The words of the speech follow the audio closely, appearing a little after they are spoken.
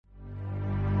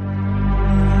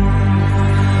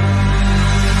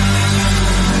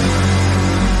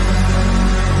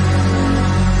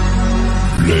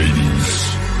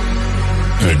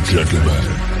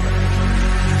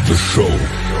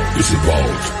is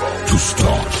about to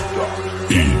start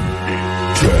in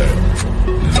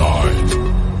 10,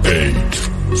 9,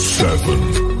 8,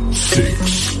 7,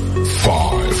 6,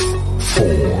 5,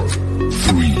 4,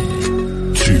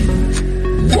 3,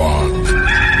 2, 1.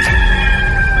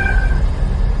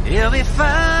 He'll be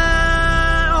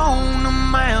fire on the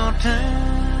mountain.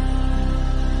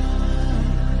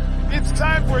 It's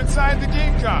time for Inside the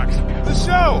Gamecocks, the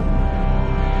show.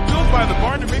 Built by the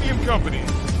Barndominium Company,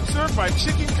 served by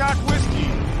Chicken Cock Whiskey,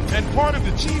 and part of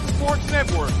the Chief Sports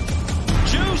Network.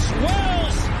 Juice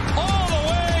Wells, all the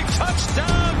way,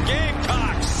 touchdown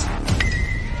Gamecocks.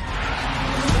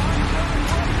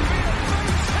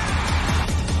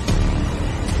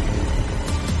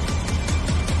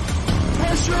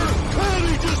 Pressure, and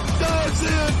he just dives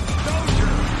in.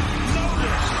 Dozier,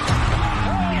 notice.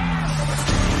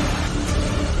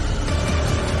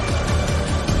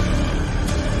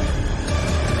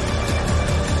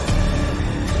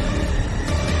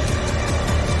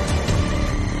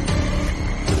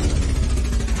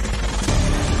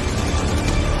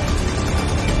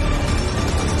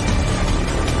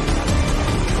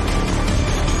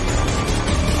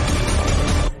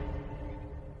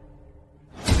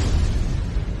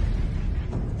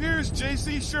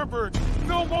 J.C. Sherbert,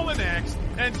 Phil Molinax,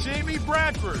 and Jamie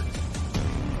Bradford.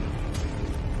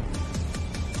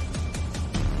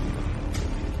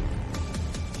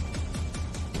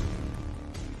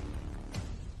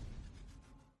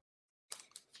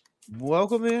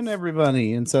 Welcome in,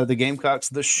 everybody, inside the Gamecocks,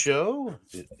 the show.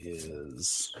 It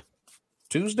is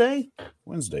Tuesday?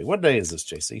 Wednesday. What day is this,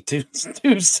 JC?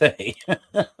 Tuesday.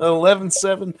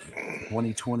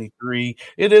 11/7/2023.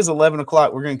 It is 11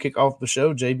 o'clock. We're going to kick off the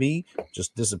show. JB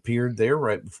just disappeared there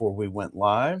right before we went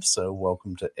live. So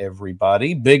welcome to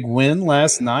everybody. Big win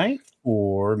last night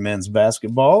for men's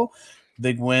basketball.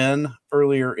 Big win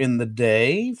earlier in the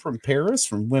day from Paris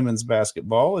from women's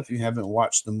basketball. If you haven't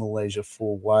watched the Malaysia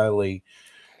Full Wiley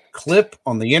clip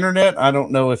on the internet, I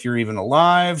don't know if you're even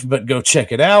alive, but go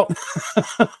check it out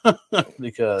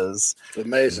because it's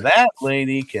amazing. That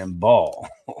lady can ball.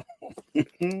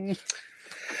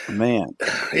 Man.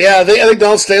 Yeah, I think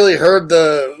Dawn Staley heard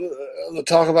the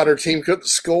talk about her team couldn't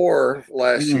score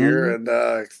last year and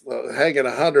hanging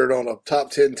 100 on a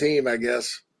top 10 team, I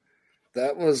guess.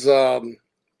 That was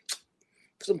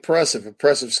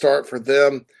impressive start for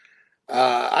them.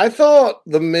 I thought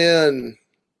the men,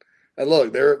 and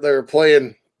look, they're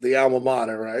playing the alma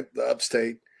mater, right? The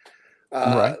Upstate.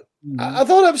 Right. I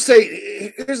thought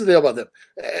Upstate. Here's the deal about them.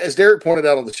 As Derek pointed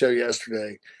out on the show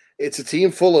yesterday, it's a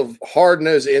team full of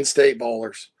hard-nosed in-state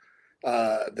ballers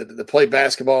that play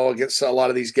basketball against a lot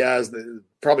of these guys that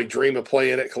probably dream of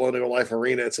playing at Colonial Life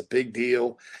Arena. It's a big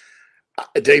deal.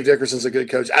 Dave Dickerson's a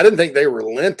good coach. I didn't think they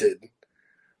relented.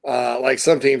 Like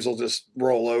some teams will just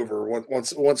roll over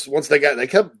once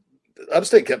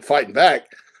Upstate kept fighting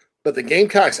back, but the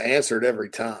Gamecocks answered every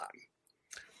time.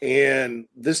 And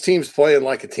this team's playing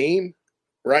like a team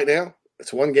right now.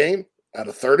 It's one game out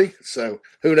of 30. So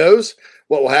who knows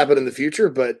what will happen in the future,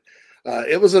 but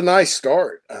it was a nice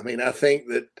start. I mean, I think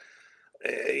that,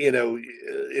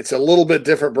 it's a little bit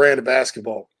different brand of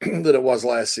basketball than it was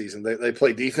last season. They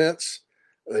play defense.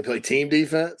 They play team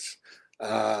defense.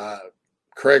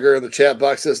 Kreger in the chat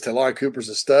box says Talon Cooper's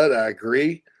a stud. I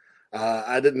agree.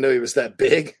 I didn't know he was that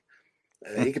big.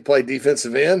 He could play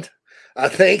defensive end. I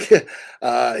think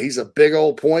he's a big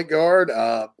old point guard.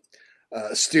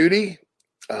 Studi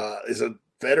is a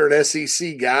veteran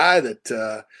SEC guy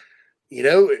that,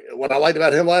 what I liked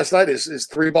about him last night is his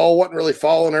three ball wasn't really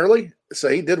falling early. So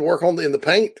he did work in the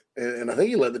paint, and I think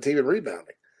he led the team in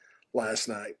rebounding last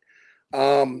night.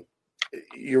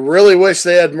 You really wish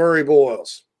they had Murray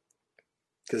Boyles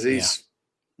because he's,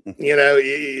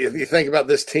 if you think about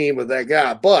this team with that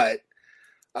guy, but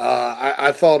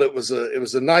I thought it was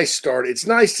a nice start. It's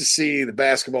nice to see the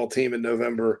basketball team in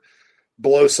November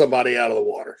blow somebody out of the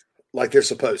water like they're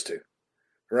supposed to,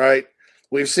 right?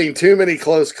 We've seen too many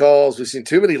close calls. We've seen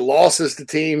too many losses to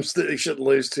teams that they shouldn't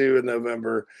lose to in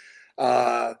November.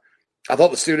 I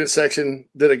thought the student section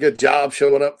did a good job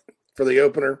showing up for the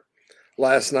opener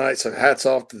last night, so hats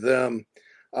off to them.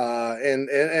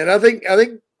 And I think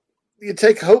you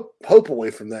take hope away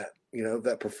from that,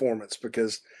 that performance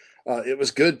because it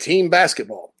was good team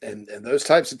basketball. And those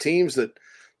types of teams that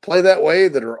play that way,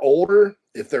 that are older,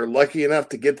 if they're lucky enough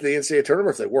to get to the NCAA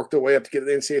tournament, if they work their way up to get to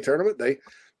the NCAA tournament, they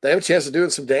have a chance of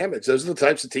doing some damage. Those are the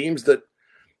types of teams that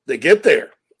get there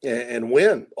and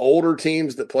win. Older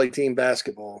teams that play team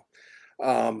basketball.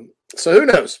 So who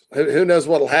knows? Who knows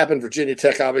what will happen? Virginia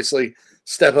Tech obviously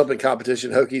step up in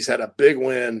competition. Hokies had a big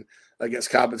win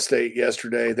against Coppin State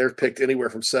yesterday. They're picked anywhere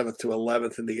from 7th to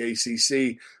 11th in the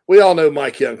ACC. We all know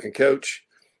Mike Young can coach,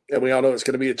 and we all know it's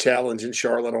going to be a challenge in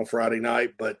Charlotte on Friday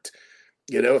night. But,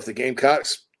 if the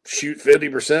Gamecocks shoot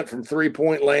 50% from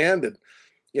three-point land and,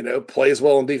 play as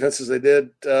well on defense as they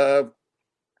did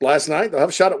last night, they'll have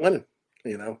a shot at winning.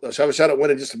 They'll have a shot at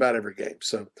winning just about every game.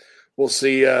 So we'll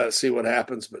see what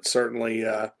happens. But certainly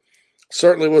it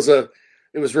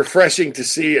was refreshing to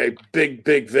see a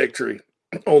big victory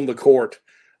on the court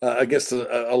against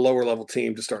a lower level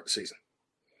team to start the season.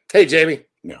 Hey, Jamie.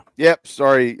 Yeah. Yep.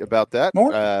 Sorry about that.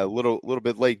 More? Little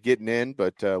bit late getting in,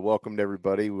 but welcome to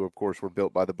everybody. We, of course, we're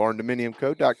built by the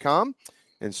barndominiumco.com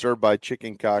and served by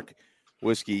Chicken Cock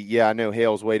Whiskey. Yeah, I know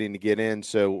Hale's waiting to get in,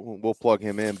 so we'll plug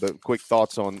him in. But quick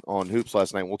thoughts on hoops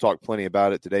last night. We'll talk plenty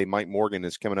about it today. Mike Morgan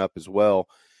is coming up as well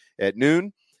at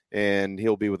noon, and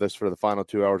he'll be with us for the final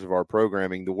 2 hours of our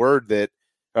programming. The word that,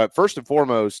 first and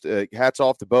foremost, hats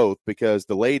off to both, because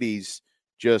the ladies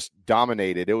just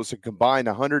dominated. It was a combined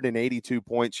 182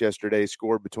 points yesterday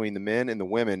scored between the men and the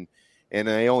women, and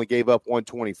they only gave up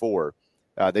 124.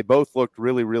 They both looked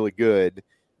really, really good.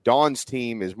 Dawn's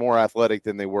team is more athletic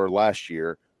than they were last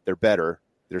year. They're better.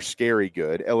 They're scary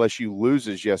good. LSU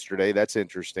loses yesterday. That's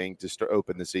interesting to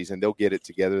open the season. They'll get it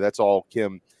together. That's all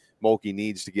Kim Mulkey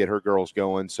needs to get her girls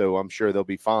going, so I'm sure they'll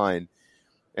be fine.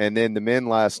 And then the men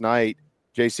last night,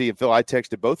 JC and Phil, I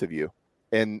texted both of you.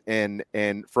 And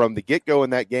from the get-go in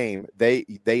that game, they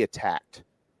attacked.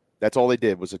 That's all they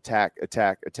did was attack.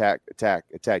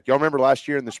 Y'all remember last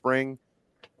year in the spring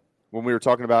when we were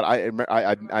talking about,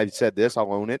 I said this,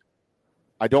 I'll own it.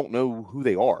 I don't know who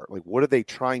they are. Like, what are they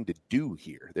trying to do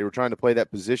here? They were trying to play that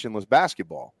positionless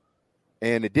basketball,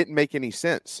 and it didn't make any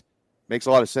sense. Makes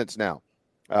a lot of sense now.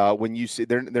 When you see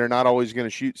they're not always going to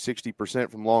shoot 60%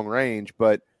 from long range,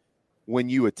 but when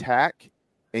you attack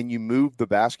and you move the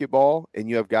basketball and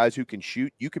you have guys who can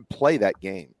shoot, you can play that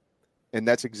game. And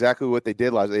that's exactly what they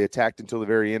did last. They attacked until the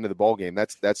very end of the ball game.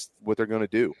 That's what they're going to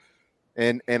do.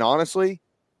 And honestly,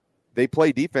 they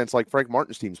play defense like Frank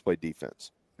Martin's teams play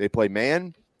defense. They play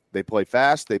man, they play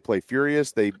fast, they play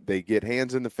furious, they get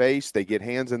hands in the face, they get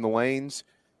hands in the lanes,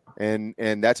 and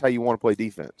that's how you want to play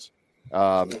defense.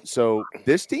 So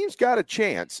this team's got a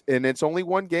chance, and it's only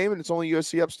one game, and it's only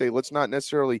USC Upstate. Let's not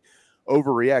necessarily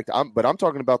overreact. But I'm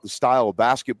talking about the style of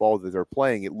basketball that they're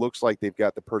playing. It looks like they've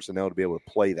got the personnel to be able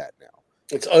to play that now.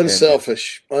 It's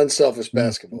unselfish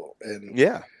basketball. And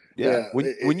yeah.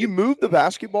 When you move the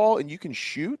basketball and you can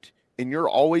shoot and you're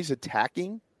always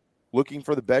attacking, looking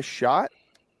for the best shot,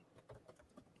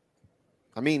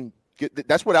 I mean,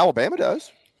 that's what Alabama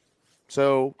does.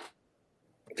 So,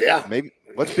 yeah, maybe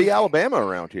let's be Alabama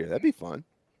around here. That'd be fun.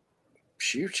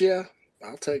 Shoot, yeah.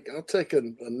 I'll take Carolina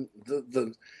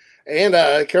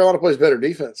plays better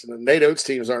defense, and the Nate Oates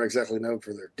teams aren't exactly known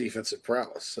for their defensive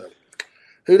prowess. So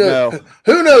who knows? No.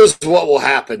 Who knows what will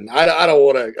happen? I don't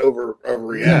want to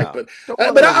overreact,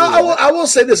 but I will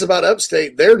say this about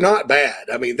Upstate: they're not bad.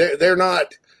 I mean, they're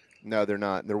not. No, they're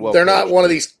not. They're not one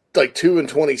of these like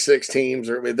 2-26 teams.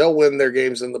 Or I mean, they'll win their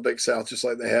games in the Big South just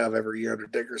like they have every year under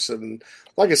Dickerson.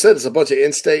 Like I said, it's a bunch of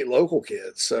in-state local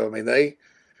kids. So I mean, they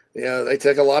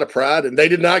take a lot of pride, and they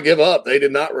did not give up. They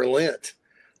did not relent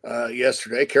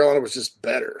yesterday. Carolina was just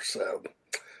better. So,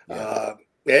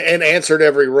 and answered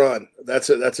every run. That's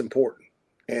important.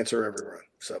 Answer every run.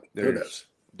 So who knows?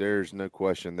 There's no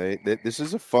question. This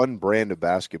is a fun brand of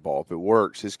basketball. If it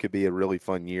works, this could be a really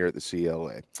fun year at the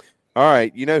CLA. All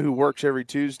right, you know who works every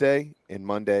Tuesday and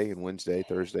Monday and Wednesday,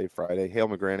 Thursday, Friday? Hale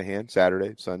McGranahan,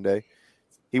 Saturday, Sunday.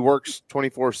 He works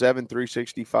 24/7,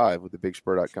 365 with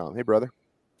thebigspur.com. Hey, brother.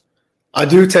 I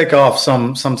do take off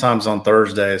sometimes on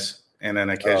Thursdays and then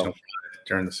occasionally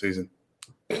during the season.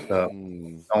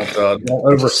 Don't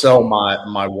oversell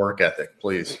my work ethic,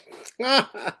 please.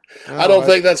 I don't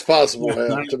think that's possible,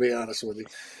 man, to be honest with you.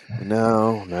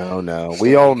 No.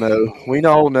 We all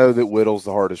know that Whittle's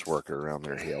the hardest worker around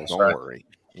there, Hale. Don't worry.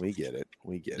 We get it.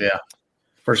 Yeah,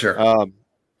 for sure.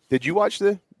 Did you watch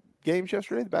the games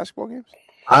yesterday, the basketball games?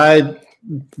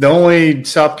 The only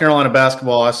South Carolina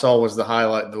basketball I saw was the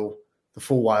highlight, the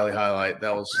full Wiley highlight.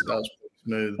 That was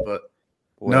smooth, but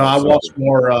I watched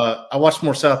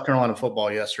more South Carolina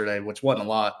football yesterday, which wasn't a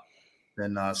lot,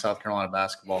 than South Carolina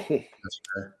basketball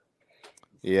yesterday.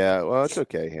 Yeah, well, it's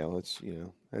okay, Hale.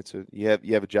 You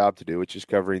have a job to do, which is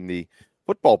covering the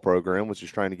football program, which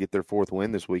is trying to get their fourth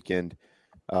win this weekend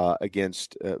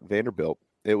against Vanderbilt.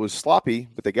 It was sloppy,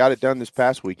 but they got it done this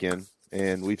past weekend,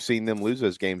 and we've seen them lose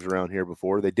those games around here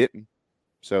before. They didn't,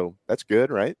 so that's good,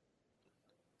 right?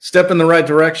 Step in the right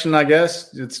direction, I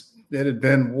guess. It had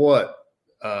been a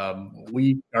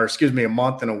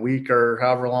month and a week or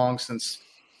however long since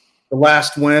the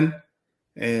last win,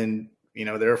 and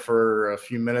there for a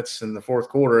few minutes in the fourth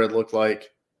quarter, it looked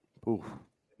like it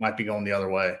might be going the other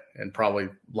way, and probably a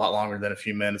lot longer than a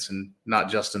few minutes, and not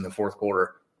just in the fourth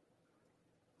quarter.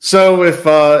 So if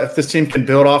this team can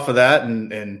build off of that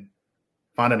and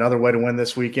find another way to win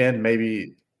this weekend,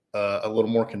 maybe a little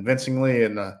more convincingly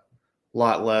and a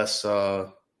lot less,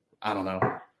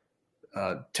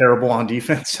 terrible on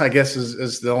defense, I guess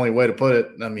is the only way to put it.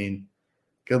 I mean,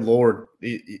 good Lord,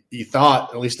 you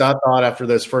thought, at least I thought after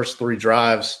those first 3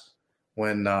 drives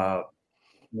when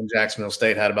Jacksonville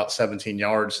State had about 17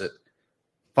 yards that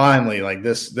finally, like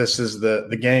this is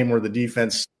the game where the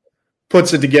defense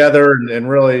puts it together and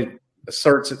really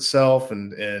asserts itself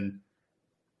and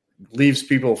leaves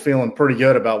people feeling pretty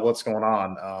good about what's going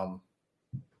on.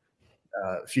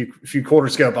 A few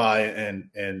quarters go by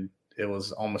and it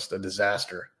was almost a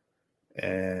disaster.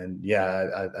 And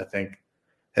I think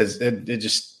it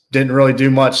just didn't really do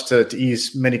much to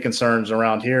ease many concerns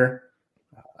around here.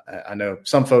 I know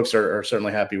some folks are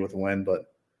certainly happy with the win,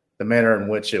 but the manner in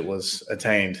which it was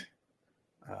attained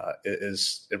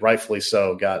is rightfully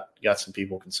so got some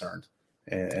people concerned.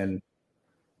 And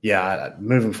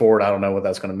moving forward, I don't know what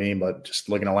that's going to mean, but just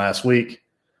looking at last week,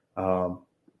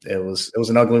 it was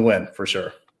an ugly win for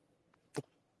sure.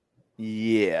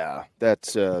 Yeah,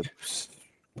 that's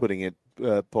putting it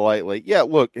politely. Yeah,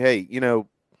 look, hey, Hale,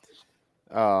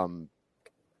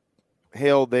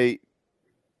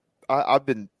 I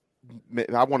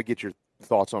want to get your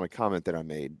thoughts on a comment that I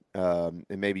made, and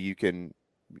maybe you can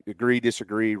agree,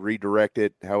 disagree, redirect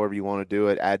it, however you want to do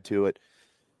it, add to it.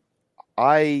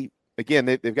 Again,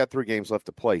 they've got 3 games left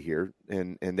to play here,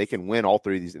 and they can win all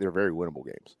 3 of these. They're very winnable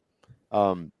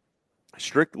games.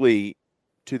 Strictly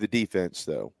to the defense,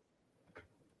 though,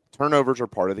 turnovers are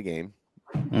part of the game.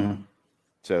 Mm-hmm.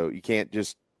 So you can't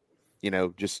just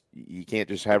you can't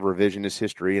just have revisionist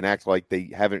history and act like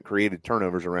they haven't created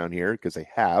turnovers around here, because they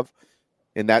have.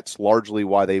 And that's largely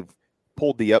why they've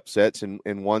pulled the upsets and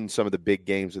won some of the big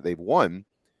games that they've won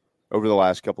over the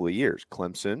last couple of years.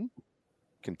 Clemson,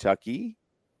 Kentucky,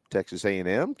 Texas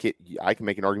A&M. I can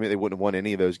make an argument they wouldn't have won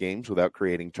any of those games without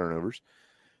creating turnovers.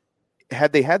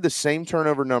 Had they had the same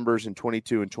turnover numbers in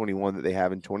 22 and 21 that they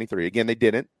have in 23, again, they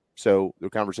didn't. So the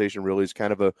conversation really is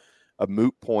kind of a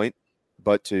moot point.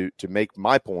 But to make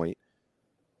my point,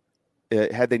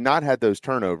 had they not had those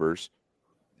turnovers,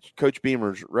 Coach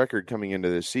Beamer's record coming into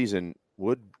this season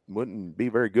wouldn't be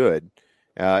very good,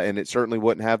 and it certainly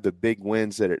wouldn't have the big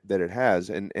wins that it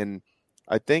has. And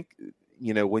I think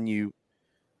when you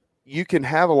can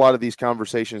have a lot of these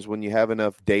conversations when you have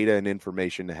enough data and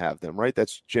information to have them, right?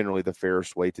 That's generally the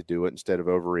fairest way to do it, instead of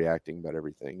overreacting about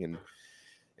everything.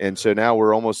 And so now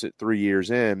we're almost at 3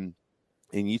 years in,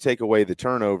 and you take away the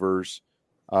turnovers.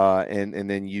 And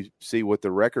then you see what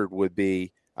the record would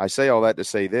be. I say all that to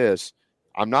say this.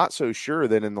 I'm not so sure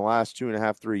that in the last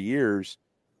 2.5, 3 years,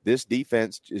 this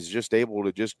defense is just able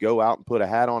to just go out and put a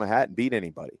hat on a hat and beat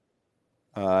anybody.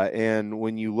 And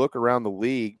when you look around the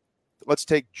league, let's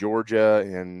take Georgia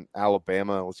and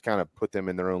Alabama. Let's kind of put them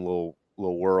in their own little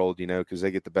world, because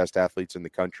they get the best athletes in the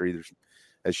country. There's,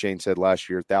 as Shane said last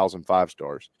year, 1,000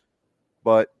 5-stars.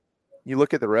 But you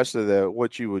look at the rest of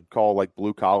what you would call like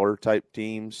blue collar type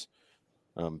teams.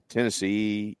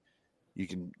 Tennessee,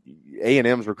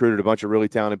 A&M's recruited a bunch of really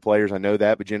talented players. I know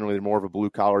that, but generally they're more of a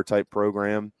blue collar type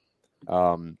program.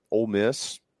 Ole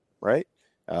Miss, right?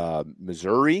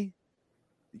 Missouri,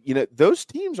 those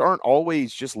teams aren't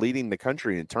always just leading the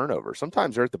country in turnover.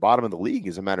 Sometimes they're at the bottom of the league,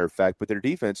 as a matter of fact, but their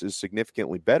defense is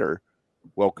significantly better,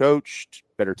 well coached,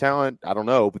 better talent. I don't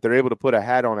know, but they're able to put a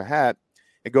hat on a hat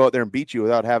and go out there and beat you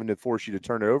without having to force you to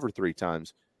turn it over 3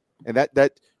 times. And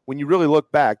that when you really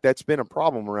look back, that's been a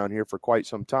problem around here for quite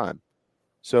some time.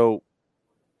 So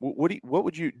do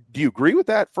you agree with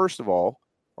that, first of all,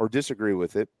 or disagree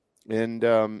with it? And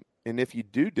if you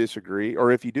do disagree,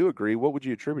 or if you do agree, what would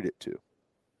you attribute it to?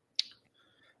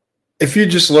 If you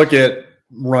just look at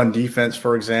run defense,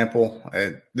 for example,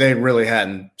 they really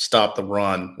hadn't stopped the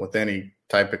run with any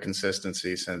type of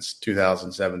consistency since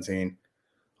 2017.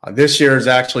 This year has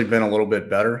actually been a little bit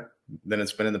better than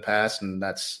it's been in the past, and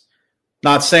that's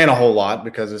not saying a whole lot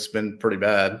because it's been pretty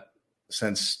bad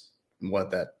since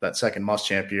that second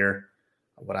Muschamp year.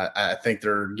 But I think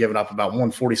they're giving up about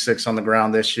 146 on the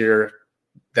ground this year.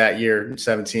 That year, in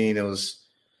 17, it was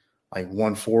like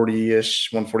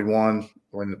 140-ish, 141,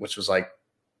 which was like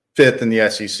 5th in the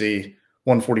SEC.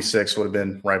 146 would have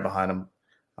been right behind them.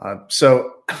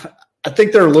 So I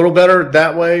think they're a little better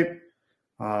that way.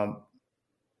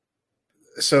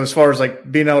 So as far as like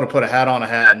being able to put a hat on a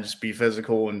hat and just be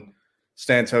physical and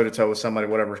stand toe to toe with somebody,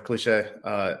 whatever cliche,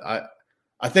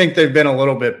 I I think they've been a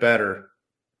little bit better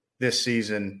this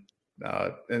season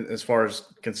as far as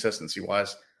consistency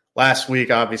wise. Last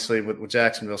week, obviously, with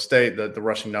Jacksonville State, the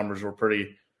rushing numbers were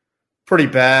pretty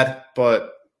bad.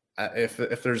 But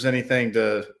if there's anything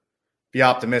to be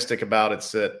optimistic about,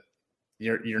 it's that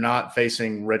you're not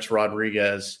facing Rich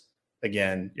Rodriguez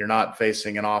again. You're not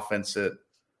facing an offense that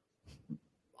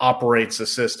operates a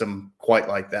system quite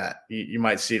like that. You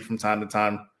might see it from time to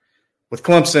time with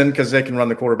Clemson because they can run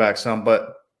the quarterback some,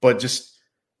 but just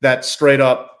that straight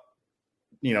up,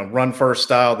 run first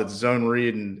style that's zone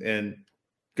read and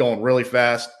going really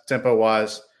fast tempo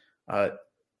wise. I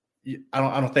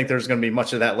don't think there's going to be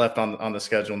much of that left on the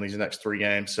schedule in these next 3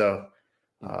 games. So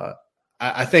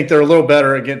I think they're a little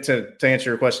better. Again, to answer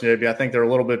your question, JB, I think they're a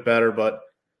little bit better, but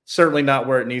certainly not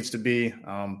where it needs to be.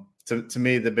 To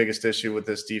me, the biggest issue with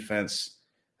this defense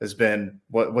has been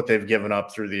what they've given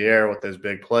up through the air with those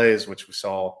big plays, which we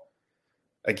saw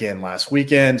again last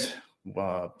weekend.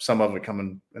 Some of it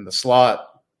coming in the slot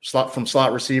from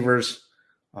slot receivers,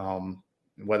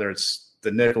 whether it's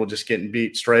the nickel just getting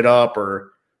beat straight up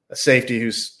or a safety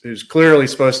who's clearly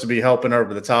supposed to be helping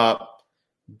over the top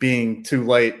being too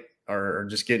late or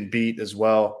just getting beat as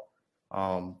well.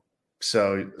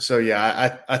 So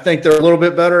yeah, I think they're a little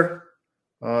bit better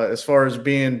as far as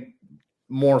being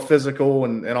more physical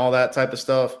and all that type of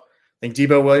stuff. I think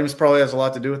Debo Williams probably has a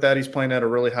lot to do with that. He's playing at a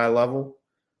really high level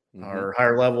or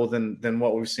higher level than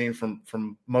what we've seen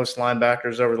from most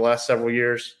linebackers over the last several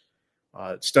years.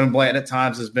 Stone Blanton at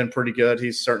times has been pretty good.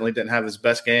 He certainly didn't have his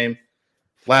best game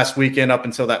last weekend up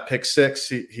until that pick six.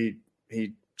 He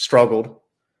struggled,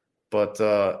 but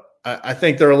I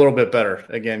think they're a little bit better.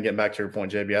 Again, getting back to your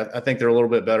point, JB, I think they're a little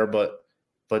bit better, but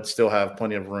still have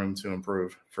plenty of room to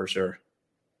improve for sure.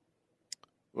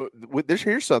 Well,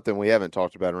 here's something we haven't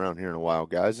talked about around here in a while,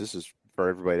 guys. This is for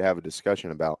everybody to have a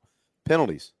discussion about.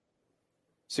 Penalties.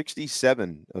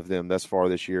 67 of them thus far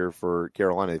this year for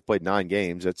Carolina. They've played 9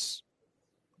 games. That's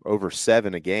over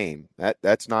 7 a game.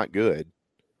 That's not good.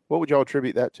 What would y'all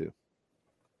attribute that to?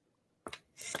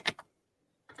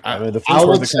 I mean, the first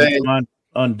would say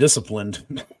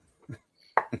undisciplined.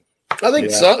 I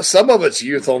think some of it's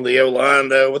youth on the O-line,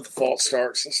 though, with the false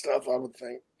starts and stuff, I would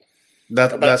think.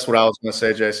 That's what I was going to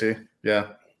say, JC.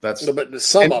 Yeah. But some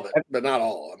of it, but not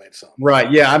all. I mean, some.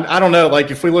 Right. Yeah. I don't know.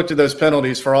 Like, if we looked at those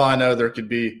penalties, for all I know, there could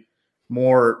be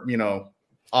more,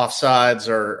 offsides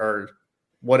or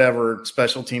whatever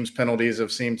special teams penalties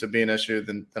have seemed to be an issue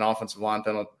than offensive line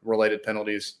related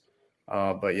penalties.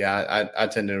 But yeah, I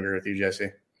tend to agree with you,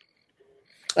 JC.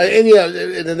 And yeah,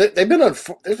 they've been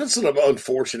there's been some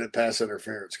unfortunate pass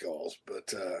interference calls,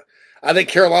 but I think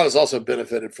Carolina's also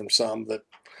benefited from some that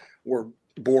were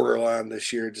borderline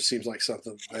this year. It just seems like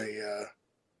something that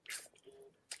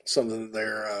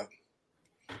they're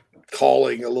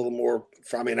calling a little more.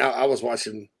 I mean, I was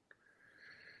watching.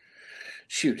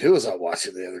 Shoot, who was I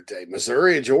watching the other day?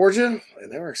 Missouri and Georgia,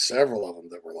 and there were several of them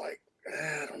that were like,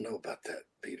 I don't know about that,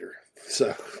 Peter.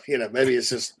 So, maybe it's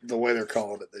just the way they're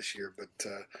calling it this year. But,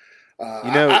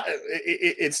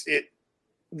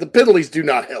 the penalties do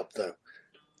not help, though.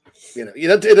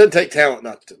 It doesn't take talent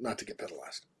not to get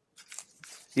penalized.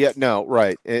 Yeah, no,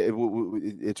 right.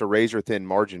 It's a razor-thin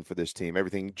margin for this team.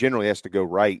 Everything generally has to go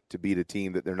right to beat a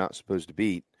team that they're not supposed to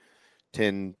beat.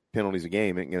 10 penalties a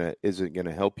game isn't going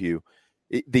to help you.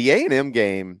 The A&M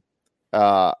game,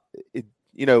 I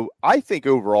think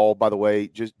overall, by the way,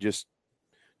 just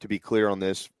to be clear on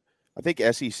this, I think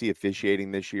SEC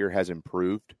officiating this year has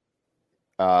improved.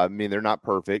 I mean, they're not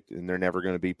perfect, and they're never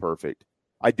going to be perfect.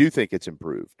 I do think it's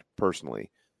improved,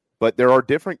 personally. But there are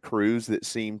different crews that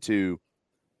seem to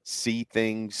see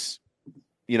things,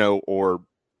 or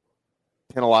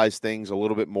penalize things a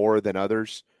little bit more than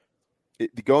others.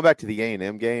 Going back to the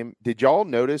A&M game, did y'all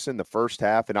notice in the first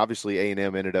half, and obviously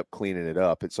A&M ended up cleaning it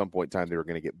up. At some point in time, they were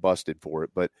going to get busted for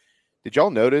it. But did y'all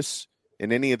notice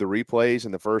in any of the replays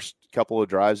in the first couple of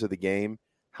drives of the game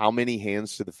how many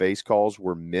hands to the face calls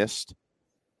were missed?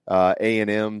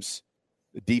 A&M's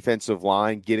defensive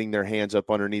line getting their hands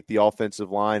up underneath the offensive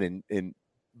line and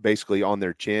basically on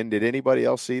their chin. Did anybody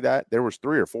else see that? There was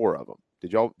 3 or 4 of them.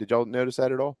 Did y'all notice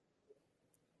that at all?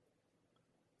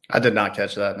 I did not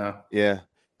catch that, no. Yeah.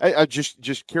 I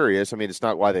just curious. I mean, it's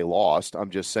not why they lost. I'm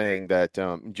just saying that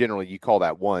generally you call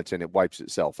that once and it wipes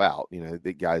itself out.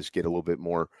 The guys get a little bit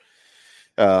more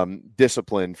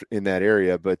disciplined in that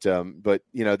area. But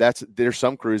there's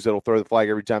some crews that'll throw the flag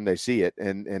every time they see it.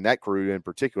 And that crew in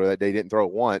particular, that they didn't throw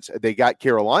it once. They got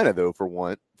Carolina, though, for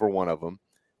one of them.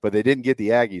 But they didn't get the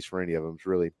Aggies for any of them. It's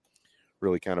really,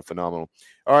 really kind of phenomenal.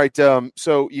 All right,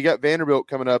 so you got Vanderbilt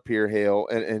coming up here, Hale,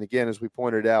 and again, as we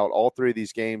pointed out, all three of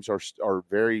these games are still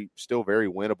very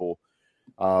winnable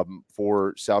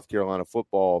for South Carolina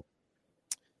football.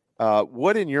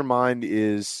 What in your mind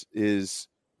is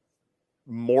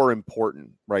more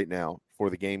important right now for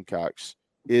the Gamecocks?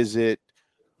 Is it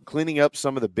cleaning up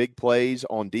some of the big plays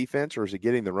on defense, or is it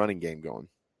getting the running game going?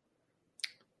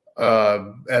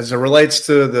 As it relates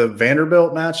to the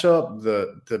Vanderbilt matchup,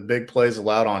 the big plays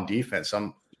allowed on defense,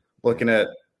 I'm looking at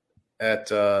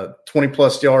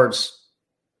 20-plus yards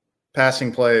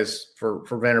passing plays for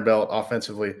Vanderbilt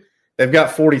offensively. They've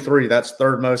got 43. That's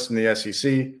third most in the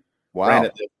SEC. Wow.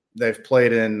 Granted, they've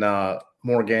played in one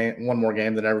more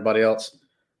game than everybody else.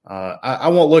 I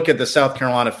won't look at the South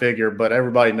Carolina figure, but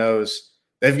everybody knows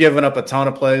they've given up a ton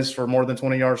of plays for more than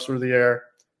 20 yards through the air,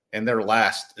 and they're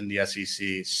last in the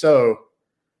SEC. So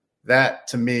that,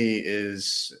 to me,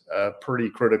 is a pretty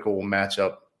critical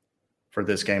matchup for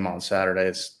this game on Saturday.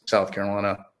 It's South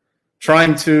Carolina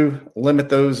trying to limit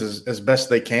those as best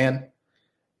they can.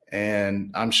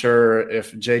 And I'm sure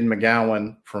if Jaden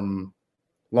McGowan from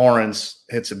Lawrence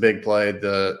hits a big play,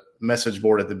 the message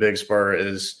board at the Big Spur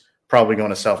is probably going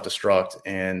to self-destruct,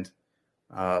 and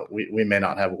we may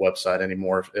not have a website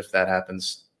anymore if that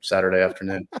happens Saturday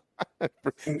afternoon.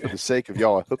 For the sake of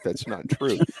y'all, I hope that's not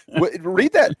true.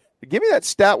 Read that. Give me that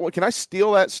stat. Can I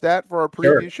steal that stat for our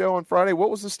preview show on Friday? What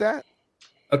was the stat?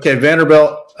 Okay,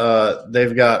 Vanderbilt,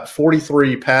 they've got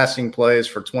 43 passing plays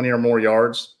for 20 or more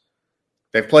yards.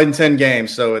 They've played in 10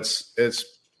 games, so it's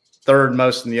third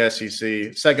most in the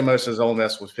SEC. Second most is Ole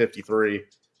Miss with 53.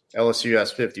 LSU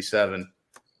has 57.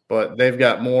 But they've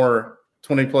got more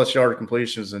 20-plus yard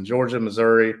completions than Georgia,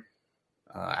 Missouri,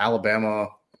 Alabama,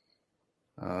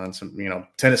 and some,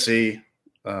 Tennessee,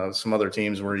 some other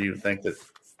teams where you think that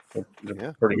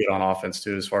they're pretty good on offense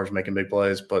too, as far as making big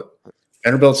plays. But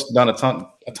Vanderbilt's done a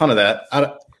ton of that.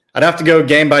 I'd have to go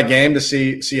game by game to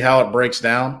see how it breaks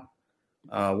down.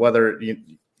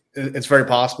 It's very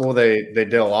possible they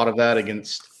did a lot of that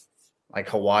against like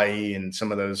Hawaii and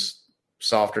some of those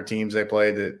softer teams they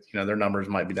played that, their numbers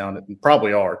might be down,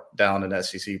 probably are down in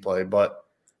SEC play, but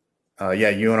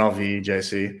UNLV,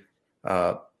 JC.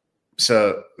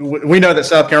 So we know that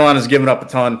South Carolina's given up a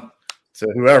ton to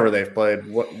whoever they've played,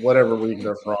 whatever league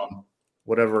they're from,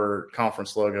 whatever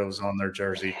conference logo is on their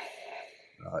jersey.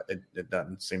 It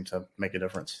doesn't seem to make a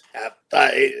difference.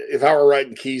 If I were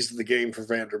writing keys to the game for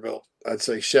Vanderbilt, I'd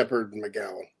say Shepard and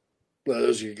McGowan.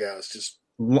 Those are you guys. Just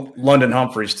London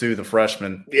Humphreys too, the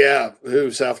freshman. Yeah, who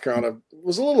South Carolina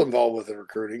was a little involved with in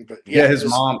recruiting, but his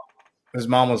mom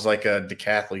was like a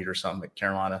decathlete or something at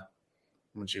Carolina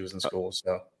when she was in school.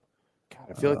 So God,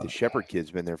 I feel like the Shepard kid's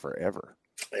been there forever.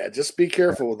 Yeah, just be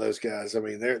careful with those guys. I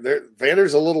mean, they're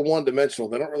Vander's a little one dimensional.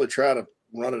 They don't really try to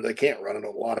run it. They can't run it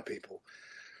on a lot of people.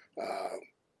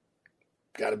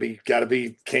 Got to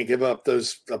be. Can't give up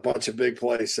a bunch of big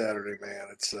plays Saturday, man.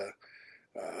 It's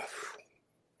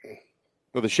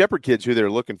Well, the Shepard kid's who they're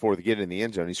looking for to get in the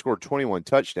end zone. He scored 21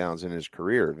 touchdowns in his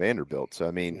career at Vanderbilt. So,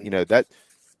 I mean, that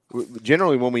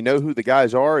generally when we know who the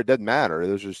guys are, it doesn't matter.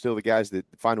 Those are still the guys that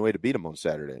find a way to beat them on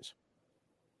Saturdays.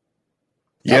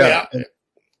 Yeah.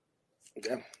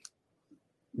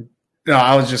 No,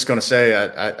 I was just going to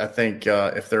say, I think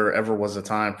if there ever was a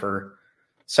time for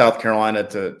South Carolina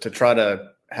to try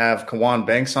to have Kawan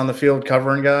Banks on the field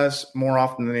covering guys more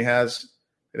often than he has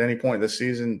at any point this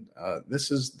season, this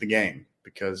is the game.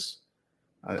 Because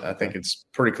I think it's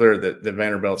pretty clear that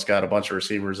Vanderbilt's got a bunch of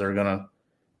receivers that are going to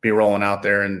be rolling out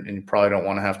there, and you probably don't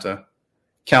want to have to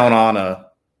count on a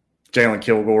Jalen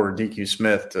Kilgore or DQ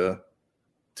Smith to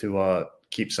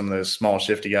keep some of those small,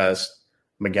 shifty guys,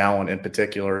 McGowan in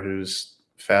particular, who's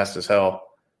fast as hell.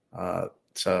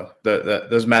 So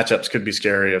those matchups could be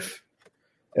scary if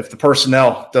the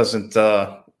personnel doesn't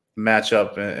match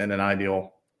up in an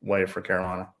ideal way for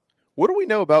Carolina. What do we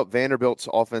know about Vanderbilt's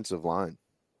offensive line?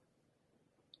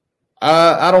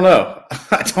 I don't know.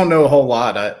 I don't know a whole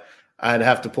lot. I'd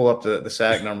have to pull up the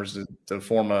sack numbers to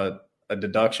form a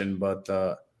deduction, but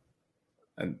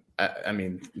I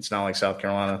mean, it's not like South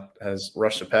Carolina has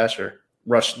rushed the passer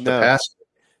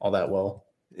all that well.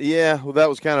 Yeah, well, that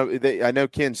was kind of – I know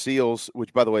Ken Seals,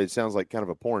 which, by the way, it sounds like kind of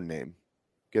a porn name.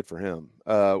 Good for him.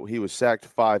 He was sacked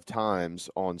 5 times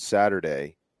on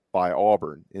Saturday by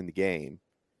Auburn in the game.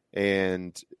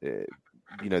 And,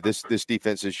 this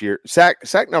defense this year,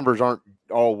 sack numbers aren't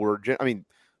all word. I mean,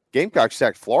 Gamecocks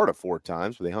sacked Florida 4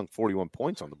 times, but they hung 41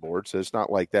 points on the board. So it's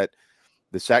not like that.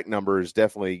 The sack number is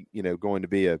definitely, going to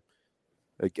be a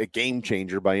game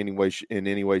changer by in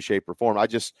any way, shape, or form.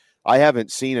 I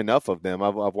haven't seen enough of them.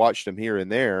 I've watched them here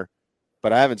and there.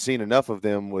 but I haven't seen enough of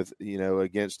them with,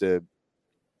 against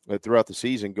throughout the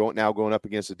season going up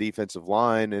against a defensive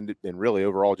line and really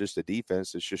overall just a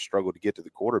defense that's just struggled to get to the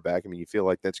quarterback. I mean, you feel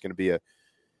like that's going to be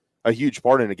a huge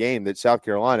part in a game that South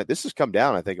Carolina, this has come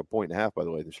down, I think, 1.5, by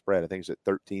the way, the spread. I think it's at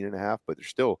 13.5, but they're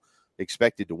still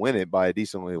expected to win it by a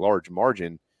decently large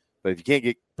margin. But if you can't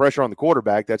get pressure on the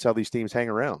quarterback, that's how these teams hang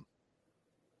around.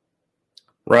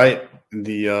 Right.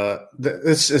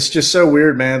 It's just so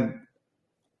weird, man.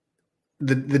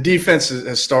 The defense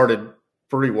has started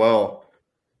pretty well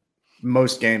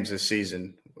most games this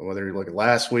season, whether you look at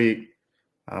last week,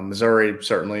 Missouri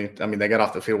certainly. I mean, they got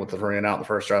off the field with the 3 and out in the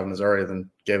first drive of Missouri, then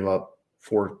gave up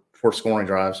four scoring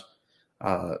drives.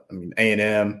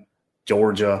 A&M,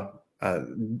 Georgia,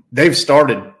 they've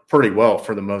started pretty well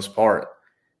for the most part.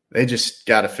 They just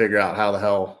got to figure out how the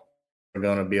hell they're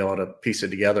going to be able to piece it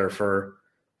together for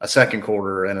a second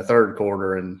quarter and a third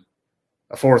quarter and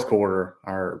a fourth quarter,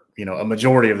 or a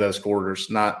majority of those quarters,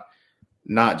 not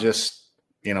just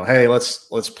hey,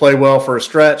 let's play well for a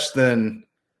stretch, then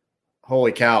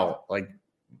holy cow, like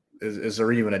is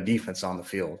there even a defense on the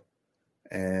field?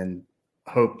 And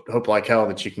hope like hell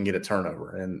that you can get a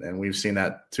turnover. And we've seen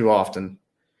that too often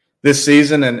this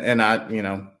season.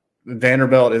 And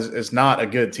Vanderbilt is not a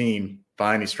good team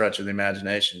by any stretch of the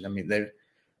imagination. I mean,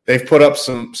 they've put up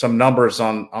some numbers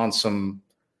on some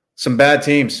bad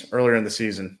teams earlier in the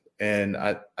season. And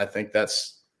I think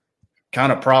that's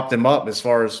kind of propped them up as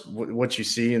far as what you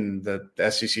see in the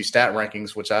SEC stat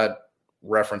rankings, which I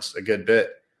referenced a good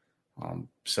bit.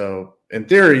 So in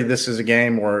theory, this is a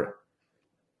game where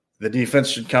the defense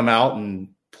should come out and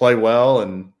play well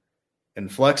and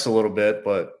flex a little bit.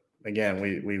 But again,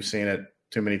 we've seen it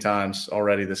too many times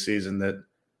already this season that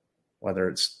whether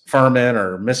it's Furman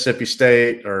or Mississippi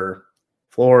State or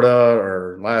Florida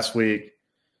or last week,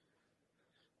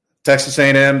 Texas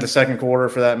A&M, the second quarter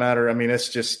for that matter. I mean, it's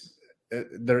just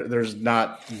there's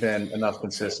not been enough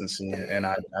consistency, and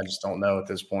I just don't know at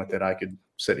this point that I could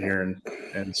sit here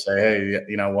and say, hey,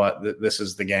 you know what, this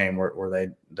is the game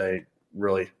where they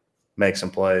really make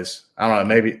some plays. I don't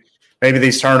know, maybe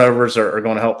these turnovers are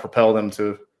going to help propel them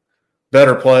to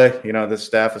better play. This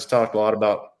staff has talked a lot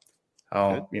about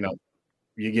how,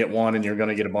 you get one and you're going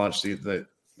to get a bunch.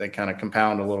 They kind of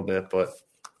compound a little bit, but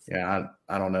yeah,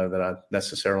 I don't know that I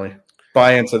necessarily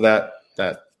buy into that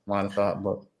line of thought.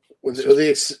 But with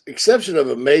the exception of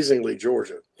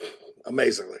Georgia,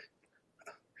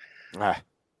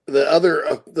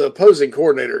 the opposing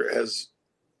coordinator has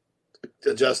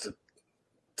adjusted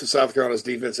to South Carolina's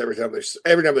defense every time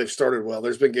they've started well.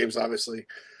 There's been games, obviously,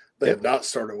 they have not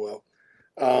started well.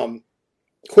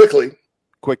 Quickly.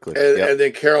 And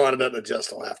then Carolina doesn't adjust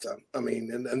till halftime. I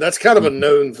mean, and that's kind of a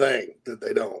known thing that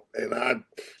they don't. And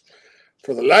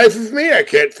for the life of me, I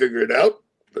can't figure it out.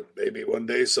 But maybe one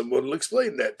day someone will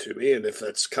explain that to me. And if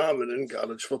that's common in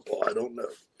college football, I don't know.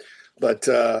 But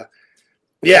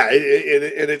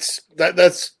it's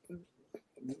that's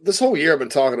this whole year I've been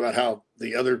talking about how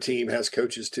the other team has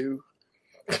coaches too,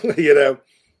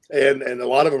 and a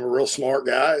lot of them are real smart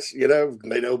guys.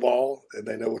 They know ball and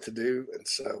they know what to do. And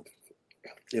so,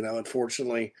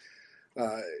 unfortunately,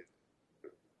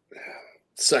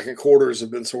 second quarters have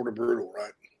been sort of brutal,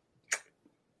 right?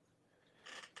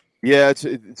 Yeah, it's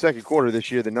second quarter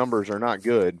this year. The numbers are not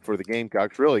good for the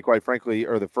Gamecocks. Really, quite frankly,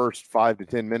 are the first 5 to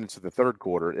 10 minutes of the third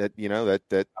quarter.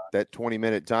 That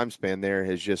 20-minute time span there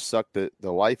has just sucked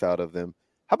the life out of them.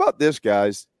 How about this,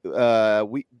 guys?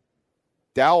 Dowell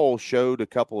showed a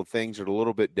couple of things that are a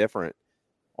little bit different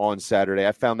on Saturday.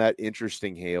 I found that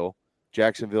interesting. Hale,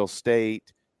 Jacksonville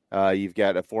State. You've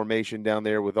got a formation down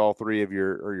there with all three of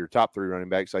your top three running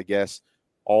backs, I guess,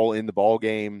 all in the ball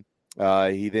game.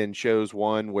 He then shows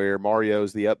one where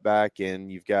Mario's the up back, and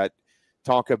you've got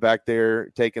Tonka back there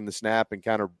taking the snap and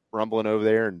kind of rumbling over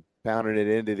there and pounding it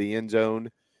into the end zone.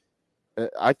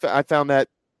 I found that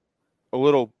a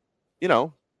little,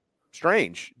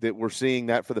 strange that we're seeing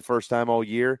that for the first time all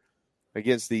year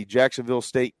against the Jacksonville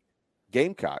State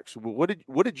Gamecocks. What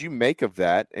did you make of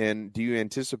that, and do you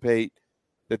anticipate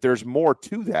that there's more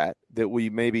to that we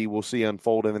maybe will see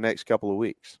unfold in the next couple of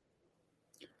weeks?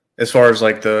 As far as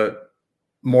like the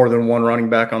more than one running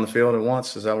back on the field at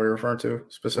once, is that what you're referring to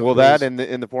specifically? Well, that in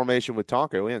the formation with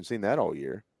Tonka, we haven't seen that all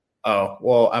year. Oh,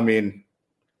 well, I mean,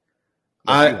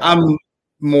 I'm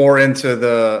more into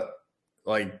the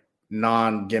like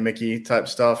non-gimmicky type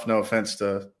stuff. No offense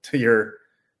to your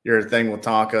thing with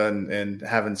Tonka and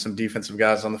having some defensive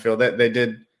guys on the field. They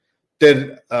did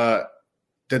that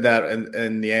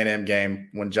in the A&M game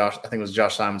when I think it was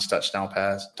Josh Simon's touchdown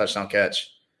catch.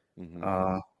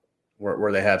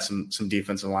 where they had some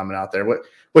defensive linemen out there,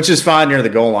 which is fine near the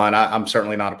goal line. I'm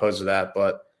certainly not opposed to that,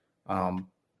 but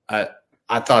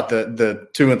I thought the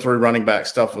 2 and 3 running back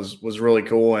stuff was really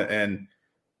cool. And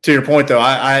to your point, though,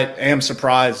 I am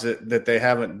surprised that they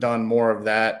haven't done more of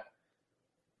that,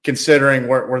 considering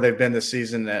where they've been this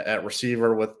season at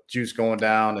receiver, with Juice going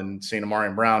down and seeing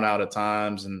Amari Brown out at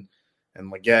times, and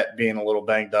Leggett being a little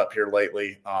banged up here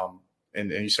lately.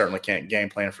 And you certainly can't game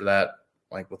plan for that,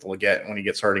 like with Leggett when he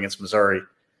gets hurt against Missouri.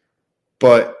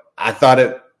 But I thought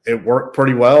it worked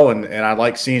pretty well, and I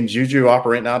like seeing Juju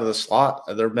operating out of the slot.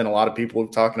 There have been a lot of people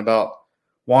talking about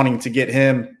wanting to get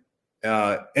him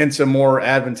into more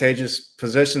advantageous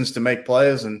positions to make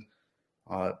plays, and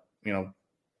the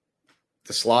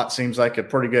slot seems like a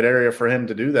pretty good area for him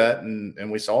to do that,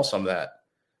 and we saw some of that.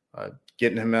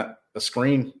 Getting him at a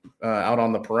screen out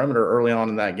on the perimeter early on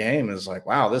in that game is like,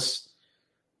 wow, this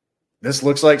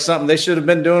looks like something they should have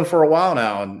been doing for a while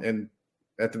now, and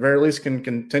at the very least can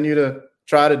continue to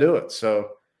try to do it.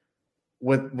 So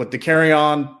with the carry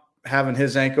on having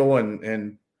his ankle,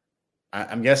 and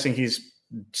I'm guessing he's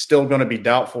still going to be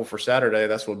doubtful for Saturday.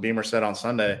 That's what Beamer said on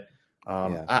Sunday.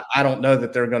 I don't know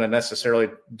that they're going to necessarily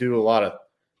do a lot of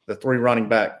the 3 running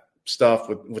back stuff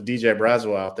with DJ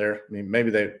Braswell out there. I mean, maybe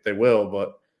they will,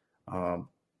 but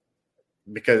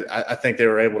because I think they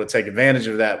were able to take advantage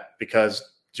of that because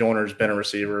Joyner's been a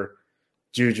receiver,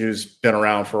 Juju's been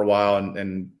around for a while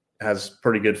and has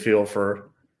pretty good feel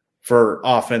for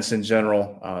offense in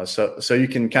general. So you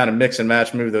can kind of mix and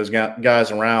match, move those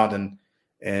guys around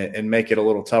and make it a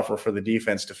little tougher for the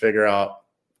defense to figure out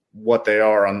what they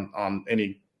are on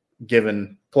any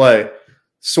given play,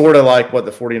 sort of like what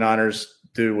the 49ers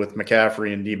do with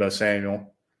McCaffrey and Deebo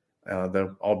Samuel,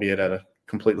 though albeit at a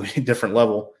completely different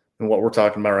level than what we're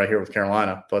talking about right here with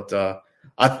Carolina. But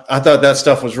I thought that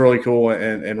stuff was really cool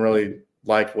and really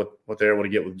liked what they're able to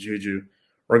get with Juju.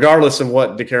 Regardless of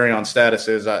what DeCarrion's status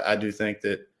is, I do think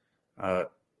that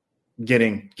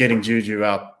getting Juju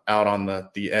out on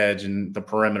the edge and the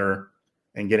perimeter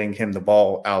and getting him the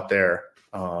ball out there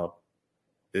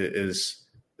is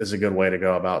a good way to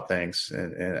go about things.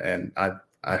 And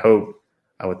I hope,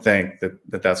 I would think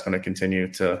that's going to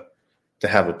continue to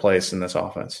have a place in this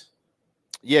offense.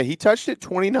 Yeah, he touched it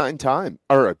 9 times.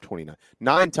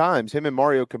 Him and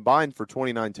Mario combined for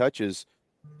 29 touches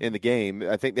in the game.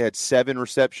 I think they had 7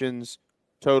 receptions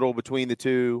total between the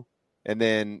two, and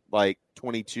then like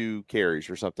 22 carries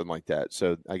or something like that.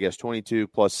 So I guess 22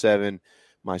 plus 7,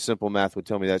 my simple math would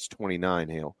tell me that's 29,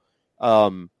 Hale.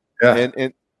 And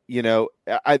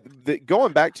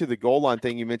going back to the goal line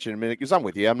thing you mentioned a minute, because I'm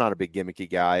with you. I'm not a big gimmicky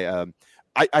guy.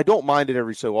 I don't mind it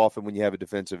every so often when you have a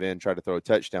defensive end try to throw a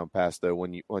touchdown pass, though,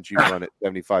 once you run it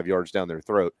 75 yards down their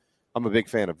throat. I'm a big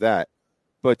fan of that.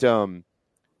 But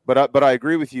I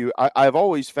agree with you. I've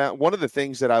always found one of the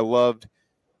things that I loved,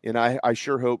 and I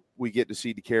sure hope we get to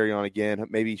see DeCarrion again.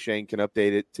 Maybe Shane can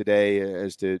update it today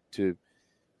as to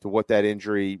what that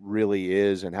injury really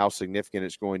is and how significant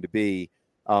it's going to be.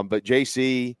 But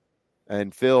JC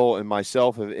and Phil and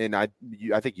myself, and I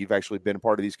think you've actually been a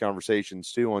part of these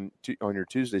conversations too on your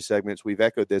Tuesday segments. We've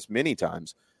echoed this many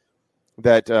times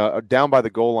that down by the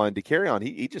goal line, DeCarrion,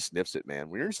 he just sniffs it, man.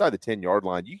 When you're inside the 10-yard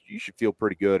line, you should feel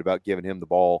pretty good about giving him the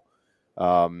ball.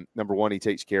 Number one, he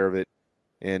takes care of it,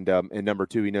 and number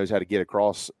two, he knows how to get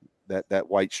across that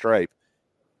white stripe.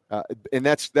 And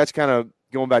that's kind of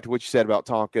going back to what you said about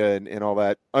Tonka and all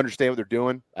that. Understand what they're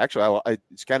doing. Actually,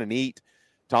 it's kind of neat.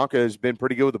 Tonka has been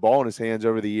pretty good with the ball in his hands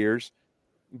over the years,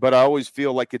 but I always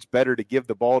feel like it's better to give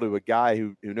the ball to a guy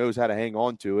who knows how to hang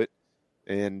on to it.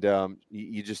 And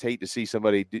you just hate to see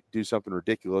somebody do something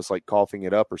ridiculous like coughing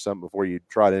it up or something before you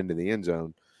trot into the end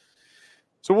zone.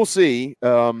 So we'll see.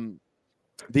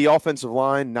 The offensive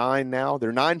line, 9 now.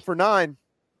 They're 9 for 9.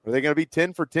 Are they going to be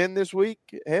 10 for 10 this week,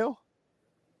 Hale?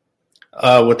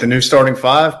 With the new starting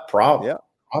 5? Probably. Yeah.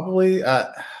 Probably.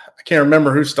 I can't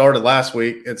remember who started last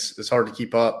week. It's hard to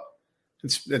keep up.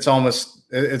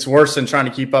 It's worse than trying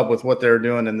to keep up with what they were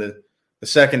doing in the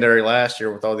secondary last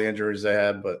year with all the injuries they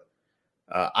had. But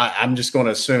I'm just going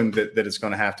to assume that it's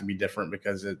going to have to be different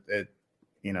because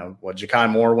Ja'Kai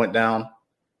Moore went down.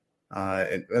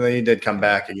 And he did come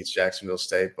back against Jacksonville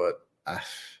State, but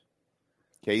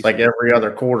it's like every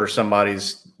other quarter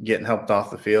somebody's getting helped off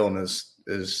the field and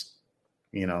is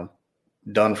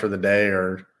done for the day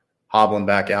or hobbling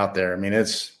back out there. I mean,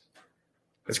 it's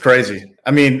crazy.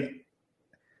 I mean,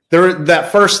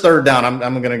 that first third down,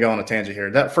 I'm going to go on a tangent here.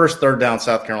 That first third down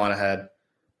South Carolina had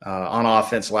on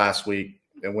offense last week,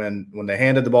 and when they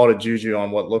handed the ball to Juju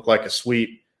on what looked like a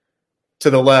sweep to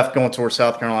the left going towards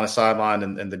South Carolina sideline,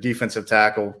 and the defensive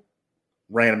tackle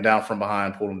ran him down from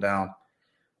behind, pulled him down.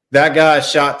 that guy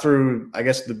shot through, I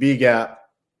guess, the B gap,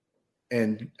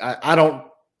 and I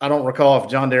don't recall if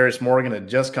John Darius Morgan had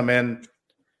just come in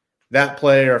that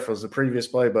play or if it was the previous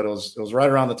play, but it was right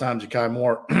around the time Ja'Kai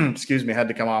Moore, had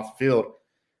to come off the field,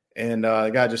 and the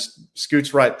guy just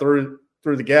scoots right through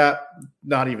the gap,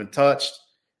 not even touched,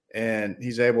 and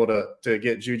he's able to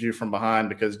get Juju from behind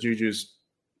because Juju's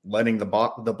letting the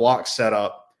block set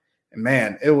up. And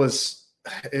man, it was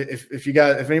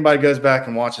if anybody goes back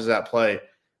and watches that play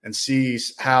and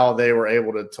sees how they were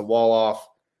able to wall off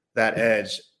that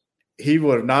edge, he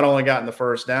would have not only gotten the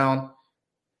first down,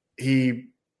 he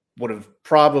would have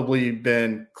probably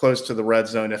been close to the red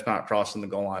zone, if not crossing the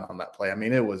goal line on that play. I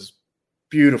mean, it was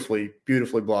beautifully,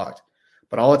 beautifully blocked.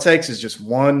 But all it takes is just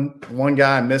one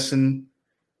guy missing,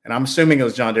 and I'm assuming it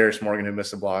was John Darius Morgan who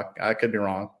missed a block. I could be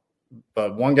wrong.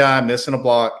 But one guy missing a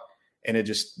block, and it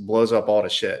just blows up all the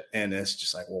shit. And it's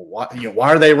just like, well, why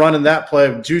are they running that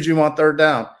play? Juju on third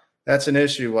down. That's an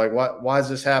issue. Like, why is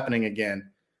this happening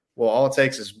again? Well, all it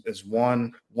takes is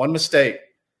one mistake,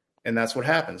 and that's what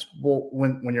happens. Well,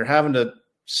 when you're having to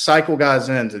cycle guys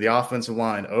into the offensive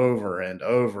line over and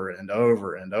over and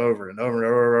over and over and over and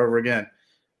over again,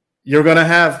 you're going to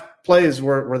have plays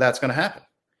where that's going to happen.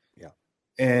 Yeah.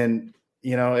 And,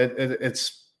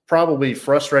 it's probably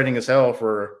frustrating as hell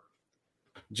for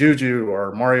Juju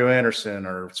or Mario Anderson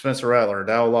or Spencer Rattler or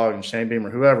Dow Logan, Shane Beamer,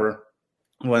 whoever,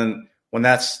 when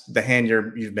that's the hand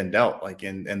you've been dealt. Like,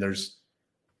 and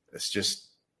it's just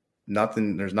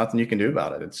nothing. There's nothing you can do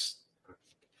about it.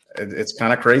 It's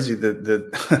kind of crazy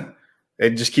that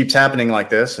it just keeps happening like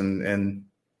this, and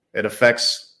it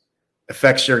affects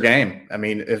your game. I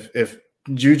mean, if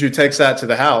Juju takes that to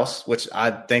the house, which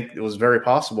I think it was very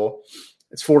possible,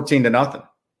 it's 14-0.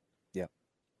 Yeah.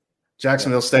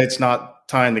 Jacksonville State's not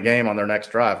tying the game on their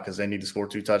next drive because they need to score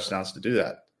 2 touchdowns to do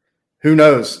that. Who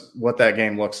knows what that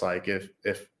game looks like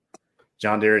if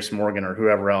John Darius Morgan or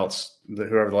whoever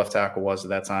the left tackle was at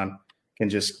that time, can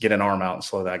just get an arm out and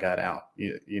slow that guy down.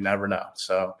 You never know.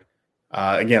 So,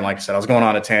 again, like I said, I was going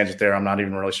on a tangent there. I'm not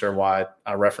even really sure why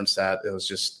I referenced that. It was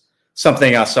just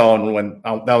something I saw, and when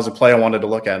that was a play I wanted to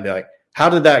look at and be like, how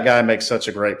did that guy make such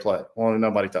a great play? Well,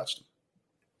 nobody touched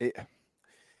him.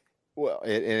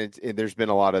 There's been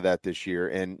a lot of that this year.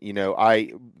 And,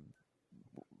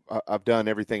 I've done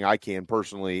everything I can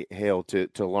personally, Hale,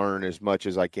 to learn as much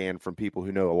as I can from people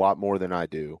who know a lot more than I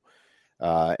do.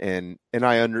 And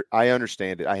I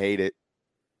understand it. I hate it,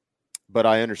 but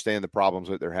I understand the problems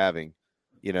that they're having,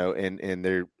 and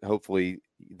they're hopefully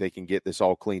they can get this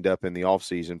all cleaned up in the off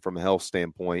season from a health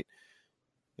standpoint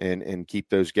and keep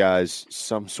those guys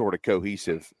some sort of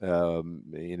cohesive.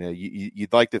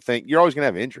 You'd like to think you're always going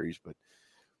to have injuries, but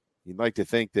you'd like to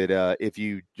think that if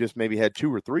you just maybe had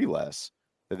 2 or 3 less,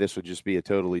 that this would just be a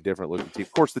totally different looking team.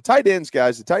 Of course, the tight ends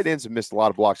have missed a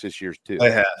lot of blocks this year too.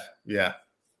 They have, yeah.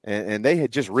 And they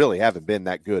had just really haven't been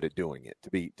that good at doing it,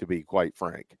 to be quite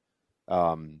frank.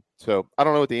 So I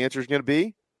don't know what the answer is going to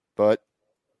be, but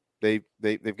they've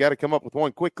got to come up with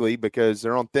one quickly because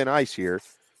they're on thin ice here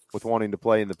with wanting to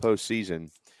play in the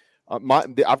postseason.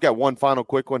 I've got one final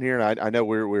quick one here, and I know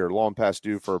we're long past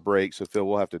due for a break, so Phil,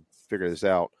 we'll have to figure this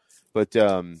out. But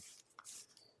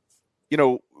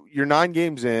you're 9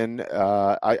 games in.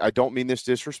 I don't mean this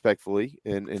disrespectfully,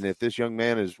 and if this young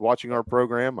man is watching our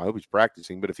program, I hope he's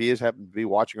practicing. But if he is happened to be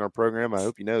watching our program, I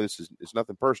hope it's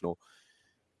nothing personal.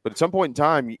 But at some point in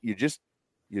time, you're just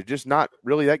not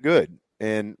really that good.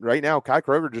 And right now, Kai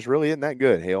Kroger just really isn't that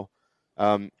good. Hale,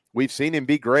 we've seen him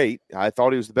be great. I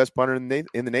thought he was the best punter in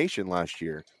the nation last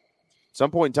year. At some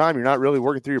point in time, you're not really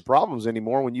working through your problems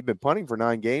anymore when you've been punting for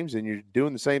 9 games and you're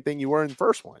doing the same thing you were in the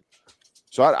first one.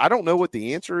 So I don't know what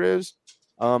the answer is.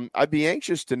 I'd be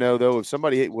anxious to know, though, if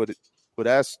somebody would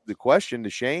ask the question to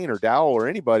Shane or Dowell or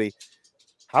anybody,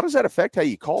 how does that affect how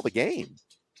you call the game?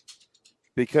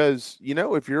 Because,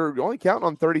 if you're only counting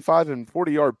on 35 and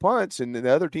 40-yard punts and the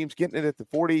other team's getting it at the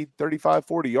 40, 35,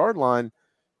 40-yard line,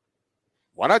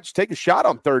 why not just take a shot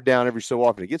on third down every so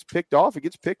often? It gets picked off.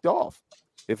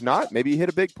 If not, maybe you hit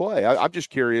a big play. I'm just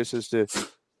curious as to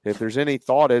if there's any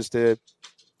thought as to –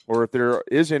 or if there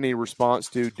is any response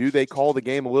to, do they call the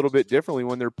game a little bit differently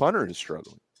when their punter is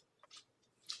struggling?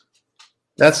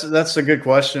 That's a good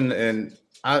question, and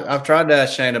I've tried to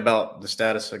ask Shane about the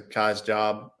status of Kai's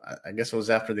job. I guess it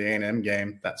was after the A&M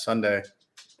game that Sunday,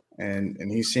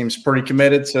 and he seems pretty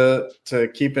committed to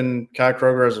keeping Kai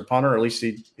Kroger as a punter. At least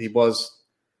he was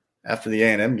after the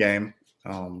A&M game.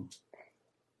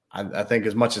 I think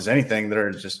as much as anything, they're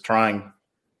just trying.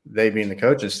 They being the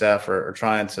coaching staff are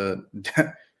trying to.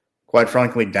 Quite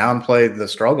frankly, downplay the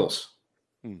struggles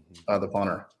of the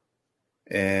punter.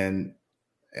 And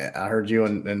I heard you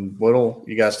and Whittle,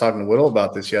 you guys talking to Whittle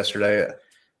about this yesterday.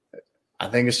 I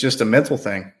think it's just a mental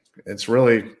thing. It's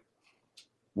really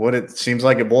what it seems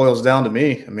like it boils down to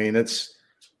me. I mean,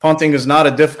 punting is not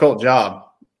a difficult job.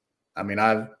 I mean,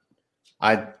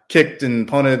 I kicked and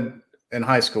punted in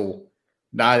high school.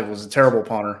 I was a terrible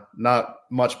punter, not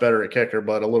much better at kicker,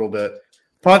 but a little bit.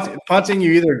 Punting,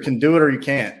 you either can do it or you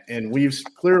can't. And we've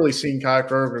clearly seen Kai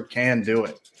Kroger can do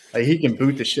it. Like, he can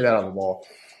boot the shit out of the ball.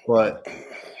 But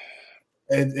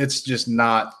it's just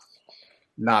not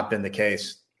been the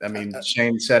case. I mean,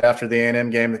 Shane said after the A&M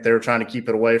game that they were trying to keep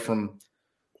it away from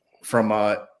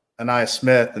Anaya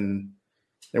Smith, and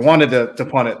they wanted to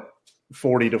punt it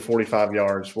 40 to 45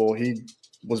 yards. Well, he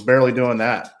was barely doing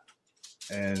that.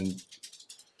 And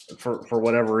for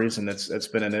whatever reason, it's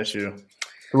been an issue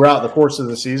throughout the course of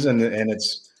the season, and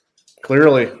it's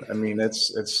clearly, I mean,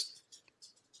 it's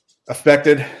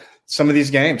affected some of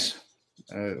these games.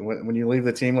 When you leave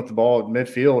the team with the ball at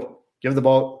midfield, give the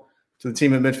ball to the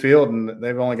team at midfield, and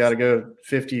they've only got to go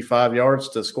 55 yards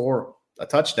to score a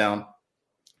touchdown.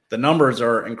 The numbers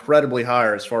are incredibly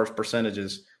higher as far as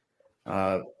percentages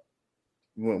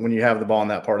when you have the ball in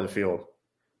that part of the field.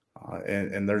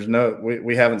 And there's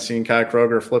we haven't seen Kai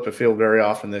Kroger flip a field very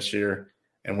often this year,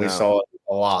 and we saw it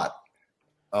a lot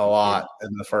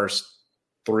in the first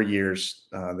 3 years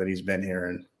that he's been here.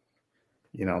 And,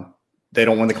 you know, they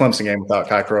don't win the Clemson game without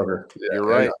Kai Kroger. You're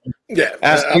right. Yeah.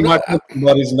 Ask my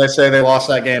buddies, and they say they lost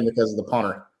that game because of the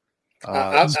punter.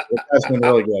 That's been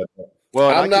really good. Well,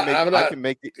 I can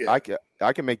make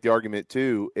the argument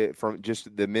too from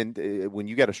just the men when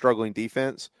you got a struggling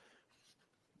defense.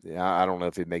 Yeah, I don't know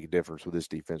if it'd make a difference with this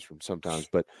defense from sometimes,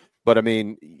 but I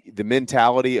mean the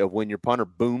mentality of when your punter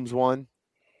booms one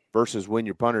versus when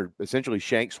your punter essentially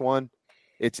shanks one,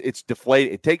 it's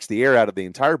deflated. It takes the air out of the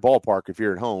entire ballpark if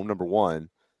you're at home. Number one,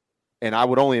 and I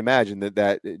would only imagine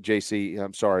that JC.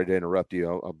 I'm sorry to interrupt you.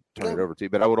 I'll turn it over to you,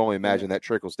 but I would only imagine that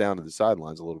trickles down to the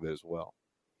sidelines a little bit as well.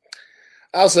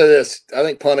 I'll say this. I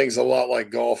think punting is a lot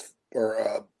like golf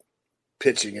or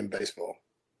pitching in baseball.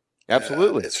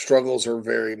 Absolutely. Its struggles are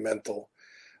very mental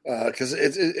because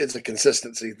it's a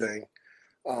consistency thing.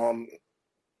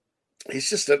 He's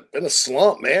just in a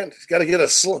slump, man. He's got to get a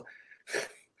slump.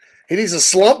 He needs a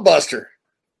slump buster.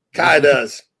 Kai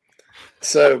does.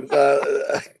 So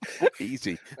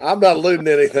easy. I'm not alluding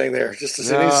to anything there. Just to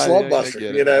say he's a slump buster,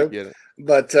 you know.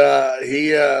 But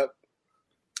he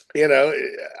you know,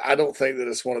 I don't think that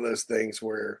it's one of those things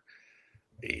where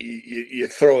you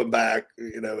throw him back,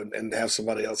 you know, and have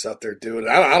somebody else out there do it.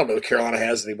 I don't know if Carolina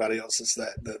has anybody else that's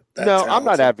that no, talented. I'm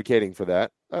not advocating for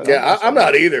that. I'm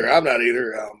not either.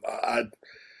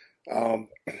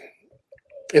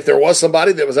 If there was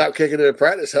somebody that was out kicking it in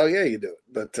practice, hell yeah, you do it.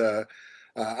 But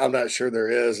I'm not sure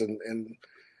there is. And,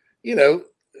 you know,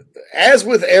 as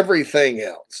with everything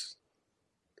else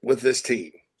with this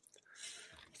team,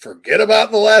 forget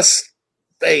about the last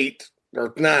 8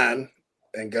 or 9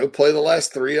 and go play the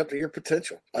last 3 up to your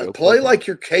potential. Play like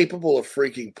you're capable of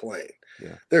freaking playing.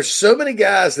 Yeah. There's so many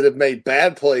guys that have made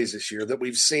bad plays this year that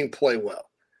we've seen play well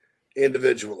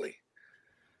individually.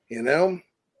 You know,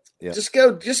 just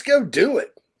go do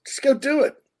it. Just go do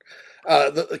it.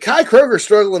 The Kai Kroger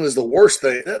struggling is the worst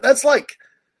thing. That's like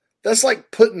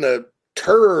putting a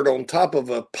turd on top of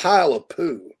a pile of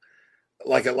poo,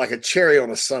 like a cherry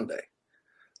on a sundae.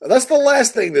 That's the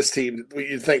last thing you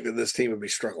think that this team would be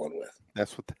struggling with.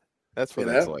 That's what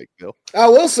that's like, Bill. I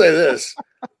will say this: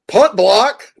 punt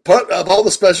of all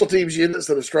the special teams units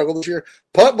that have struggled this year,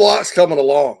 punt block's coming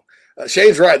along.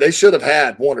 Shane's right; they should have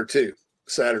had 1 or 2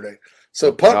 Saturday.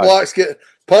 So punt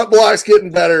blocks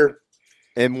getting better.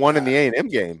 And one in the A&M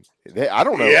game. I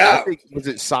don't know. Yeah. I think, was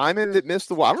it Simon that missed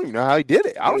the wall? I don't even know how he did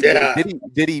it. I don't know.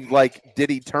 Did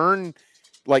he turn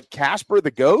like Casper the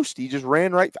Ghost? He just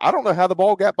ran right. I don't know how the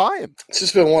ball got by him. It's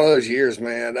just been one of those years,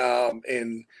 man.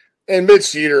 And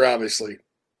Mitch Jeter obviously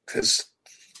has.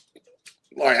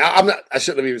 Like I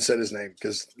shouldn't have even said his name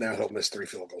because now he'll miss 3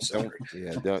 field goals. You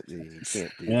can't do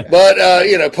that. But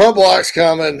you know, punt block's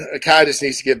coming. Kai just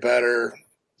needs to get better.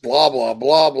 Blah blah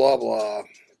blah blah blah.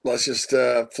 Let's just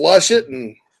flush it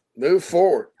and move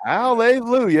forward.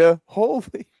 Hallelujah!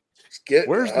 Holy,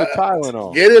 where's the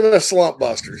Tylenol? Get him a slump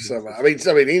buster somehow. I mean,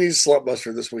 he needs a slump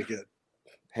buster this weekend.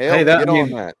 Hey,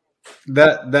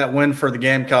 that win for the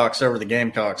Gamecocks over the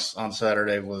Gamecocks on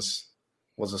Saturday was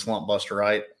a slump buster,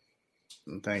 right?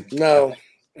 I think no.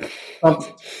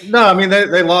 No, I mean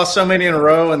they lost so many in a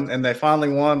row and they finally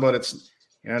won, but it's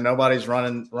nobody's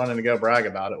running to go brag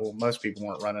about it. Well, most people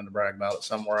weren't running to brag about it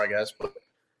somewhere, I guess, but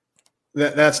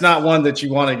That's not one that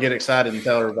you want to get excited and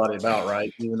tell everybody about,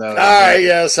 right? Even though,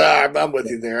 yes, I'm with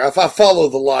you there. If I follow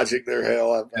the logic there,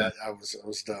 hell, I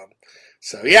was dumb.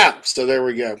 So yeah, so there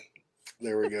we go.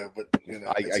 But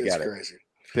I got it. Crazy.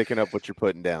 Picking up what you're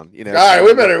putting down. All right,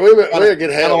 we better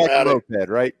get Hale like out a of moped,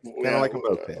 right? Kind of like a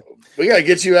moped. We got to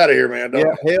get you out of here, man.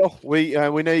 Hale, we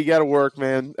know you got to work,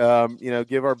 man.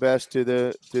 Give our best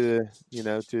to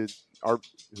our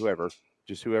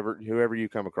whoever you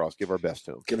come across. Give our best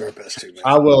to them. Give our best to, man.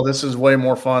 I will. This is way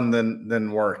more fun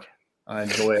than work. I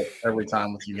enjoy it every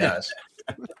time with you guys.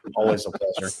 Always a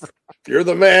pleasure. You're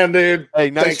the man, dude. Hey,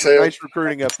 nice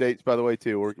recruiting updates, by the way,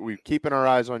 too. We're keeping our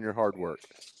eyes on your hard work.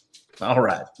 All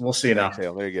right. We'll see you now.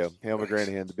 Hale. There you go. Hale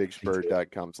McGranahan,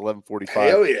 theBigSpur.com. It's 11:45.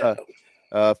 Hell yeah.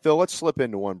 Phil, let's slip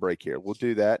into one break here. We'll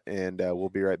do that, and we'll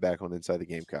be right back on Inside the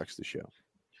Gamecocks, the show.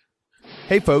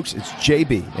 Hey folks, it's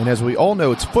JB, and as we all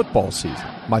know, it's football season.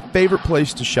 My favorite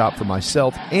place to shop for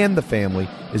myself and the family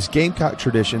is Gamecock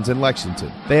Traditions in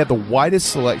Lexington. They have the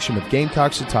widest selection of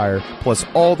Gamecocks attire, plus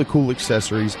all the cool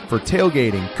accessories for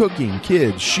tailgating, cooking,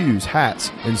 kids, shoes, hats,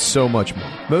 and so much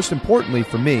more. Most importantly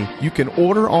for me, you can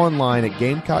order online at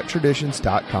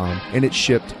GamecockTraditions.com, and it's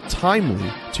shipped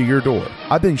timely to your door.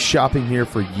 I've been shopping here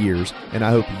for years, and I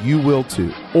hope you will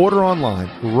too. Order online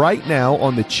right now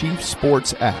on the Chief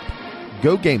Sports app.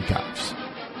 Go Gamecocks.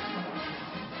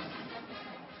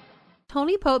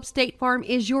 Tony Pope State Farm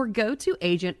is your go-to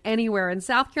agent anywhere in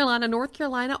South Carolina, North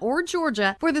Carolina, or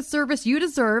Georgia for the service you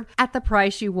deserve at the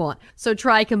price you want. So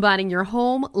try combining your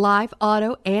home, life,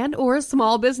 auto, and or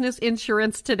small business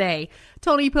insurance today.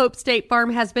 Tony Pope State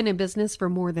Farm has been in business for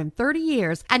more than 30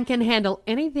 years and can handle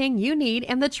anything you need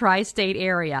in the tri-state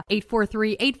area.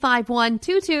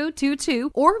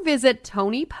 843-851-2222 or visit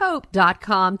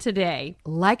TonyPope.com today.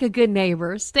 Like a good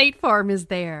neighbor, State Farm is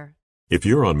there. If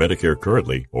you're on Medicare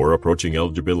currently or approaching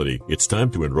eligibility, it's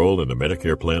time to enroll in a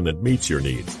Medicare plan that meets your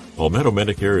needs. Palmetto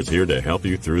Medicare is here to help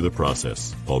you through the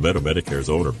process. Palmetto Medicare's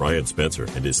owner, Brian Spencer,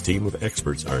 and his team of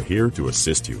experts are here to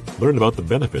assist you. Learn about the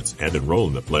benefits and enroll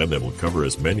in the plan that will cover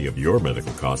as many of your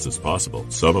medical costs as possible.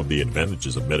 Some of the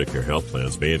advantages of Medicare health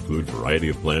plans may include a variety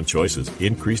of plan choices,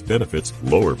 increased benefits,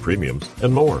 lower premiums,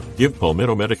 and more. Give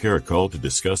Palmetto Medicare a call to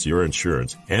discuss your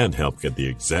insurance and help get the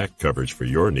exact coverage for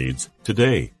your needs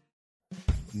today.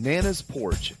 Nana's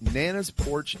Porch,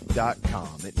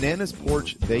 nanasporch.com. At Nana's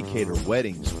Porch, they cater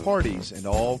weddings, parties, and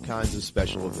all kinds of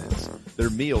special events. Their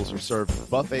meals are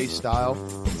served buffet style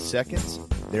in seconds.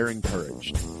 They're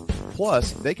encouraged.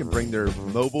 Plus, they can bring their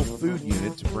mobile food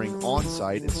unit to bring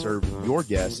on-site and serve your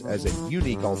guests as a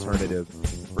unique alternative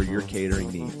for your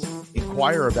catering needs.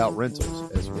 Inquire about rentals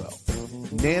as well.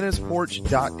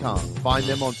 nanasporch.com. Find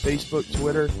them on Facebook,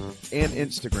 Twitter, and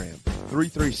Instagram.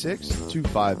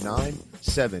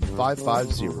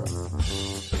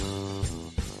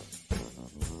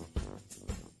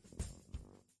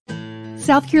 336-259-7550.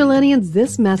 South Carolinians,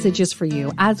 this message is for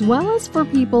you, as well as for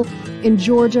people in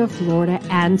Georgia, Florida,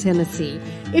 and Tennessee.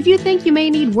 If you think you may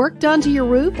need work done to your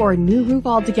roof or a new roof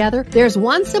altogether, there's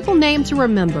one simple name to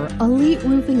remember: Elite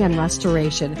Roofing and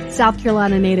Restoration. South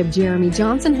Carolina native Jeremy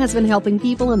Johnson has been helping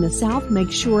people in the South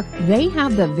make sure they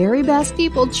have the very best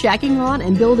people checking on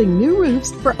and building new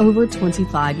roofs for over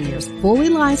 25 years. Fully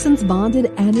licensed, bonded,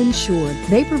 and insured,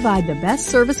 they provide the best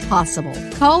service possible.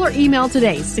 Call or email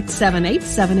today,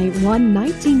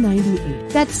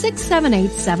 678-781-1998. That's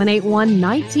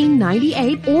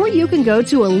 678-781-1998, or you can go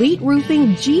to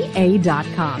EliteRoofingGA.com.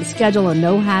 Schedule a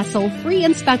no-hassle, free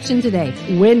inspection today.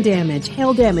 Wind damage,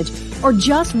 hail damage, or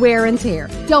just wear and tear.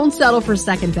 Don't settle for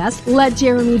second best. Let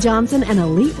Jeremy Johnson and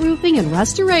Elite Roofing and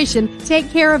Restoration take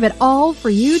care of it all for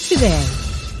you today.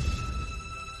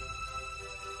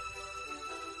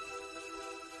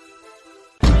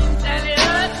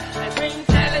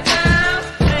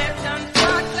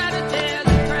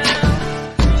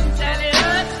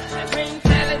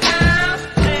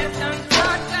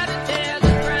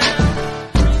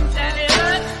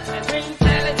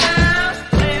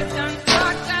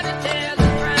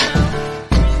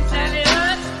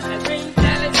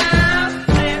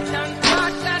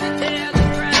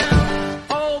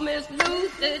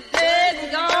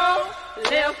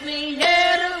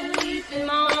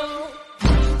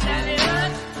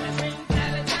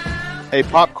 Hey,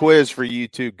 pop quiz for you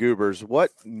two goobers.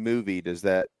 What movie does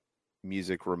that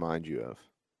music remind you of?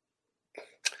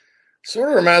 Sort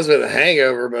of reminds me of The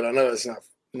Hangover, but I know it's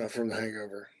not from The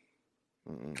Hangover.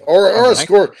 Or a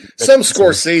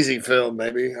Scorsese film,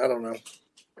 maybe. I don't know.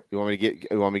 You want me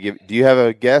to give? Do you have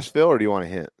a guess, Phil, or do you want a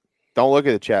hint? Don't look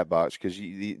at the chat box because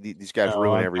these guys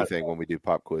ruin everything when we do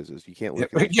pop quizzes. You can't look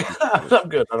at it. I'm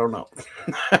good. I don't know.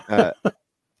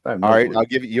 All right, I'll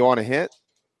give you. You want a hint?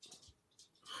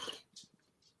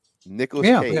 Nicolas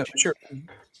Cage. Yeah, sure.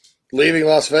 Leaving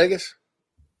Las Vegas?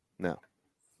 No.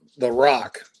 The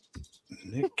Rock.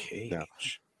 Nick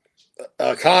Cage.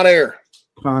 No. Con Air.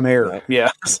 Con Air. No. Yeah.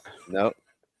 No.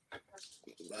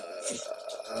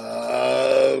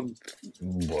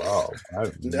 Wow.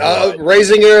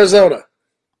 Raising Arizona.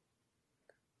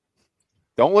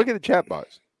 Don't look at the chat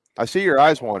box. I see your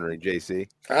eyes wandering, JC.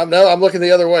 I'm looking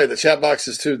the other way. The chat box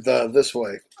is this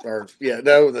way.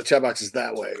 The chat box is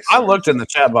that way. I looked in the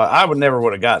chat box. I would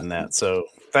have gotten that. So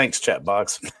thanks, chat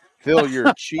box. Phil, you're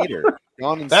a cheater.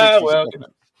 Gone in 60 seconds.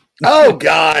 Oh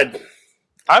God.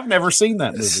 I've never seen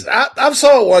that movie. I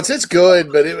saw it once. It's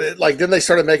good, but then they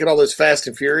started making all those Fast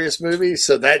and Furious movies.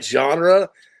 So that genre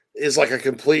is like a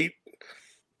complete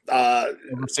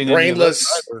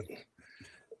brainless.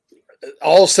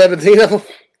 All 17 of them.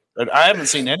 I haven't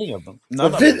seen any of them.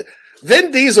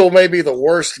 Vin Diesel may be the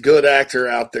worst good actor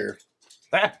out there.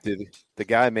 Dude, the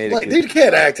guy made it. Dude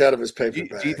can't act out of his paper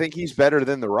bag. Do you think he's better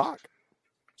than The Rock?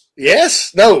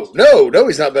 Yes. No,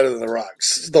 he's not better than The Rock.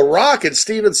 The Rock and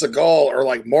Steven Seagal are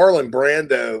like Marlon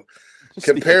Brando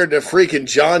compared to freaking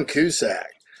John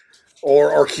Cusack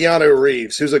or Keanu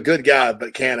Reeves, who's a good guy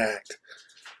but can't act.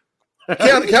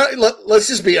 Let's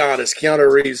just be honest. Keanu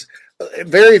Reeves, all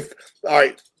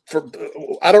right.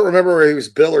 I don't remember where he was,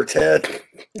 Bill or Ted,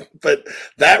 but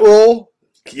that role,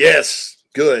 yes,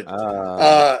 good.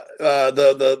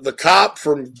 The cop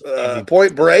from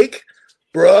Point Break,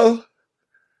 bro,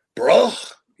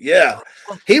 yeah,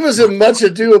 he was in Much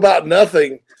Ado About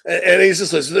Nothing, and he's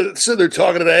just sitting there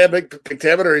talking to the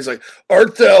heptameter. He's like,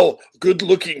 "Art thou good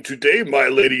looking today, my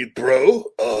lady, bro?"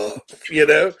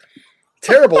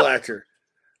 Terrible actor.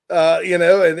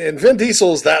 And Vin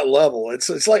Diesel is that level.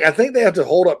 It's like I think they have to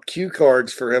hold up cue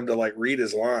cards for him to like read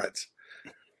his lines.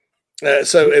 And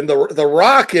the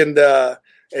Rock and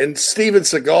Steven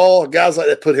Seagal, guys like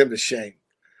that, put him to shame.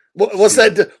 What's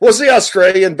that? What's the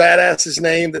Australian badass's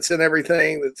name that's in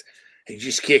everything? He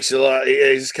just kicks a lot.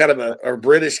 He's kind of a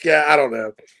British guy. I don't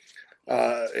know.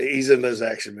 He's in those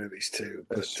action movies too.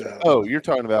 But, you're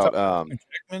talking about that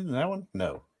one?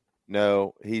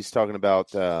 No, he's talking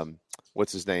about.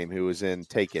 What's his name? Who was in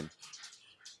Taken?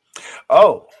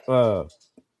 Oh, Liam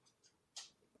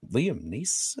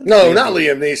Neeson? No, not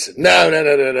Liam Neeson.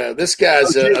 No. This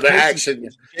guy's an action.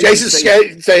 Jason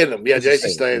Statham. Yeah, Jason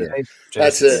Statham.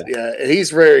 That's it. Yeah,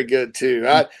 he's very good too.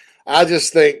 I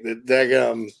just think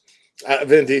that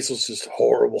Vin Diesel's just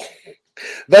horrible.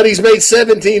 But he's made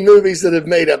 17 movies that have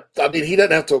made up. I mean, he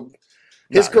doesn't have to.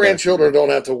 His grandchildren don't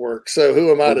have to work, so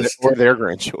who am I to? Or their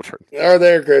grandchildren. Or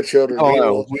their grandchildren.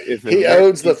 Oh, he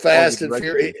owns the Fast and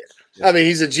Furious. Yeah. I mean,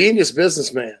 he's a genius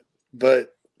businessman,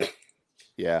 but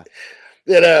yeah,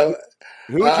 I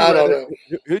don't know.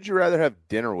 Who'd you rather have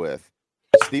dinner with,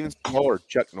 Steven Seagal or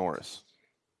Chuck Norris?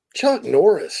 Chuck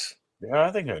Norris. Yeah,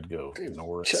 I think I'd go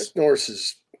Norris. Chuck Norris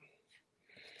is.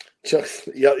 Chuck,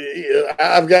 yeah,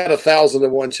 I've got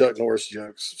 1,001 Chuck Norris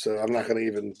jokes, so I'm not going to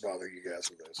even bother you guys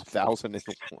with those.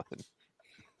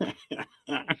 1,001.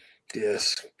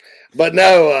 Yes, but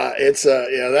no, it's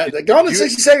that Gone in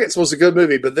 60 Seconds was a good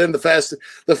movie, but then the Fast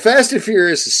and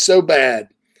Furious is so bad,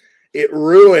 it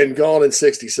ruined Gone in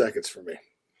 60 Seconds for me.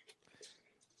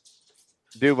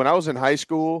 Dude, when I was in high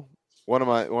school, one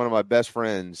of my best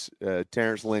friends,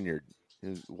 Terrence Linyard,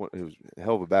 who was a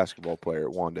hell of a basketball player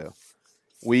at Wando.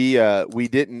 We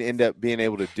didn't end up being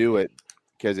able to do it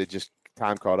because it just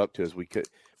time caught up to us.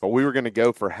 But we were going to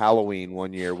go for Halloween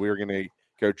one year. We were going to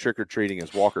go trick or treating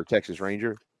as Walker, Texas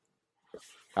Ranger.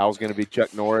 I was going to be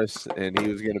Chuck Norris, and he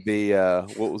was going to be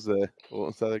what was the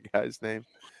other guy's name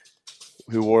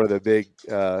who wore the big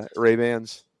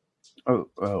Ray-Bans? Oh,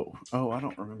 I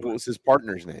don't remember. What was his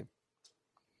partner's name?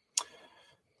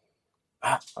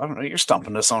 I don't know. You're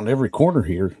stumping us on every corner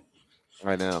here.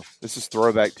 I know. This is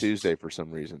Throwback Tuesday for some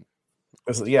reason.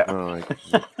 Yeah.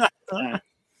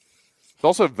 It's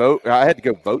also vote. I had to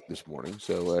go vote this morning,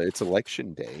 so it's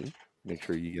election day. Make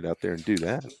sure you get out there and do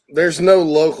that. There's no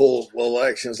local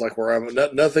elections like where I'm.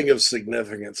 Nothing of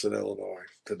significance in Illinois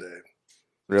today.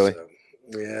 Really? So,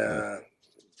 yeah.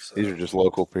 So. These are just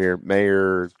local for here.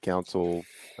 Mayor, council.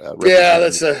 Yeah,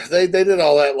 that's they did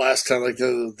all that last time. Like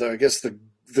I guess the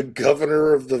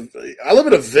governor of the. I live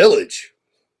in a village.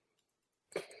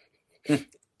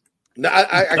 No,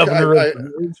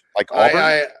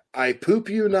 I poop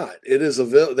you not. It is a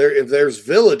village. If there's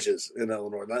villages in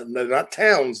Illinois, not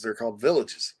towns, they're called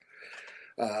villages.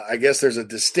 I guess there's a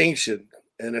distinction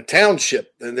in a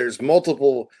township, and there's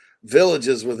multiple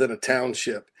villages within a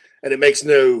township, and it makes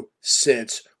no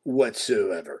sense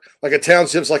whatsoever. Like a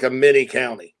township's like a mini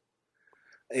county,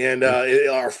 and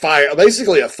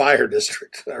basically a fire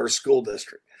district or school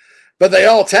district. but they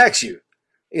all tax you.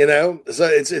 So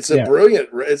it's a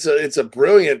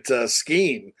brilliant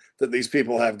scheme that these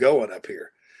people have going up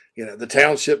here. The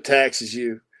township taxes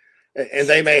you, and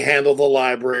they may handle the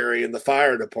library and the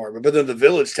fire department, but then the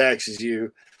village taxes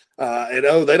you, and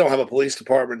they don't have a police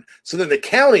department. So then the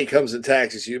county comes and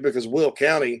taxes you because Will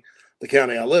County, the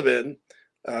county I live in,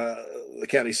 the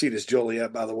county seat is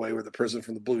Joliet, by the way, where the prison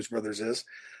from the Blues Brothers is.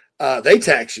 They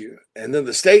tax you, and then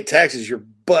the state taxes your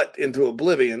butt into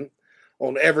oblivion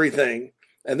on everything.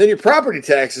 And then your property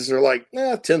taxes are like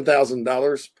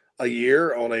 $10,000 a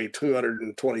year on a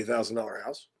 $220,000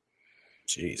 house.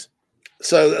 Jeez.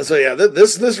 So yeah,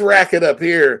 this racket up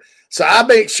here. So I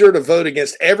make sure to vote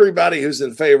against everybody who's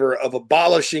in favor of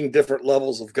abolishing different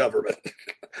levels of government.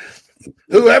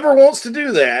 Whoever wants to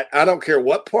do that, I don't care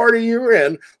what party you're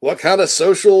in, what kind of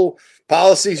social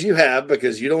policies you have,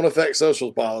 because you don't affect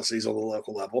social policies on the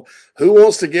local level. Who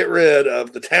wants to get rid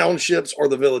of the townships or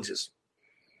the villages?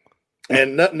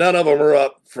 And none of them are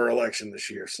up for election this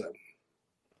year. So,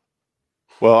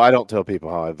 well, I don't tell people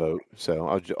how I vote. So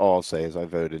all I'll say is I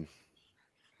voted.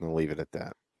 I'll leave it at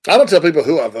that. I don't tell people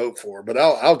who I vote for, but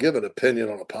I'll give an opinion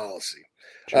on a policy.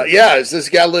 This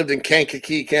guy lived in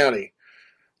Kankakee County.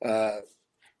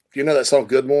 You know that song,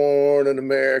 Good Morning,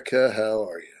 America, how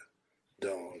are you?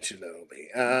 Don't you know me?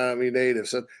 I'm your native.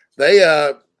 So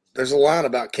there's a line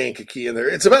about Kankakee in there.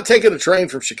 It's about taking a train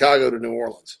from Chicago to New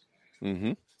Orleans.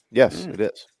 Mm-hmm. Yes, it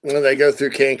is. And they go through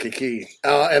Kankakee.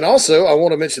 And also, I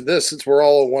want to mention this, since we're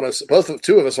all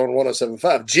two of us on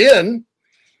 107.5. Jen,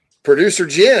 producer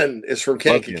Jen, is from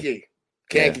Kankakee,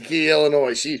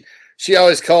 Illinois. She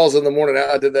always calls in the morning.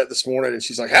 I did that this morning, and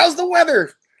she's like, "How's the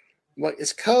weather?" I'm like,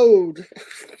 "It's cold."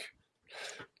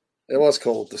 It was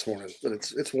cold this morning, but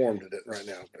it's warmed it right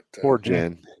now. But, poor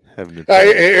Jen.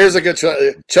 Here's a good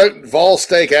Chuck Vol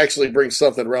steak actually brings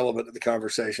something relevant to the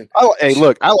conversation. Oh, hey,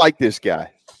 look, I like this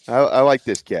guy. I like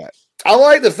this cat. I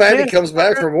like the fact he comes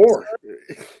back for more.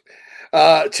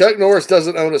 Chuck Norris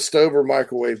doesn't own a stove or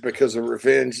microwave because of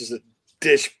revenge is a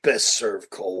dish best served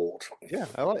cold. Yeah,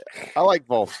 I like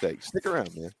Vol steak. Stick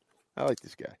around, man. I like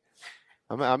this guy.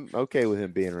 I'm okay with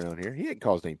him being around here. He ain't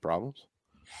caused any problems.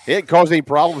 He ain't caused any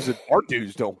problems that our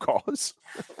dudes don't cause.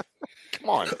 Come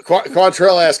on.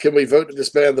 Quantrell asked, can we vote to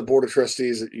disband the Board of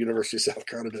Trustees at University of South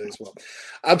Carolina as well?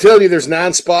 I'm telling you, there's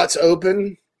 9 spots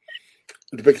open.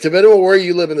 Depending on where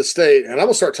you live in the state, and I'm going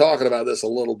to start talking about this a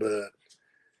little bit,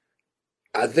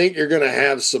 I think you're going to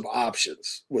have some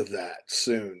options with that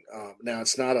soon. Now,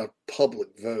 it's not a public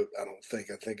vote, I don't think.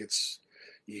 I think it's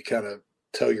you kind of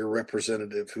tell your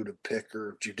representative who to pick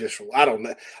or judicial. I don't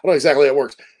know exactly how it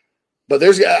works. But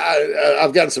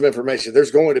I've gotten some information.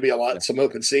 There's going to be some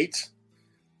open seats.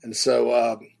 And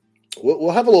so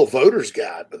we'll have a little voter's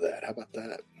guide with that. How about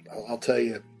that? I'll tell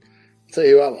you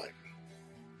who I like.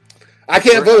 I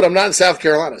can't vote. I'm not in South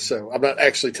Carolina, so I'm not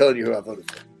actually telling you who I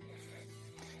voted for.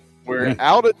 We're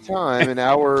out of time in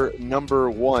our number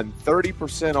 1.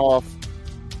 30% off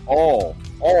all,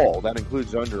 that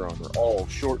includes Under Armour, all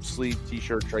short sleeve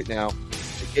t-shirts right now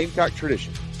at Gamecock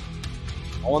Tradition.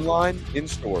 Online, in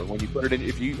store. When you put it in,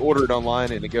 if you order it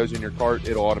online and it goes in your cart,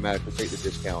 it'll automatically take the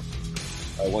discount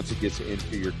once it gets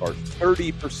into your cart.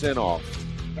 30% off.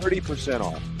 30%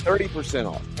 off.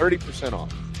 30% off. 30%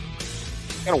 off.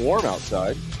 It's kind of warm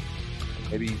outside.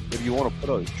 Maybe you want to put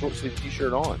a short sleeve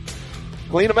t-shirt on.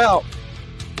 Clean them out.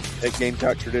 At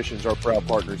Gamecock Traditions, our proud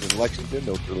partners in Lexington.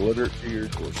 They'll deliver it to your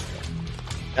doorstep.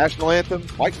 National Anthem,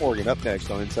 Mike Morgan up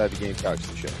next on Inside the Gamecocks,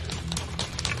 the show.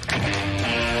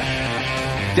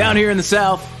 Down here in the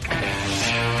South,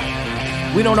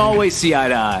 we don't always see eye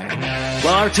to eye.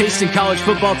 While our taste in college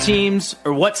football teams,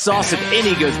 or what sauce, if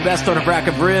any, goes best on a rack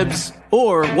of ribs,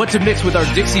 or what to mix with our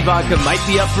Dixie vodka might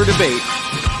be up for debate,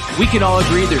 we can all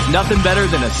agree there's nothing better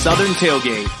than a Southern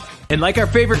tailgate. And like our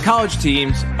favorite college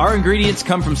teams, our ingredients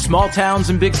come from small towns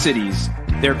and big cities.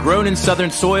 They're grown in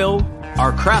Southern soil,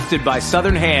 are crafted by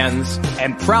Southern hands,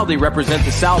 and proudly represent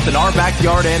the South in our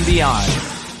backyard and beyond.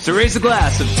 So raise a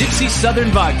glass of Dixie Southern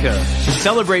Vodka to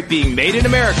celebrate being made in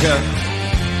America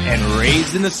and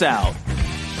raised in the South.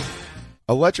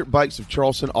 Electric Bikes of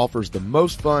Charleston offers the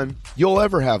most fun you'll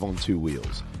ever have on 2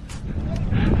 wheels.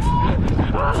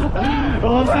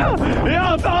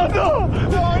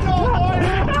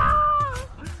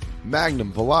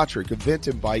 Magnum, Velotric,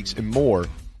 Aventon bikes, and more.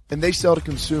 And they sell to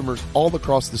consumers all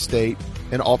across the state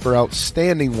and offer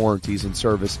outstanding warranties and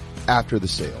service after the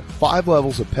sale. 5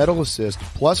 levels of pedal assist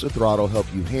plus a throttle help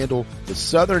you handle the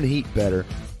southern heat better,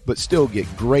 but still get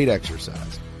great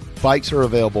exercise. Bikes are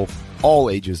available all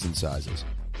ages and sizes.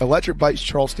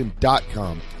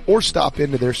 ElectricBikesCharleston.com or stop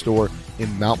into their store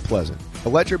in Mount Pleasant.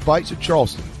 Electric Bikes of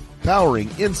Charleston, powering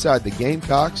Inside the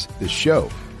Gamecocks, the show.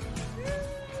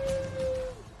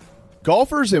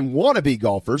 Golfers and wannabe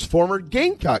golfers, former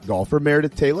Gamecock golfer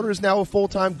Meredith Taylor is now a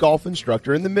full-time golf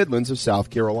instructor in the Midlands of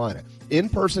South Carolina.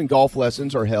 In-person golf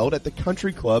lessons are held at the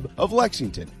Country Club of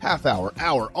Lexington. Half-hour,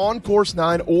 hour, on course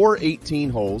 9 or 18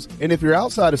 holes. And if you're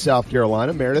outside of South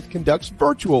Carolina, Meredith conducts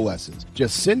virtual lessons.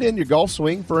 Just send in your golf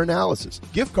swing for analysis.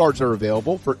 Gift cards are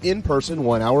available for in-person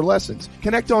 1-hour lessons.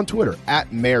 Connect on Twitter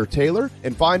at Mayor Taylor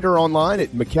and find her online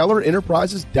at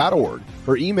McKellarEnterprises.org.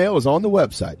 Her email is on the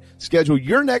website. Schedule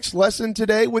your next lesson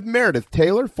today with Meredith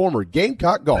Taylor, former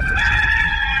Gamecock golfer.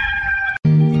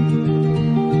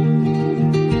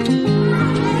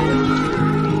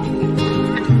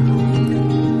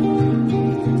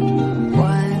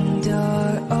 One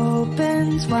door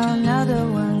opens while another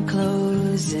one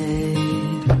closes.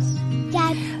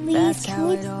 Dad, please, can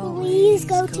we please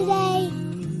go today?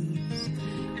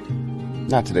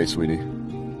 Not today, sweetie.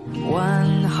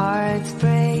 One heart's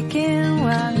breaking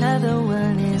while another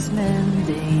one is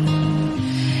mending.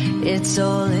 It's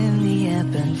all in the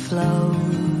ebb and flow.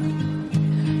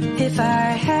 If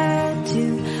I had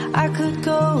to, I could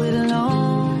go it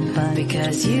alone, but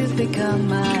because you've become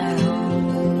my home.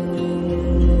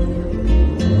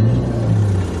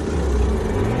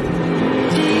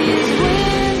 These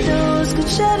windows could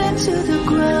shut into the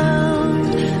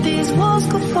ground. These walls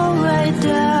could fall right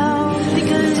down,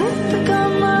 because you've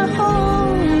become my home.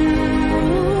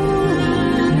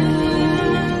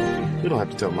 You don't have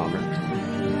to tell Mom that.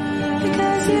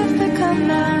 Because you've become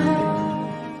my home.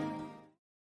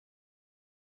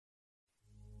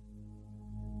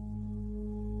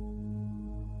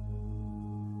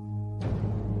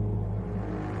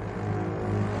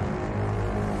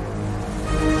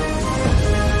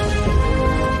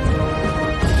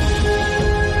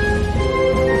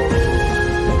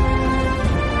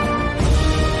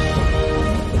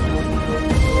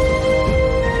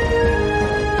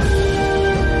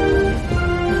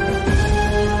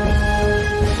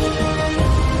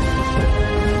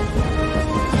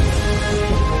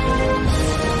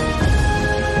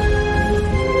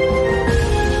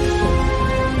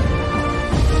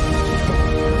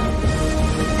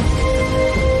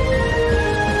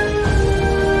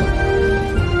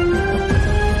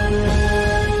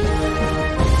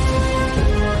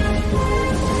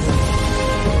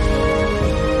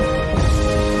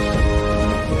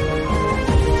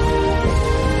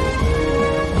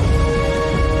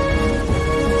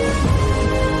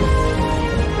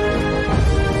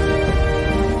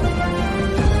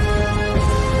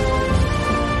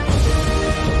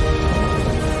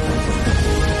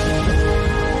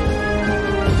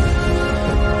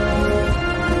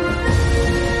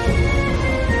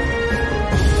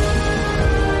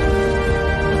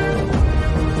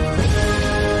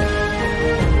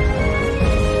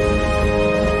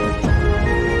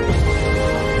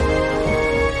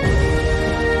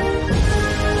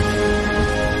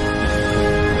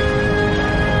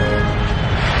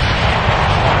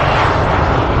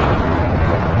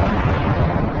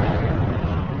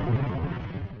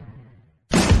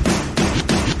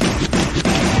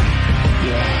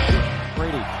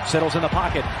 Settles in the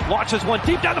pocket, launches one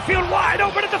deep down the field, wide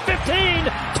open at the 15,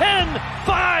 10,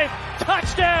 5,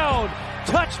 touchdown!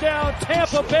 Touchdown,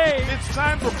 Tampa Bay! It's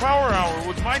time for Power Hour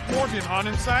with Mike Morgan on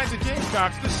Inside the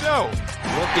Gamecocks, the show.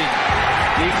 Looking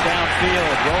deep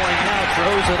downfield, rolling out,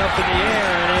 throws it up in the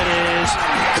air, and it is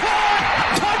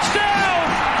caught! Touchdown!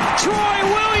 Troy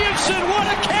Williamson,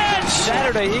 what a catch!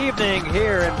 Saturday evening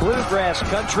here in Bluegrass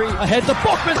Country. Ahead to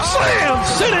Buckman, Slam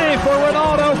City for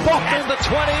Ronaldo Buckman. The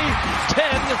 20,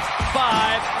 10,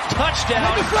 5,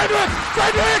 touchdown. Frederick!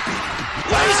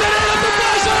 Lays it in at the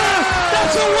buzzer!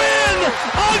 That's a win!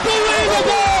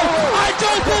 Unbelievable! I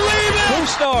don't believe it!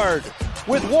 Bustard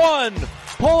with one,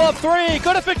 pull up three,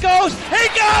 good if it goes. He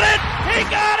got it! He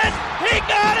got it! He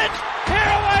got it!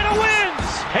 Carolina wins!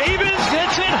 Havens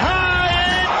hits it high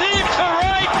and deep to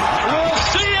right. We'll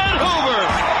see you at Hoover.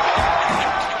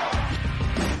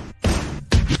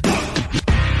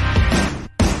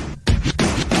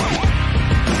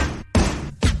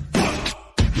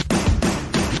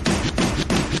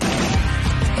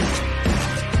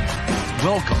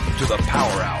 Welcome to the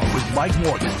Power Hour with Mike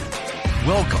Morgan.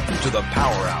 Welcome to the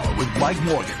Power Hour with Mike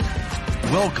Morgan.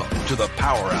 Welcome to the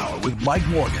Power Hour with Mike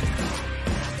Morgan.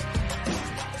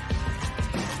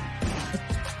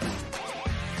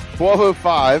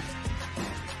 $12:05.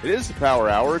 It is the Power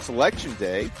Hour. It's Election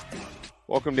Day.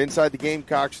 Welcome to Inside the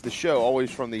Gamecocks, the show, always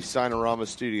from the Signorama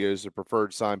Studios, the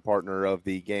preferred sign partner of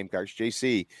the Gamecocks.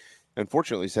 JC,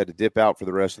 unfortunately, has had to dip out for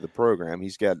the rest of the program.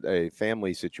 He's got a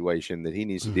family situation that he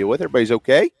needs to deal with. Everybody's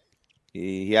okay?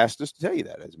 He asked us to tell you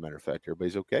that. As a matter of fact,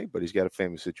 everybody's okay, but he's got a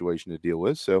family situation to deal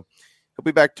with. So he'll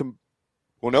be back to.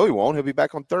 Well, no, he won't. He'll be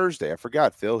back on Thursday. I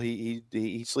forgot, Phil.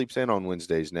 He sleeps in on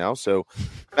Wednesdays now. So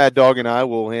Mad Dog and I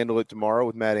will handle it tomorrow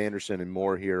with Matt Anderson and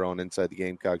more here on Inside the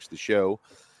Gamecocks, the show.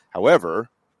 However,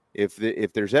 if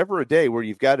there's ever a day where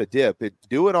you've got to dip,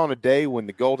 do it on a day when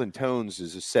the Golden Tones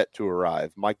is set to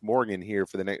arrive. Mike Morgan here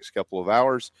for the next couple of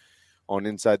hours on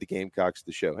Inside the Gamecocks,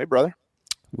 the show. Hey, brother.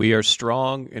 We are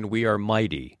strong and we are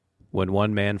mighty. When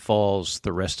one man falls,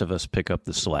 the rest of us pick up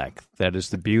the slack. That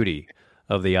is the beauty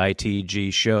of the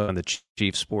ITG show on the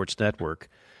Chief Sports Network.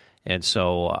 And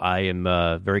so I am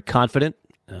very confident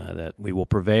that we will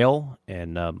prevail.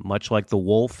 And much like the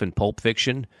wolf in Pulp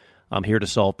Fiction, I'm here to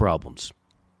solve problems.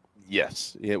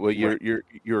 Yes. Yeah, well,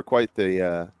 you're quite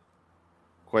the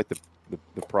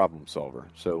problem solver.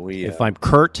 So if I'm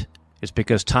curt, it's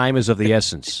because time is of the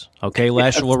essence. Okay,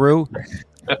 Lash LaRue?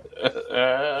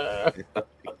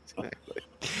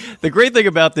 The great thing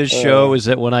about this show is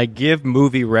that when I give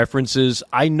movie references,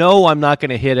 I know I'm not going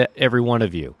to hit every one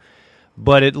of you.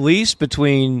 But at least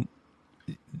between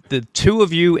the two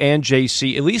of you and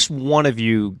JC, at least one of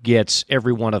you gets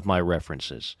every one of my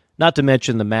references. Not to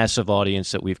mention the massive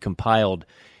audience that we've compiled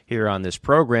here on this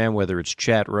program, whether it's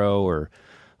chat row or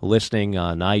listening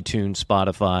on iTunes,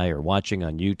 Spotify, or watching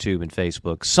on YouTube and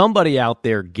Facebook. Somebody out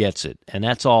there gets it, and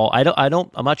that's all.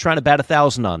 I'm not trying to bat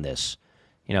 1,000 on this.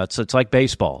 You know, it's like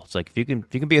baseball. It's like if you can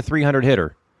be a 300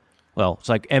 hitter, well, it's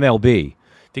like MLB.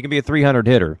 If you can be a 300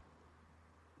 hitter,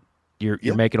 you're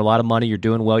making a lot of money. You're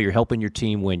doing well. You're helping your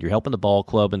team win. You're helping the ball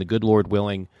club, and the good Lord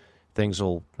willing, things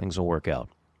will work out.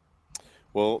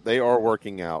 Well, they are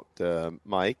working out,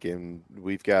 Mike, and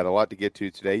we've got a lot to get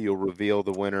to today. You'll reveal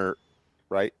the winner,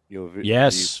 right?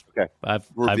 Yes, okay. I've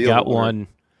got one.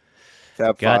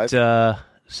 Tab 5.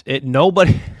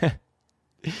 Nobody.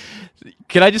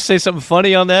 Can I just say something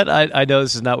funny on that? I know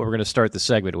this is not what we're going to start the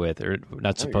segment with, or we're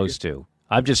not supposed to.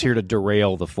 I'm just here to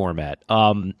derail the format.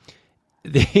 I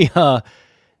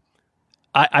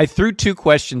threw 2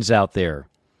 questions out there,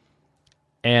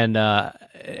 and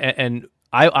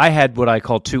I had what I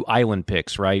call 2 island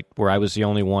picks, right, where I was the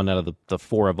only one out of the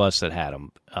 4 of us that had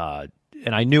them,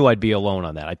 and I knew I'd be alone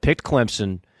on that. I picked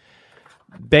Clemson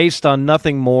based on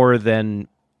nothing more than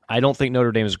I don't think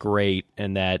Notre Dame is great,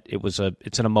 and that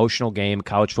it's an emotional game.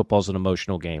 College football is an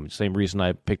emotional game. Same reason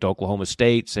I picked Oklahoma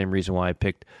State. Same reason why I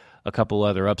picked a couple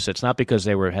other upsets. Not because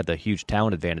they had the huge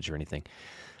talent advantage or anything.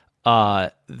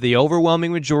 The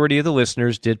overwhelming majority of the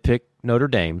listeners did pick Notre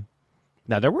Dame.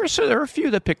 Now there were a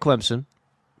few that picked Clemson.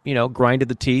 You know, grinded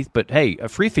the teeth. But hey, a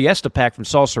free Fiesta pack from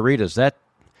Salsaritas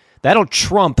that'll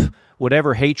trump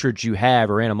whatever hatred you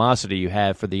have or animosity you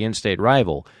have for the in-state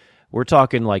rival. We're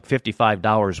talking like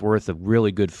 $55 worth of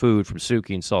really good food from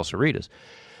Suki and Salsaritas.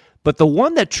 But the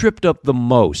one that tripped up the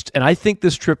most, and I think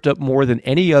this tripped up more than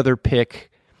any other pick,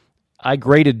 I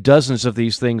graded dozens of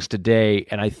these things today,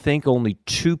 and I think only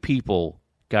 2 people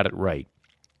got it right.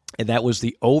 And that was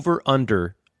the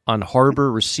over-under on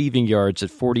Harbor receiving yards at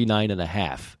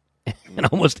 49.5. And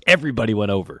almost everybody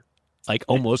went over. Like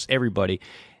almost everybody.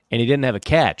 And he didn't have a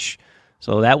catch.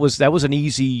 So that was an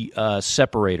easy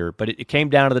separator, but it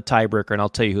came down to the tiebreaker, and I'll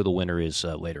tell you who the winner is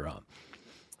later on.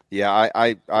 Yeah,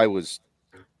 I was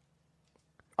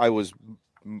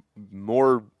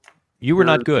more. You were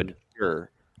not good.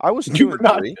 Sure, I was 2 and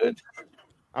 3. Good.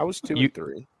 I was 2 and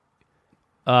 3.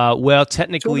 Well,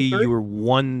 technically, you were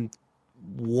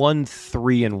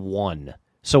 1-3-1.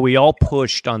 So we all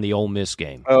pushed on the Ole Miss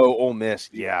game. Oh, Ole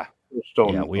Miss, yeah.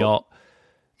 Yeah, we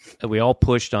all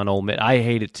pushed on Ole Miss. I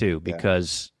hate it too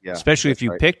because, especially if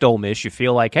you picked Ole Miss, you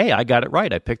feel like, hey, I got it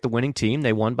right. I picked the winning team.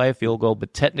 They won by a field goal,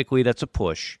 but technically that's a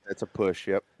push. That's a push.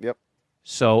 Yep.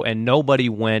 So, and nobody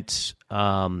went.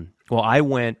 I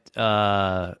went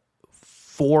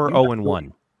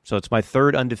 4-0-1. So it's my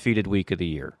 3rd undefeated week of the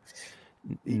year.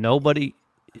 Nobody,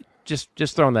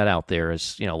 just throwing that out there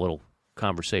as a little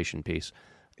conversation piece.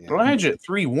 Well, I had you at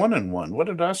 3-1-1. What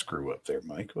did I screw up there,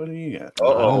 Mike? What do you got?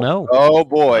 I don't know. Oh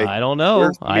boy, I don't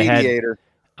know. I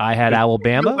had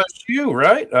Alabama. That's you,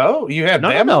 right? Oh, you had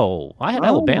Bama? No. I had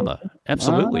Alabama.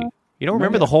 Absolutely. You don't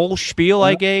remember the whole spiel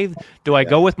I gave? Do I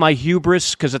go with my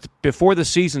hubris? Because before the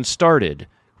season started,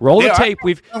 roll the tape.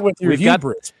 We've got.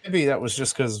 Maybe that was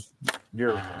just because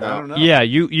you're. I don't know. Yeah,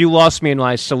 you lost me in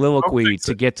my soliloquy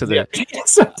to get to the.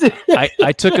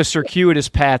 I took a circuitous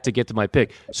path to get to my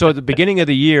pick. So at the beginning of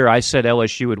the year, I said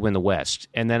LSU would win the West,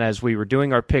 and then as we were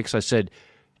doing our picks, I said,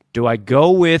 "Do I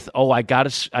go with I gotta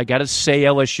say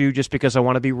LSU just because I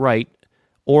want to be right,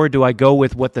 or do I go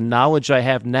with what the knowledge I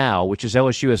have now, which is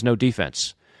LSU has no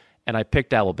defense?" And I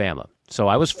picked Alabama, so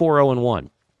I was 4-0-1.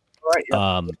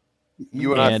 Right.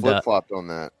 You and I flip-flopped on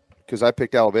that because I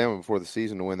picked Alabama before the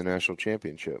season to win the national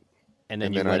championship. And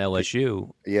then you went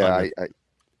LSU. I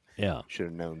should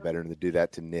have known better than to do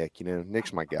that to Nick.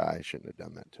 Nick's my guy. I shouldn't have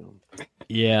done that to him.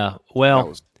 Yeah, well. That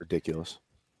was ridiculous.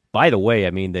 By the way,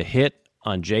 I mean, the hit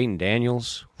on Jaden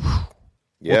Daniels,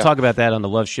 we'll talk about that on the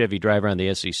Love Chevy drive around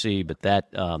the SEC, but that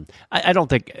I don't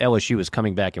think LSU is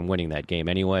coming back and winning that game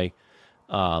anyway.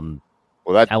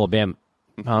 Alabama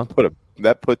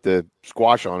put the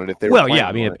squash on it if they were. Well, yeah,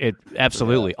 I mean, it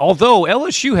absolutely. Yeah. Although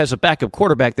LSU has a backup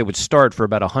quarterback that would start for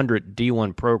about 100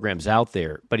 D1 programs out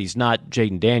there, but he's not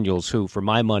Jaden Daniels, who, for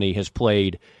my money, has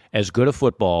played as good a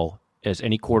football as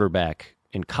any quarterback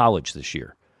in college this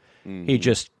year. Mm-hmm. He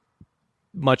just,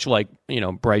 much like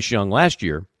Bryce Young last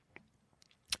year,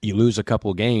 you lose a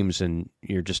couple of games and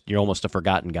you're almost a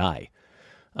forgotten guy.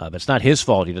 But it's not his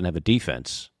fault he doesn't have a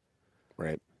defense.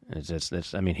 Right.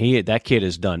 That kid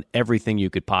has done everything you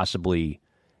could possibly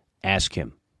ask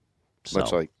him.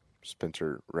 Much like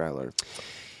Spencer Rattler.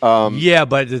 Yeah,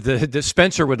 but the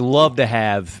Spencer would love to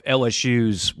have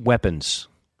LSU's weapons.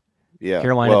 Yeah,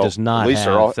 Carolina does not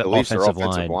have the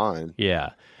offensive line.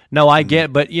 Yeah. No, I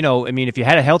get, but if you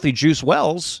had a healthy Juice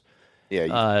Wells, you've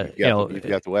got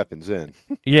the weapons in.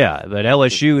 Yeah, but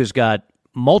LSU has got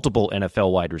multiple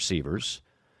NFL wide receivers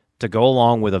to go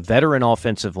along with a veteran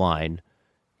offensive line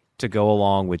to go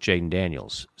along with Jaden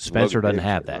Daniels. Spencer doesn't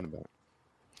have that.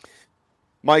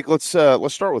 Mike, let's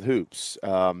start with hoops,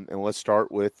 and let's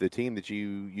start with the team that you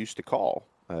used to call.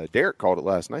 Derek called it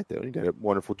last night, though. He did a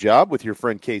wonderful job with your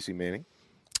friend Casey Manning,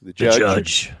 the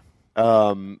judge.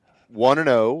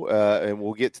 1-0, and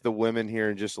we'll get to the women here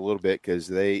in just a little bit because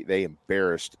they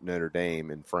embarrassed Notre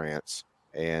Dame in France,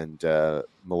 and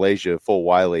Malaysia Full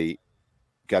Wiley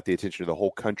got the attention of the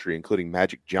whole country, including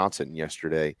Magic Johnson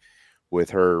yesterday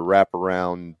with her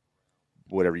wraparound,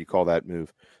 whatever you call that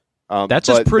move. That's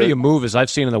as pretty a move as I've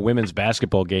seen in the women's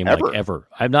basketball game ever.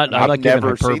 I'm not giving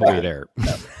hyperbole there.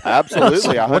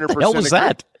 Absolutely, 100%. What the hell was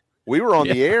that? We were on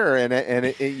the air, and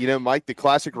it, Mike, the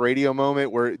classic radio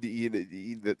moment where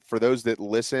for those that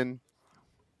listen,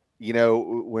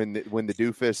 when the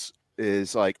doofus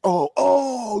is like,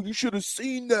 oh, you should have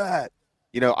seen that.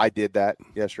 I did that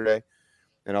yesterday,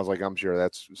 and I was like, I'm sure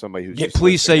that's somebody who's. Yeah,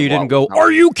 please say you didn't go.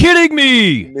 Are you kidding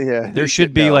me? Yeah, there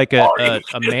should be like a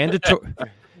mandatory.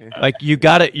 Like you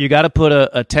got to put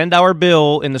a $10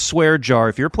 bill in the swear jar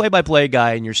if you're a play-by-play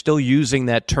guy and you're still using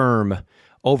that term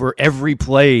over every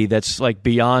play that's like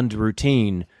beyond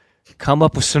routine. Come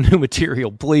up with some new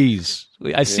material, please.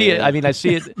 I see it. I mean, I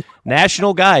see it.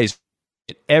 National guys,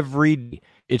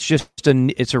 it's just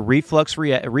it's a reflex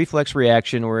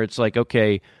reaction where it's like,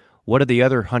 okay, what did the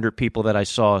other 100 people that I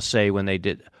saw say when they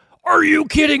did? Are you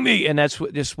kidding me? And that's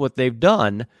what they've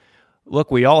done. Look,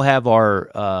 we all have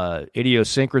our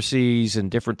idiosyncrasies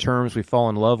and different terms we fall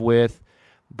in love with,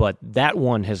 but that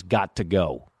one has got to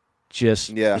go.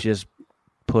 Just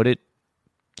put it,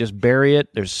 just bury it.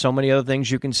 There's so many other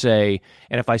things you can say.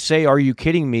 And if I say, are you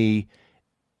kidding me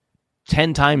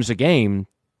 10 times a game,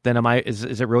 then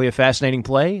is it really a fascinating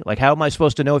play? Like, how am I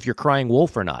supposed to know if you're crying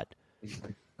wolf or not?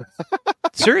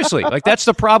 Seriously, like that's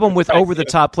the problem with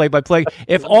over-the-top play-by-play.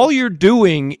 If all you're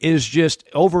doing is just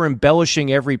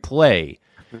over-embellishing every play,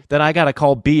 then I got to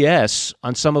call BS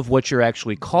on some of what you're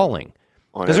actually calling.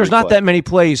 Because there's not that many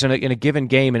plays in a given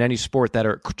game in any sport that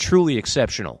are truly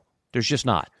exceptional. There's just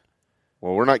not.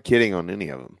 Well, we're not kidding on any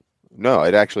of them. No,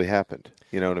 it actually happened.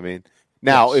 You know what I mean?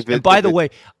 Now, yes. By the way,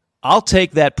 I'll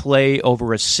take that play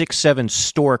over a 6'7"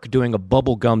 stork doing a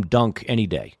bubblegum dunk any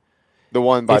day. The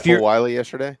one by Full Wiley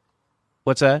yesterday?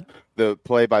 What's that? The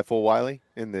play by Full Wiley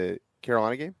in the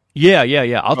Carolina game? Yeah.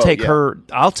 I'll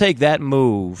take that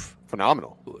move.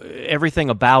 Phenomenal. Everything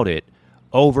about it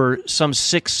over some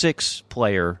 6'6"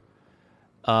 player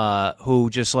who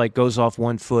just like goes off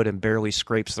 1 foot and barely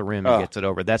scrapes the rim and gets it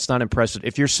over. That's not impressive.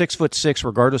 If you're 6'6",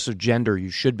 regardless of gender, you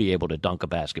should be able to dunk a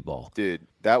basketball. Dude,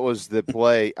 that was the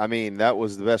play. I mean, that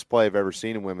was the best play I've ever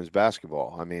seen in women's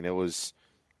basketball. I mean, it was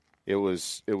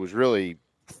really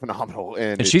phenomenal.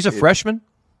 And she's a freshman?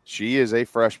 She is a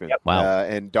freshman. Yep. Wow.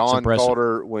 And Dawn called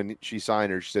her when she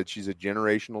signed her. She said she's a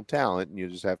generational talent, and you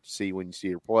just have to see when you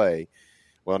see her play.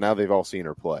 Well, now they've all seen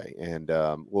her play, and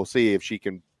we'll see if she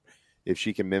can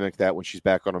mimic that when she's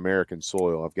back on American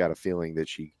soil. I've got a feeling that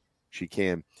she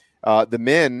can. The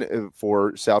men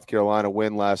for South Carolina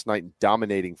win last night in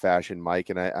dominating fashion, Mike,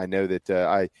 and I know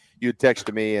that you had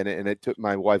texted me, and it took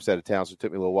my wife's out of town, so it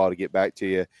took me a little while to get back to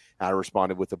you. I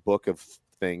responded with a book of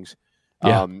things.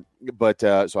 Yeah.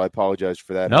 So I apologize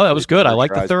for that. No, that was good. I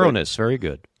like the thoroughness. Very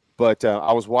good. But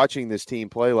I was watching this team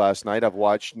play last night. I've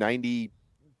watched 90+%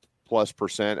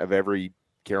 of every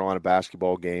Carolina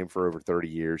basketball game for over 30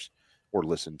 years, or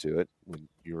listened to it when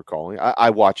you were calling. I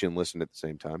watch and listen at the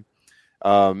same time.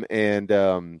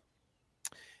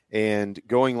 And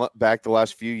going back the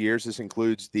last few years, this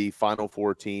includes the Final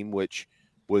Four team, which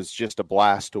was just a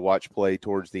blast to watch play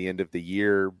towards the end of the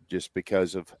year just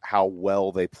because of how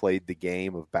well they played the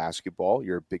game of basketball.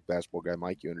 You're a big basketball guy,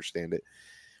 Mike. You understand it.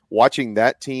 Watching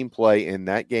that team play in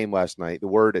that game last night, the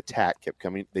word attack kept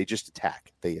coming. They just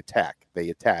attack. They attack. They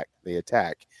attack. They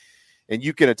attack. And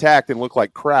you can attack and look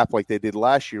like crap like they did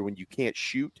last year when you can't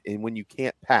shoot and when you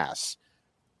can't pass.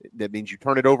 That means you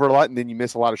turn it over a lot and then you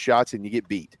miss a lot of shots and you get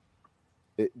beat.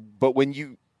 But when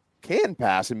you can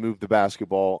pass and move the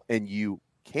basketball and you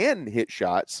can hit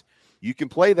shots, you can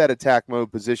play that attack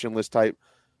mode, positionless type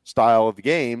style of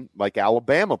game like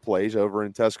Alabama plays over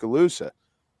in Tuscaloosa.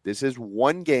 This is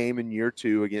one game in year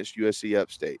 2 against USC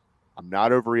Upstate. I'm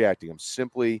not overreacting. I'm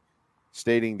simply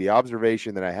stating the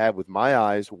observation that I have with my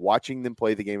eyes watching them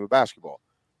play the game of basketball.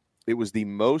 It was the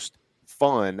most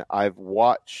fun I've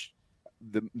watched,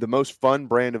 the most fun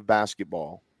brand of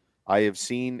basketball I have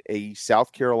seen a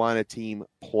South Carolina team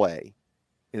play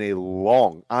in a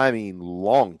long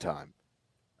time.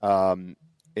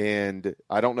 And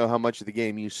I don't know how much of the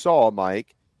game you saw,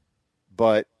 Mike,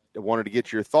 but I wanted to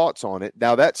get your thoughts on it.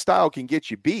 Now, that style can get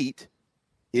you beat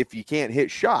if you can't hit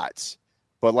shots,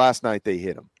 but last night they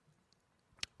hit them.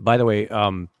 By the way,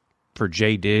 For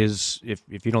Jay Diz, if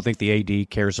you don't think the AD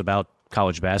cares about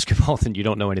college basketball, then you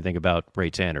don't know anything about Ray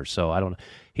Tanner. So I don't.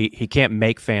 He can't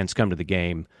make fans come to the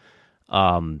game.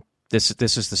 This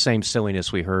is the same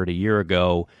silliness we heard a year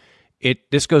ago.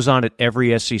 This goes on at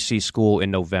every SEC school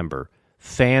in November.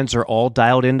 Fans are all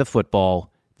dialed into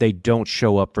football. They don't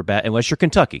show up for unless you're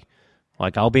Kentucky.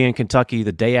 Like, I'll be in Kentucky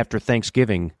the day after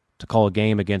Thanksgiving to call a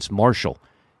game against Marshall,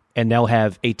 and they'll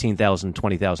have 18,000,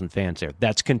 20,000 fans there.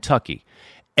 That's Kentucky.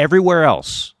 Everywhere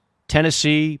else,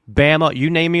 Tennessee, Bama, you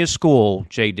name me a school,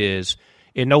 Jay Diz,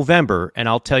 in November, and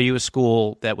I'll tell you a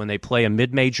school that when they play a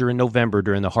mid-major in November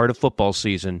during the heart of football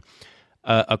season,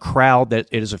 a crowd that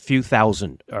it is a few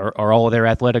thousand are all of their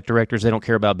athletic directors. They don't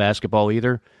care about basketball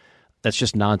either. That's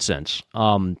just nonsense.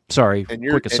 Sorry,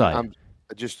 quick aside.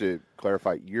 Just to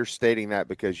clarify, you're stating that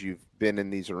because you've been in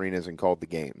these arenas and called the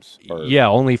games? Or... Yeah,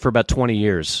 only for about 20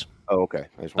 years. Oh, okay.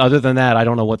 Other than that, I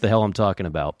don't know what the hell I'm talking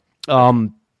about.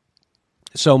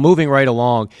 So moving right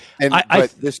along.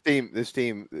 But this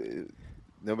team,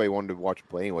 nobody wanted to watch them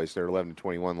play anyways. They're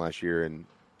 11-21 last year, and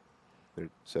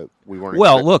so we weren't.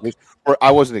 Well, look,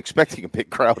 I wasn't expecting a big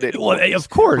crowd. Anymore. Well, of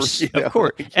course.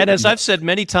 And as I've said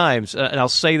many times, and I'll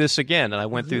say this again, and I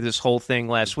went through this whole thing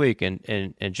last week, and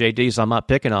JD's, I'm not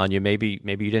picking on you. Maybe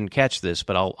you didn't catch this,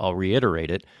 but I'll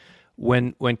reiterate it.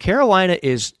 When Carolina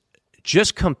is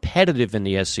just competitive in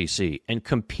the SEC and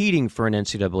competing for an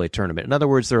NCAA tournament, in other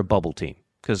words, they're a bubble team,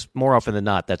 because more often than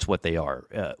not, that's what they are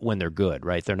when they're good,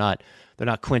 right? They're not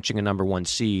clinching a number 1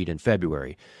 seed in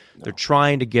February. No. They're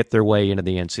trying to get their way into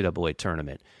the NCAA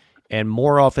tournament. And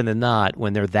more often than not,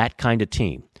 when they're that kind of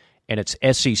team, and it's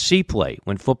SEC play,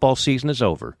 when football season is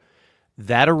over,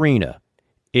 that arena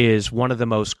is one of the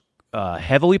most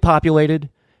heavily populated,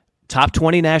 top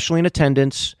 20 nationally in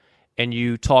attendance, and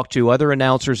you talk to other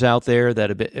announcers out there that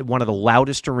have been one of the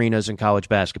loudest arenas in college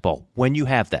basketball. When you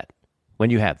have that.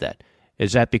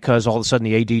 Is that because all of a sudden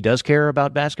the AD does care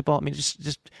about basketball? I mean,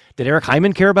 just did Eric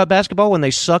Hyman care about basketball when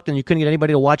they sucked and you couldn't get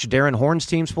anybody to watch Darren Horn's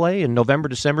teams play in November,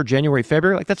 December, January,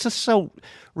 February? Like, that's just so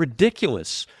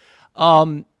ridiculous.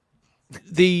 The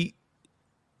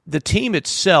team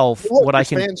itself,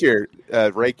 fans here,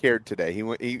 Ray cared today.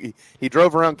 He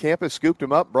drove around campus, scooped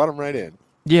him up, brought him right in.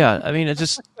 Yeah, I mean, it's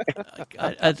just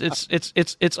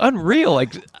it's unreal.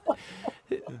 Like,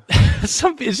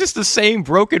 it's just the same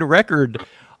broken record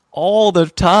all the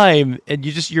time, and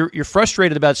you're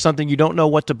frustrated about something, you don't know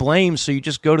what to blame, so you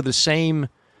just go to the same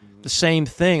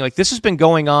thing. Like, this has been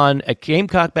going on at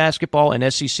Gamecock basketball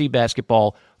and SEC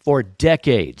basketball for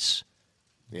decades.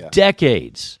 Yeah.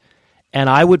 Decades. And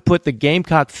I would put the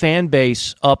Gamecock fan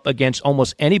base up against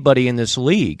almost anybody in this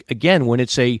league. Again, when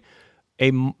it's a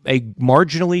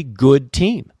marginally good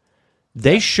team,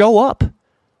 they show up.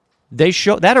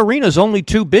 That arena is only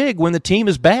too big when the team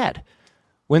is bad.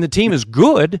 When the team is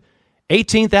good,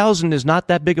 18,000 is not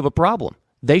that big of a problem.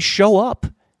 They show up,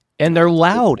 and they're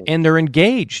loud, and they're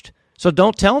engaged. So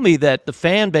don't tell me that the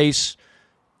fan base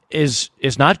is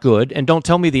not good, and don't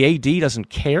tell me the AD doesn't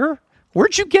care.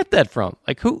 Where'd you get that from?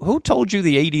 Like, who told you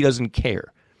the AD doesn't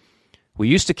care? We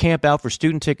used to camp out for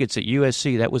student tickets at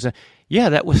USC. That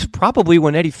was probably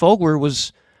when Eddie Fogler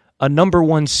was a number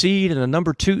 1 seed and a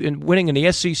number 2 and winning in the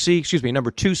SEC.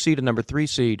 Number 2 seed and number 3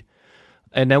 seed.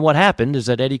 And then what happened is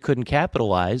that Eddie couldn't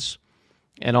capitalize,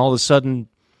 And all of a sudden,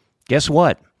 guess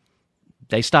what?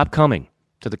 They stopped coming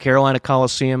to the Carolina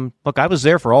Coliseum. Look, I was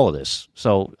there for all of this,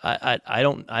 so I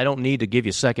don't need to give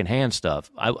you secondhand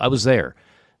stuff. I was there.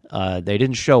 They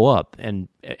didn't show up, and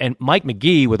Mike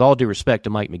McGee, with all due respect to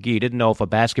Mike McGee, didn't know if a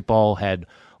basketball had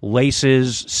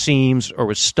laces, seams, or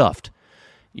was stuffed.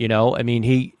 You know, I mean,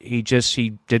 he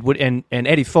did what, and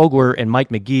Eddie Fogler and Mike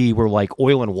McGee were like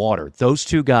oil and water. Those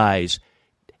two guys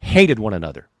hated one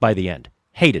another by the end.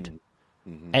 Hated.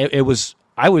 Mm-hmm.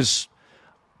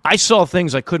 I saw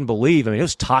things I couldn't believe. I mean, it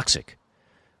was toxic.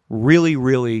 Really,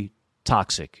 really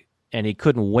toxic. And he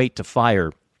couldn't wait to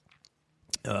fire,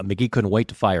 McGee couldn't wait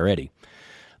to fire Eddie.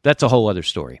 That's a whole other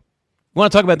story. You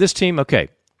want to talk about this team? Okay.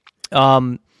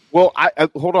 Well, I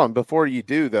hold on. Before you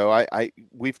do, though,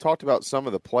 we've talked about some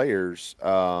of the players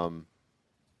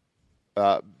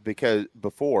because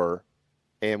before,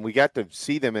 and we got to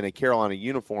see them in a Carolina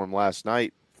uniform last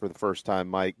night for the first time,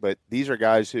 Mike. But these are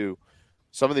guys who,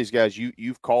 some of these guys,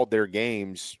 you've called their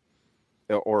games,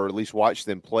 or at least watched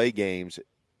them play games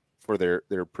for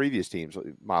their previous teams.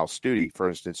 Miles Studi, for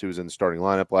instance, who was in the starting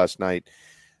lineup last night.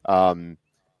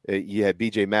 You had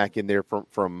BJ Mack in there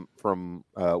from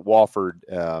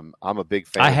Wofford. I'm a big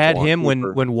fan. I had him when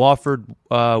Wofford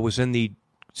was in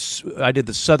I did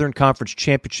the Southern Conference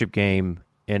Championship game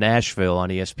in Asheville on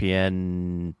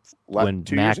ESPN when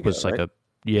Mack was like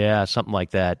something like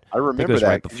that. I remember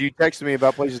that because you texted me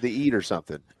about places to eat or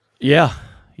something. Yeah.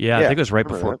 I think it was right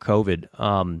before COVID.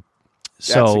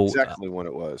 That's exactly when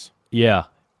it was. Yeah,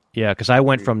 because I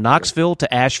went from Knoxville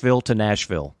to Asheville to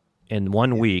Nashville in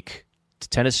 1 week.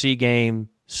 Tennessee game,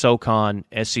 SoCon,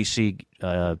 SEC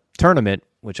tournament,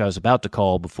 which I was about to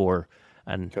call before,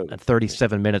 and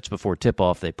 37 minutes before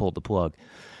tip-off, they pulled the plug.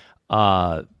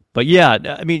 But yeah,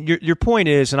 I mean, your point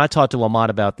is, and I talked to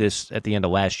Lamont about this at the end of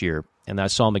last year, and I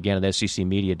saw him again at SEC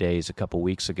Media Days a couple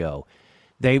weeks ago.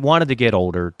 They wanted to get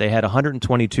older. They had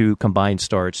 122 combined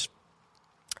starts.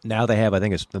 Now they have, I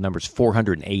think the number's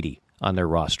 480 on their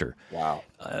roster. Wow.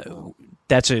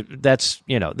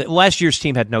 Last year's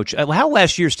team had no how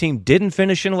last year's team didn't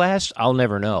finish in last, I'll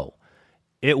never know.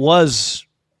 It was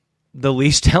the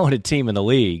least talented team in the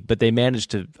league, but they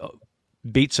managed to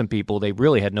beat some people they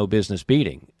really had no business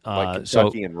beating. Like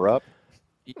Kentucky and Rupp?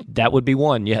 That would be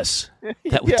one, yes.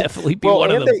 That would definitely be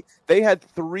one of them. They had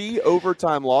 3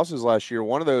 overtime losses last year.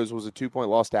 One of those was a 2-point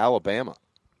loss to Alabama.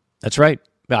 That's right.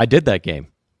 I did that game.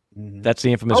 Mm-hmm. That's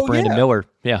the infamous Brandon Miller.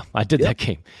 Yeah, I did that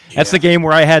game. That's the game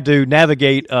where I had to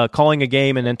navigate calling a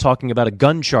game and then talking about a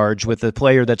gun charge with the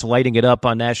player that's lighting it up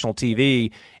on national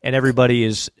TV, and everybody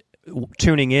is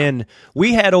tuning in.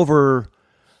 We had over,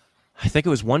 I think it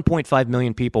was 1.5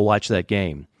 million people watch that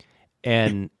game,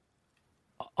 and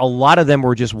a lot of them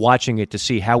were just watching it to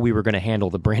see how we were going to handle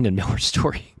the Brandon Miller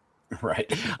story.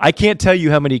 Right. I can't tell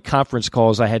you how many conference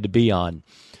calls I had to be on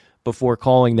before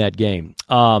calling that game.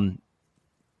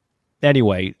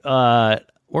 Anyway,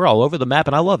 we're all over the map,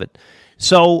 and I love it.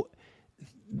 So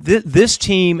this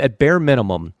team, at bare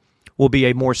minimum, will be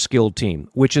a more skilled team,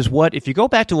 which is what, if you go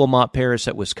back to Lamont Paris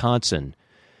at Wisconsin,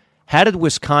 how did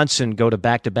Wisconsin go to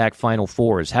back-to-back Final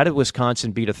Fours? How did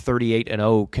Wisconsin beat a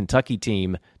 38-0 Kentucky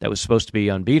team that was supposed to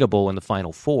be unbeatable in the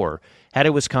Final Four? How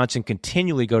did Wisconsin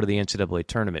continually go to the NCAA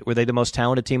tournament? Were they the most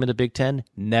talented team in the Big Ten?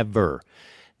 Never.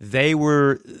 They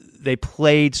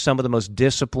played some of the most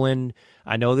disciplined.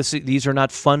 I know these are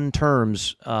not fun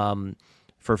terms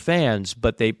for fans,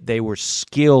 but they were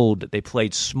skilled. They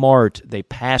played smart. They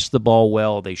passed the ball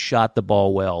well. They shot the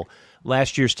ball well.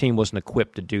 Last year's team wasn't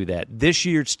equipped to do that. This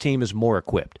year's team is more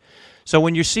equipped. So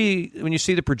when you see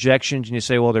the projections and you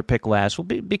say, well, they're picked last, well,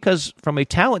 because from a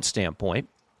talent standpoint,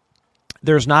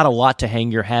 there's not a lot to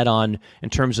hang your hat on in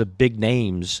terms of big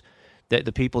names that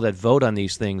the people that vote on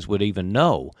these things would even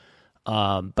know.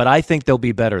 But I think they'll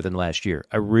be better than last year.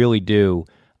 I really do.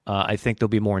 I think they'll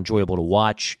be more enjoyable to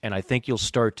watch, and I think you'll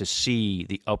start to see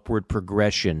the upward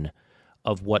progression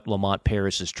of what Lamont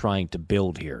Paris is trying to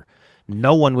build here.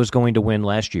 No one was going to win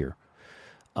last year.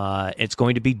 It's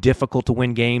going to be difficult to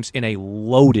win games in a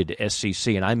loaded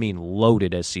SEC, and I mean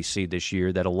loaded SEC this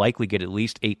year, that'll likely get at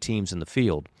least 8 teams in the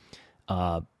field.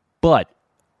 But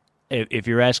if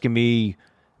you're asking me,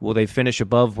 will they finish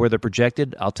above where they're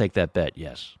projected? I'll take that bet,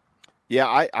 yes.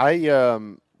 Yeah,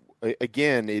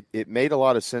 again, it made a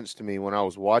lot of sense to me when I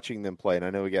was watching them play, and I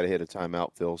know we got to hit a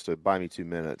timeout, Phil, so buy me 2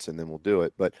 minutes, and then we'll do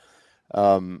it. But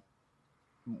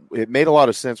it made a lot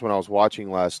of sense when I was watching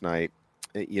last night,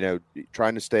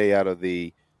 trying to stay out of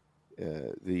the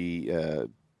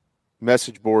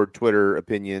message board, Twitter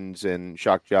opinions, and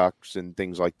shock jocks and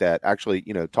things like that. Actually,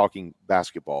 talking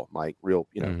basketball, Mike, real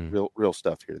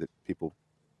stuff here that people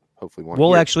hopefully want to hear.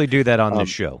 We'll actually do that on this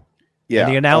show. Yeah,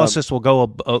 and the analysis will go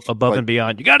above and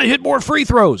beyond. You got to hit more free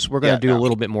throws. We're going to do a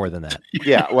little bit more than that.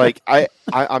 Yeah,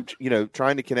 I'm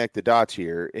trying to connect the dots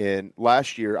here. And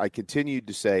last year, I continued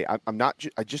to say I'm not.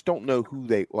 I just don't know who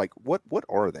they like. What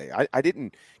are they? I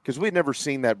didn't, because we had never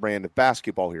seen that brand of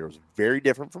basketball here. It was very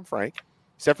different from Frank,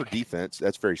 except for defense.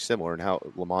 That's very similar, and how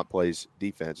Lamont plays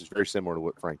defense is very similar to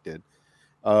what Frank did,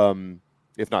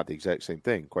 if not the exact same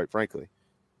thing, quite frankly.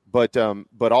 But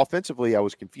offensively, I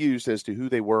was confused as to who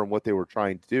they were and what they were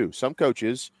trying to do. Some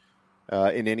coaches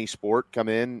in any sport come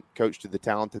in, coach to the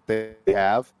talent that they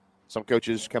have. Some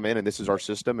coaches come in, and this is our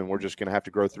system, and we're just going to have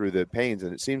to grow through the pains.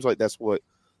 And it seems like that's what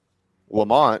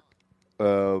Lamont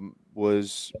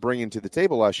was bringing to the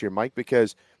table last year, Mike,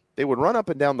 because they would run up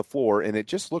and down the floor, and it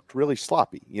just looked really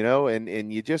sloppy,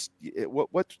 and you just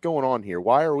what's going on here?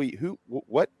 Why are we –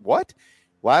 what?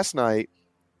 Last night,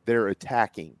 they're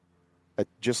attacking.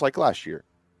 Just like last year,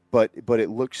 but it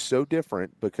looks so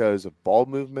different because of ball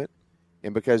movement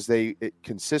and because they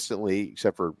consistently,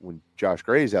 except for when Josh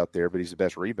Gray's out there, but he's the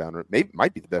best rebounder,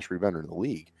 might be the best rebounder in the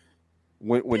league.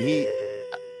 When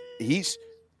he's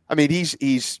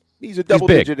a double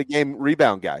digit a game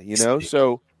rebound guy,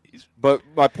 So, but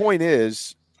my point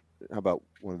is, how about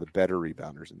one of the better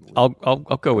rebounders in the league? I'll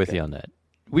go with you on that.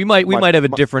 We might have a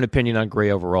different opinion on Gray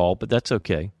overall, but that's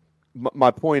okay. My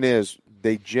point is,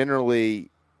 they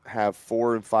generally have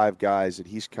 4 and 5 guys that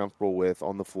he's comfortable with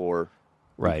on the floor.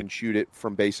 Right. Who can shoot it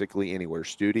from basically anywhere.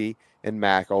 Stute and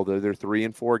Mack, although they're 3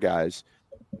 and 4 guys,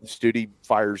 Stute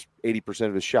fires 80%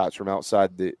 of his shots from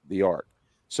outside the arc.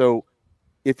 So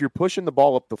if you're pushing the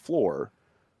ball up the floor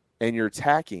and you're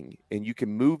attacking and you can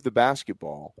move the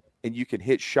basketball and you can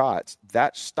hit shots,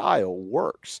 that style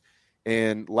works.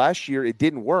 And last year it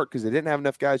didn't work because they didn't have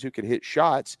enough guys who could hit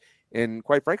shots. And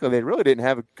quite frankly, they really didn't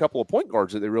have a couple of point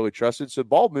guards that they really trusted. So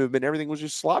ball movement, everything was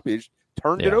just sloppy. It just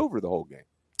turned it over the whole game.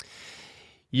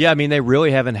 Yeah, they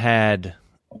really haven't had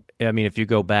 – if you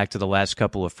go back to the last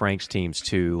couple of Frank's teams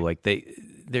too, like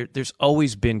there's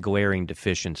always been glaring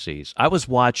deficiencies. I was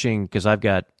watching – because I've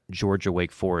got Georgia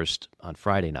Wake Forest on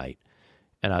Friday night,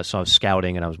 and so I was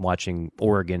scouting and I was watching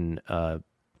Oregon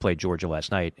play Georgia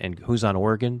last night. And who's on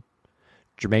Oregon?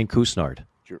 Jermaine Couisnard.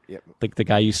 Like the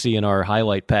guy you see in our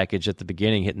highlight package at the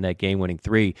beginning hitting that game-winning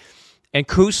 3. And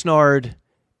Couisnard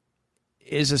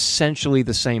is essentially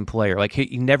the same player. Like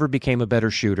he never became a better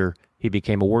shooter. He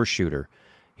became a worse shooter.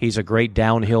 He's a great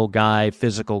downhill guy,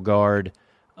 physical guard.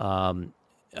 I'm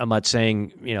not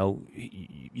saying,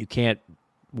 you can't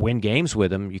win games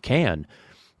with him. You can.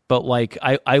 But like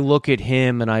I look at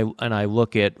him and I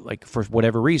look at, like, for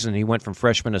whatever reason, he went from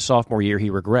freshman to sophomore year, he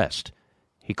regressed.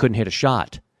 He couldn't hit a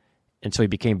shot. And so he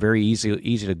became very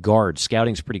easy to guard.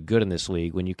 Scouting's pretty good in this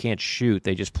league. When you can't shoot,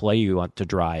 they just play you to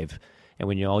drive. And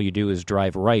when all you do is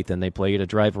drive right, then they play you to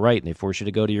drive right, and they force you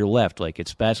to go to your left. Like,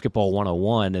 it's basketball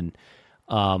 101.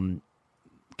 And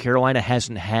Carolina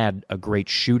hasn't had a great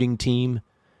shooting team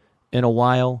in a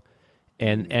while.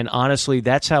 And honestly,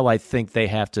 that's how I think they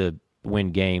have to win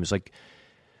games. Like,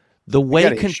 the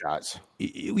way shots.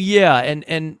 Yeah,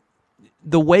 and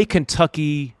the way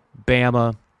Kentucky,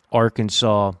 Bama,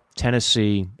 Arkansas,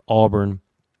 Tennessee, Auburn,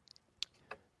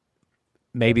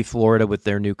 maybe Florida with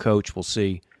their new coach, we'll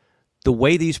see. The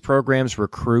way these programs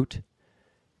recruit,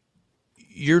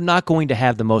 you're not going to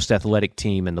have the most athletic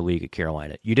team in the league at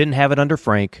Carolina. You didn't have it under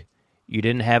Frank. You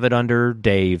didn't have it under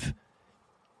Dave.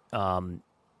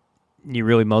 You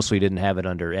really mostly didn't have it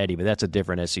under Eddie, but that's a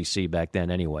different SEC back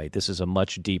then anyway. This is a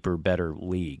much deeper, better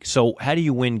league. So how do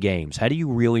you win games? How do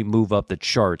you really move up the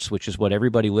charts, which is what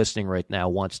everybody listening right now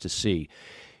wants to see?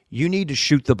 You need to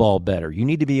shoot the ball better. You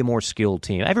need to be a more skilled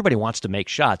team. Everybody wants to make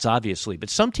shots, obviously, but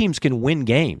some teams can win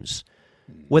games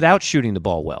without shooting the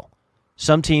ball well.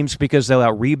 Some teams, because they'll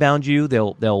out-rebound you,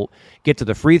 they'll get to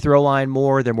the free throw line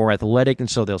more, they're more athletic, and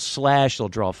so they'll slash, they'll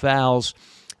draw fouls.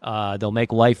 They'll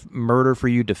make life murder for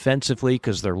you defensively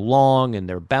because they're long and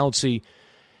they're bouncy.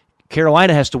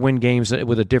 Carolina has to win games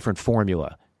with a different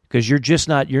formula because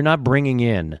you're not bringing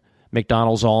in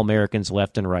McDonald's All-Americans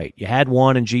left and right. You had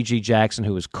one in G.G. Jackson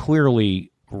who was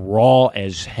clearly raw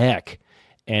as heck,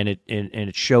 and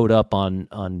it showed up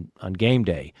on game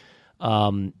day.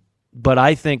 But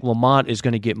I think Lamont is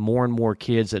going to get more and more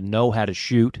kids that know how to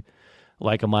shoot,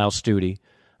 like a Miles Stute,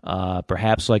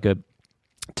 perhaps like a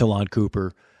Talon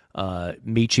Cooper.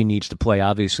 Michi needs to play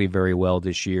obviously very well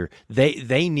this year.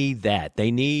 They need that.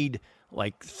 They need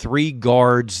like 3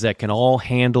 guards that can all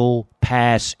handle,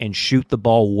 pass, and shoot the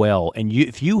ball well. And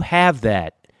if you have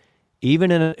that,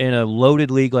 even in a loaded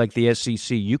league like the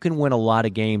SEC, you can win a lot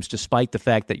of games despite the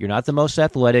fact that you're not the most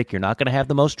athletic, you're not going to have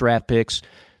the most draft picks.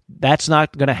 That's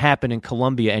not going to happen in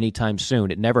Columbia anytime soon.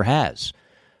 It never has.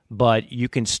 but you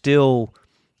can still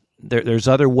there's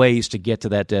other ways to get to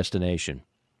that destination.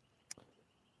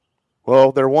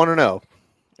 Well, they're 1-0,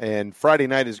 and Friday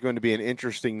night is going to be an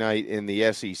interesting night in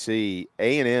the SEC.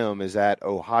 A&M is at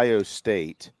Ohio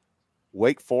State.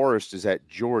 Wake Forest is at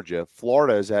Georgia.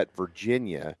 Florida is at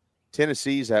Virginia.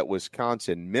 Tennessee is at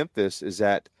Wisconsin. Memphis is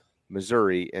at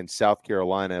Missouri, and South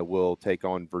Carolina will take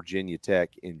on Virginia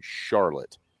Tech in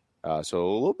Charlotte. So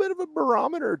a little bit of a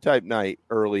barometer type night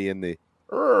early in the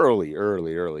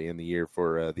year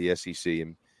for the SEC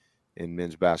in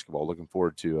men's basketball. Looking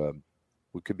forward to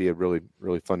what could be a really,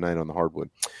 really fun night on the hardwood.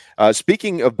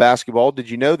 Speaking of basketball, did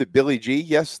you know that Billy G,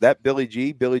 yes, that Billy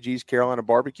G's Carolina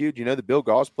Barbecue, do you know that Bill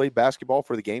Goss played basketball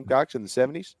for the Gamecocks in the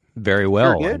 70s? Very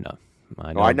well. Sure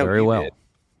I know very well. Did.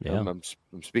 Yeah. I'm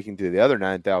speaking to the other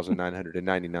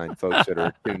 9,999 folks that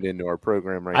are tuned into our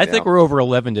program right now. I think we're over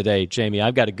 11 today, Jamie.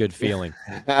 I've got a good feeling.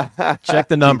 Check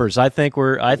the numbers. I think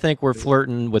we're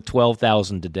flirting with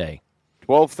 12,000 today.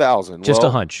 12,000. Just a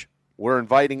hunch. We're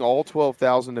inviting all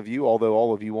 12,000 of you, although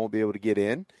all of you won't be able to get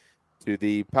in, to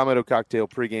the Palmetto Cocktail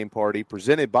pregame party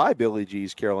presented by Billy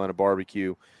G's Carolina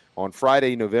Barbecue on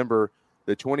Friday, November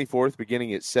the 24th,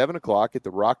 beginning at 7 o'clock at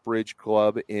the Rockbridge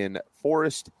Club in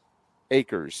Forest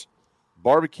Acres.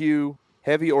 Barbecue,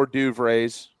 heavy hors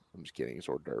d'oeuvres. I'm just kidding. It's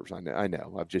hors d'oeuvres. I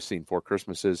know. I've just seen Four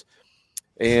Christmases.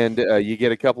 And you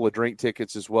get a couple of drink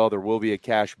tickets as well. There will be a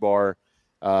cash bar.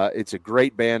 It's a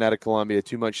great band out of Columbia,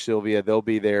 Too Much Sylvia. They'll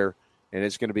be there, and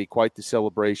it's going to be quite the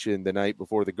celebration the night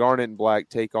before the Garnet and Black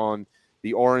take on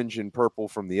the Orange and Purple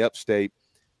from the Upstate.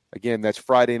 Again, that's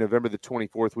Friday, November the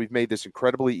 24th. We've made this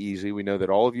incredibly easy. We know that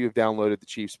all of you have downloaded the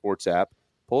Chief Sports app.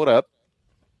 Pull it up.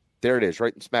 There it is,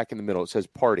 right smack in the middle. It says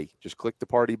party. Just click the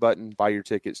party button. Buy your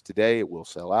tickets today. It will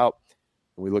sell out.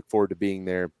 And we look forward to being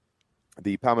there.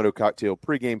 The Palmetto Cocktail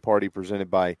pregame party presented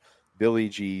by Billy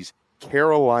G's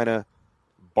Carolina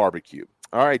Barbecue.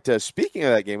 All right, speaking of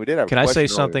that game, we did have Can I say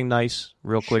something nice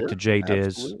real quick to Jay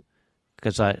Diz? Absolutely.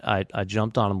 Because I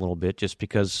jumped on him a little bit just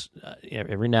because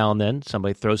every now and then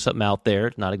somebody throws something out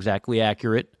there, not exactly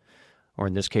accurate, or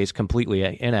in this case,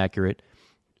 completely inaccurate.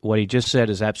 What he just said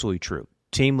is absolutely true.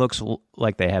 Team looks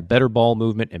like they have better ball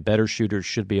movement and better shooters.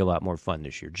 Should be a lot more fun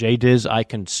this year. Jay Diz, I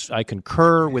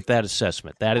concur with that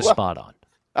assessment. That is spot on.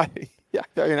 I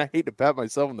hate to pat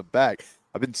myself on the back.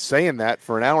 I've been saying that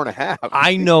for an hour and a half.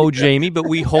 I know, Jamie, but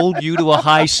we hold you to a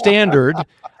high standard.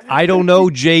 I don't know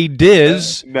Jay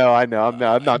Diz. No, I know.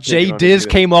 I'm not. Jay Diz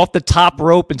came off the top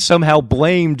rope and somehow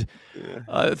blamed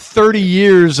 30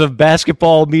 years of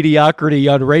basketball mediocrity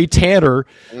on Ray Tanner.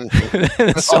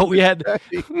 So we had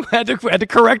to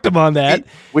correct him on that.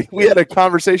 We had a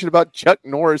conversation about Chuck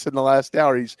Norris in the last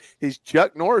hour. He's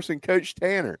Chuck Norris and Coach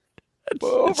Tanner.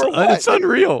 It's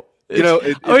unreal. You know,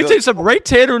 I'm going to tell you something. Ray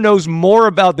Tanner knows more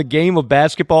about the game of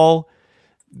basketball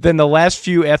than the last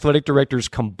few athletic directors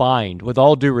combined, with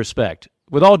all due respect.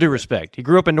 With all due respect. He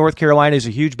grew up in North Carolina. He's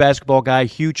a huge basketball guy,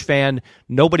 huge fan.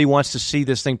 Nobody wants to see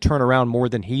this thing turn around more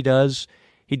than he does.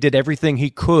 He did everything he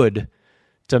could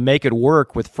to make it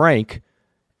work with Frank.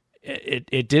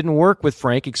 It didn't work with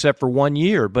Frank except for 1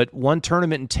 year, but one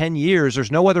tournament in 10 years.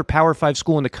 There's no other Power 5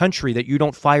 school in the country that you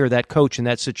don't fire that coach in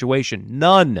that situation.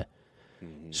 None.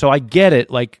 So I get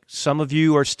it. Like, some of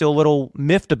you are still a little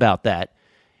miffed about that.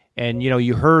 And,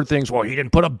 you heard things, well, he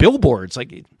didn't put up billboards.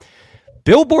 Like,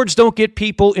 billboards don't get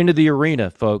people into the arena,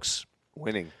 folks.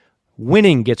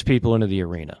 Winning gets people into the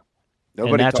arena.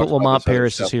 And that's what Lamont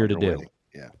Paris is here to do. Winning.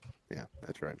 Yeah,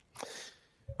 that's right.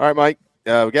 All right, Mike,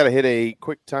 we got to hit a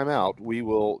quick timeout. We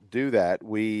will do that.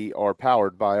 We are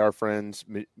powered by our friends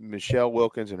Michelle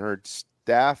Wilkins and her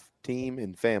staff, team,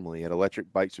 and family at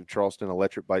Electric Bikes of Charleston,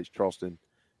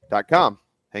 electricbikescharleston.com.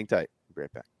 Hang tight. We'll be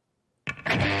right back.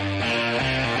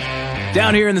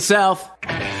 Down here in the South,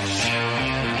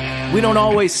 we don't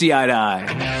always see eye to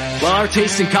eye. While our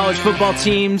taste in college football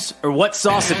teams, or what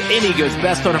sauce, if any, goes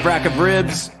best on a rack of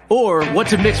ribs, or what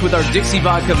to mix with our Dixie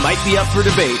vodka might be up for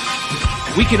debate,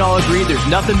 we can all agree there's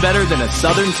nothing better than a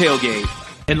Southern tailgate.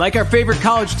 And like our favorite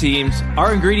college teams,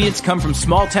 our ingredients come from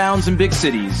small towns and big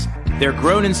cities. They're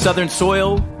grown in Southern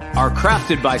soil, are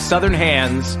crafted by Southern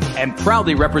hands, and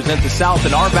proudly represent the South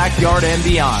in our backyard and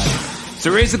beyond. So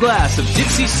raise a glass of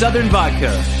Dixie Southern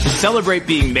Vodka to celebrate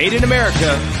being made in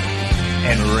America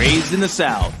and raised in the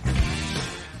South.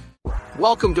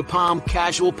 Welcome to Palm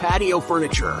Casual Patio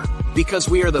Furniture. Because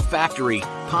we are the factory,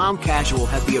 Palm Casual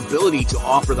has the ability to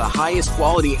offer the highest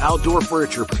quality outdoor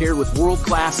furniture paired with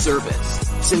world-class service.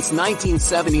 Since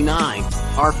 1979,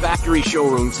 our factory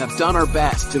showrooms have done our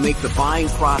best to make the buying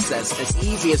process as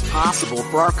easy as possible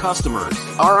for our customers.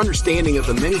 Our understanding of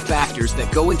the many factors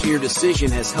that go into your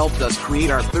decision has helped us create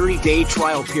our 30-day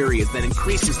trial period that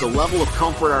increases the level of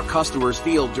comfort our customers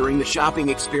feel during the shopping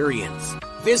experience.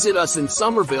 Visit us in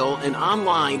Somerville and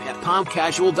online at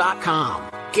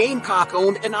palmcasual.com. Gamecock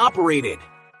owned and operated.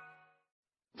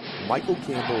 Michael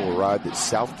Campbell arrived at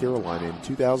South Carolina in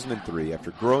 2003 after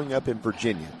growing up in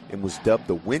Virginia and was dubbed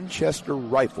the Winchester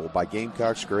Rifle by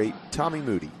Gamecocks great Tommy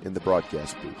Moody in the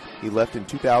broadcast booth. He left in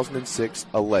 2006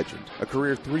 a legend, a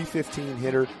career .315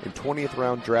 hitter and 20th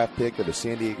round draft pick of the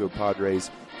San Diego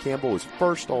Padres. Campbell was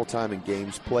first all-time in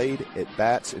games played, at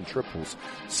bats and triples,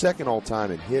 second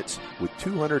all-time in hits with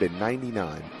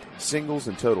 299 singles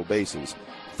and total bases,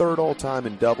 third all-time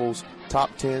in doubles,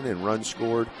 top 10 in runs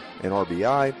scored and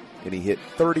RBI, and he hit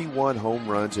 31 home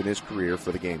runs in his career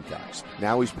for the Gamecocks.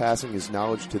 Now he's passing his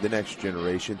knowledge to the next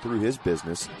generation through his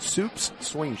business, Soup's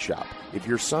Swing Shop. If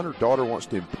your son or daughter wants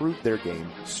to improve their game,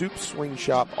 Soup's Swing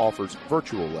Shop offers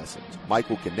virtual lessons.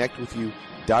 Mike will connect with you,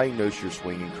 diagnose your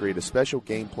swing, and create a special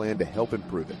game plan to help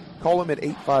improve it. Call him at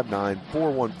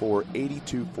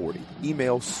 859-414-8240.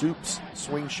 Email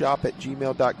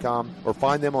soupsswingshop@gmail.com or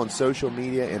find them on social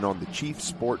media and on the Chief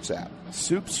Sports app.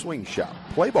 Soup's Swing Shop.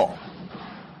 Play ball.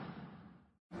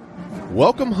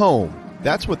 Welcome home.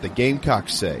 That's what the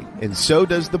Gamecocks say, and so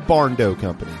does the Barn Dough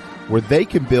Company, where they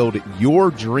can build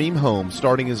your dream home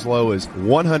starting as low as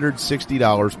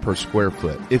 $160 per square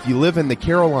foot. If you live in the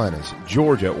Carolinas,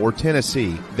 Georgia, or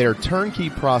Tennessee, their turnkey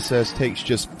process takes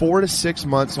just 4 to 6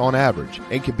 months on average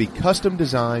and can be custom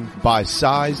designed by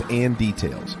size and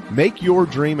details. Make your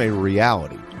dream a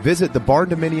reality. Visit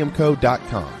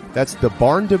thebarndominiumco.com. That's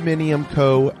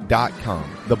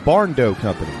thebarndominiumco.com. The Barn Dough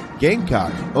Company,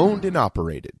 Gamecock, owned and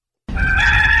operated.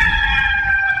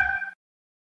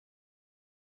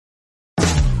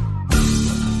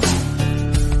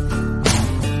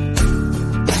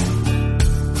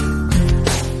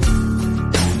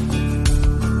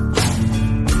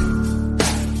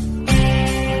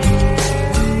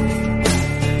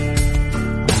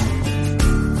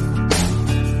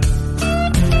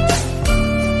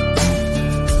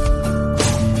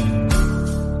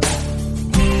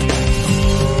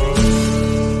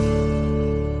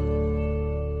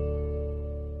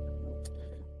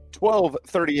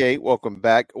 .38, welcome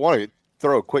back. I want to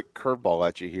throw a quick curveball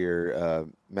at you here,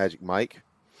 Magic Mike.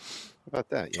 How about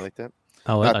that? You like that?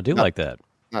 Oh, I do like that.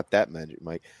 Not that Magic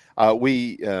Mike.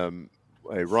 We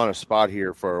run a spot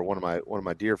here for one of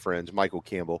my dear friends, Michael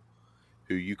Campbell,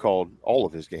 who you called all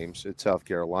of his games at South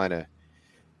Carolina.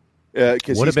 Would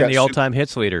have been the all-time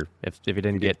hits leader if he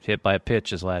didn't get hit by a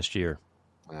pitch as last year.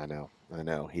 I know.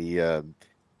 He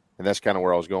and that's kind of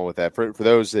where I was going with that. For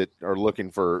those that are looking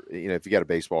for, if you got a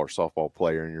baseball or softball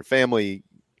player in your family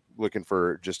looking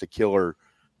for just a killer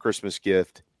Christmas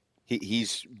gift,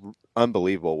 he's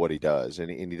unbelievable what he does.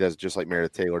 And he does just like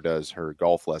Meredith Taylor does her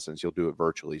golf lessons. He'll do it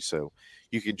virtually. So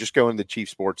you can just go in the Chief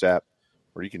Sports app,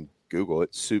 or you can Google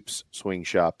it, Soup's Swing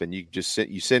Shop, and you just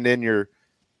send in your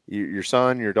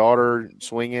son, your daughter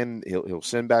swinging. He'll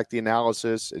send back the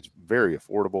analysis. It's very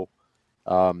affordable.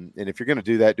 And if you're going to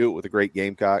do that, do it with a great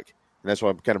Gamecock. And that's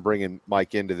why I'm kind of bringing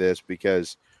Mike into this,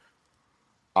 because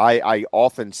I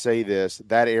often say this,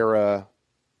 that era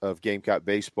of Gamecock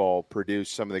baseball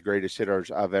produced some of the greatest hitters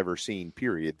I've ever seen,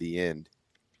 period, the end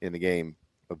in the game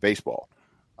of baseball.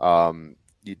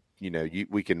 We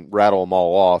can rattle them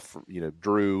all off,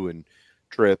 Drew and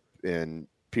Tripp and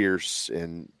Pierce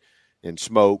and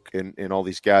Smoke and all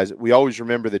these guys. We always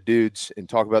remember the dudes and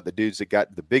talk about the dudes that got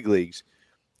to the big leagues.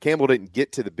 Campbell didn't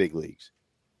get to the big leagues,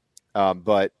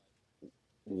 but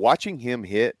watching him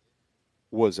hit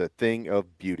was a thing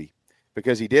of beauty,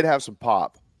 because he did have some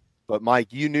pop. But,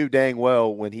 Mike, you knew dang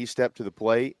well when he stepped to the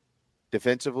plate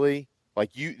defensively, like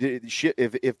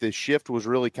if the shift was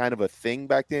really kind of a thing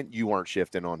back then, you weren't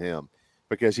shifting on him,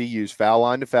 because he used foul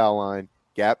line to foul line,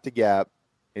 gap to gap,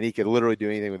 and he could literally do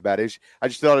anything with bat. I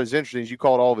just thought it was interesting. You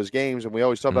called all of his games, and we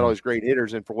always talk about all these great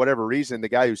hitters. And for whatever reason, the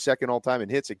guy who's second all time in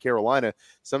hits at Carolina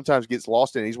sometimes gets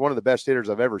lost in it. He's one of the best hitters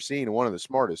I've ever seen, and one of the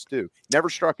smartest too. Never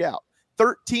struck out.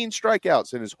 13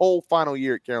 strikeouts in his whole final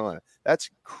year at Carolina. That's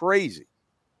crazy.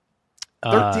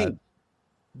 13.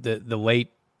 The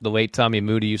late Tommy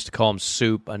Moody used to call him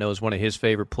Soup. I know is one of his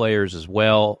favorite players as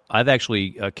well. I've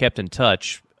actually kept in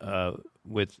touch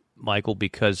with Michael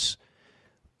because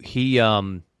he,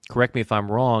 correct me if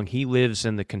I'm wrong, he lives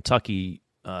in the Kentucky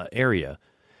area.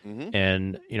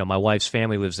 And, my wife's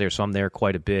family lives there, so I'm there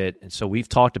quite a bit. And so we've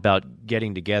talked about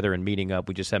getting together and meeting up.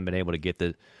 We just haven't been able to get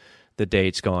the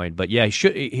dates going. But, yeah,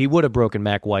 he would have broken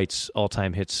Mac White's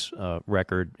all-time hits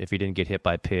record if he didn't get hit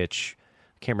by pitch.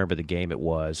 I can't remember the game it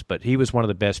was, but he was one of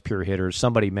the best pure hitters.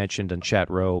 Somebody mentioned in chat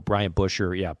row, Brian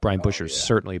Busher. Yeah, Brian Busher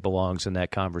certainly belongs in that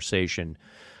conversation.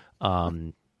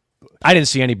 I didn't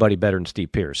see anybody better than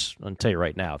Steve Pearce. I'll tell you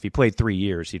right now. If he played 3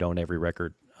 years, he'd own every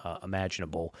record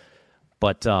imaginable.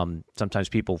 But sometimes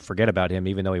people forget about him,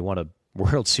 even though he won a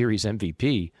World Series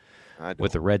MVP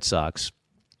with the Red Sox.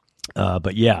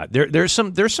 But yeah, there's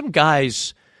some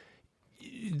guys.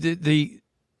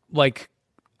 Like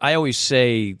I always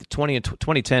say, the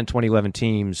 2010, 2011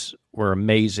 teams were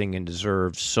amazing and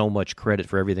deserve so much credit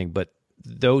for everything. But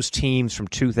those teams from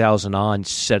 2000 on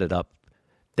set it up.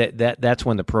 That's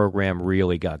when the program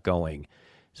really got going.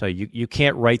 So you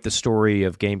can't write the story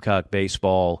of Gamecock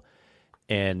baseball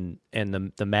and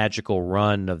the magical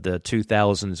run of the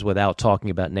 2000s without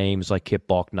talking about names like Kip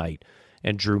Balknight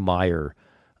and Drew Meyer,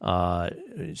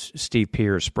 Steve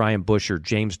Pearce, Brian Busher,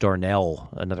 James Darnell,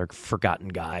 another forgotten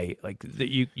guy. Like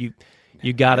you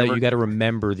gotta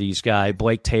remember these guys.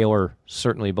 Blake Taylor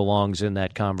certainly belongs in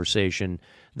that conversation.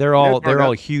 They're all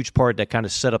a huge part that kind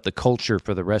of set up the culture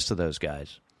for the rest of those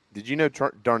guys. Did you know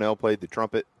Darnell played the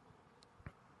trumpet?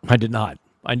 I did not.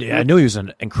 I knew he was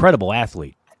an incredible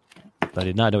athlete, but I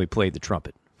did not know he played the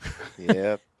trumpet.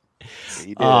 Yeah,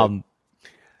 he did.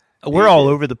 We're all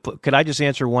over the. Could I just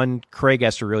answer one? Craig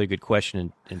asked a really good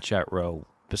question in chat row.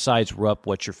 Besides Rupp,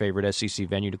 what's your favorite SEC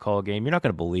venue to call a game? You're not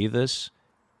going to believe this.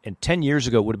 And 10 years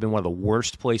ago, it would have been one of the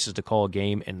worst places to call a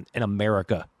game in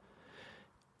America.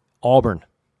 Auburn.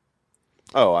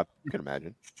 Oh, I can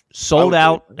imagine. Sold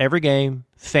out every game.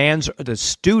 Fans, the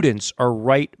students are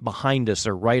right behind us.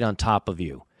 They're right on top of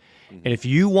you. Mm-hmm. And if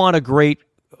you want a great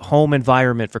home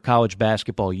environment for college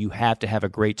basketball, you have to have a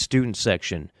great student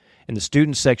section. And the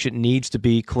student section needs to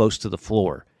be close to the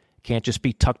floor. It can't just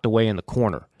be tucked away in the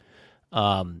corner.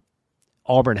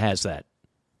 Auburn has that.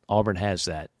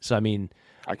 So, I mean,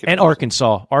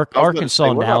 Arkansas.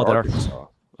 Arkansas now that Arkansas?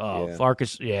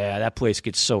 Arkansas, that place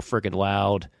gets so friggin'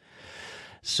 loud.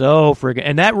 So friggin'.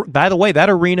 And that, by the way, that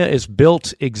arena is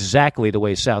built exactly the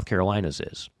way South Carolina's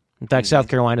is. In fact, South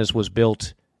Carolina's was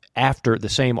built after the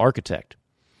same architect.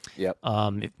 Yep.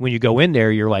 When you go in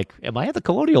there, you're like, am I at the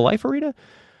Colonial Life Arena?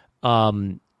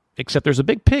 Except there's a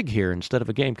big pig here instead of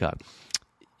a gamecock.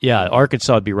 Yeah,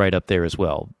 Arkansas would be right up there as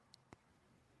well.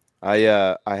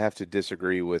 I have to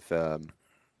disagree with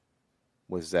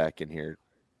Zach in here.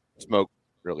 Smoke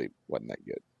really wasn't that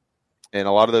good. And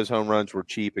a lot of those home runs were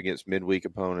cheap against midweek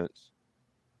opponents.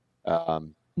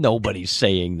 Nobody's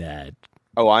saying that.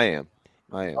 Oh, I am.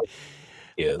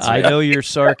 Yes, I know your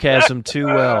sarcasm too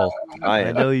well.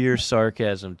 I know your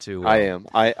sarcasm too well. I am.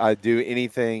 I do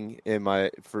anything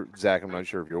for Zach, I'm not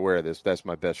sure if you're aware of this. That's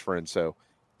my best friend. So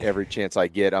every chance I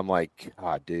get, I'm like,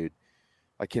 dude,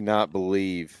 I cannot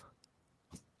believe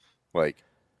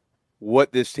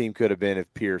what this team could have been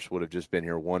if Pierce would have just been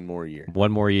here one more year.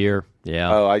 One more year,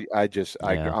 yeah. Oh,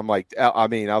 I'm like, I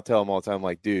mean, I'll tell him all the time,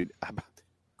 like, dude,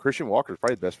 Christian Walker's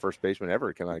probably the best first baseman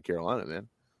ever to come out of Carolina, man.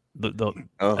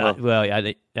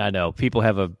 Well, I know people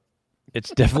have it's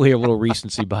definitely a little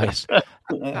recency bias.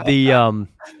 But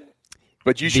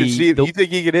you should see if you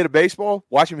think he can hit a baseball,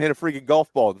 watch him hit a freaking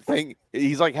golf ball. The thing,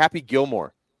 he's like Happy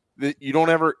Gilmore. I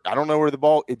don't know where the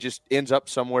ball, it just ends up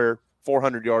somewhere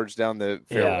 400 yards down the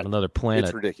fairway. Yeah, on another planet.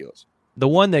 It's ridiculous. The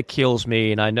one that kills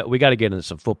me, and I know we got to get into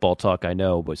some football talk, I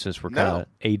know, but since we're kind of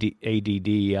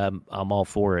ADD, I'm all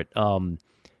for it. The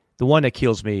one that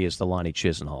kills me is the Lonnie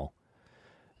Chisenhall.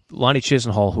 Lonnie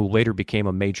Chisenhall, who later became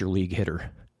a major league hitter,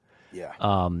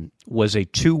 was a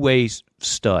two-way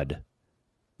stud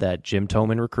that Jim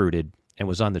Toman recruited and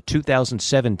was on the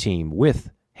 2007 team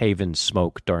with Haven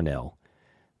Smoke Darnell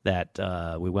that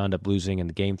we wound up losing in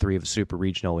the Game 3 of the Super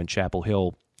Regional in Chapel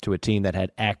Hill to a team that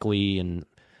had Ackley, and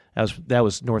that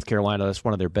was North Carolina. That's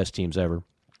one of their best teams ever.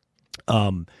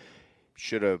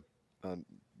 Should have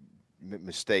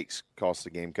mistakes cost the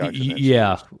Gamecocks.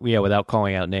 Without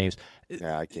calling out names.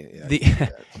 Yeah, I can't.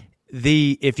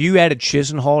 If you added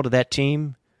Chisenhall to that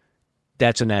team,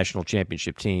 that's a national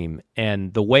championship team.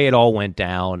 And the way it all went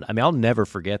down, I mean, I'll never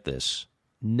forget this.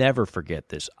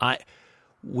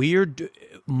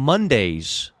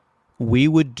 Mondays, we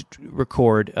would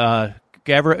record.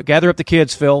 Gather up the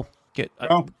kids, Phil. Get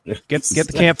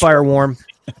the campfire warm.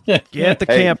 Get the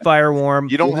campfire warm.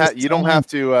 You don't have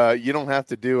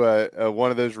to do a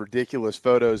one of those ridiculous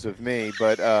photos of me,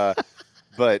 but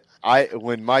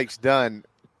when Mike's done,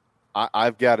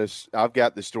 I've got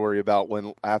the story about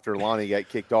when after Lonnie got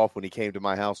kicked off when he came to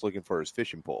my house looking for his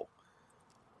fishing pole.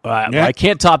 I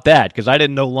can't top that because I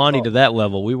didn't know Lonnie to that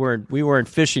level. We weren't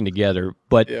fishing together,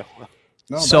 but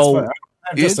so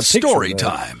it's story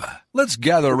time. Let's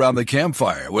gather around the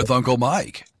campfire with Uncle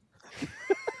Mike.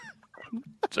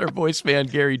 It's our voice man,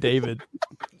 Gary David.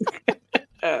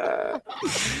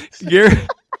 Gary.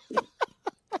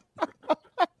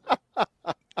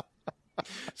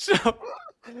 So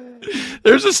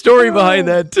there's a story behind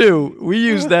that too. We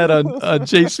use that on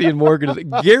JC and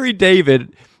Morgan. Gary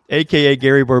David, a.k.a.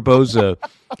 Gary Barboza,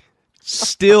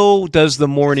 still does the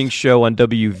morning show on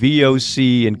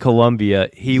WVOC in Columbia.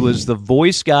 He was the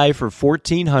voice guy for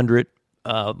 1400,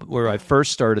 where I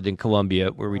first started in Columbia,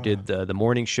 where we did the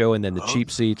morning show and then the cheap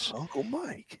seats. Uncle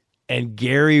Mike. And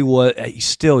Gary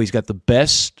he's got the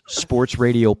best sports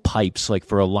radio pipes, like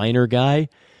for a liner guy.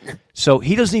 So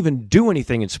he doesn't even do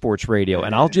anything in sports radio.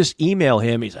 And I'll just email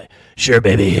him. He's like, sure,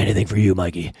 baby, anything for you,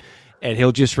 Mikey. And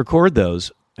he'll just record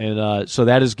those. And so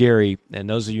that is Gary. And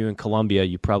those of you in Columbia,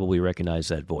 you probably recognize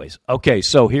that voice. Okay,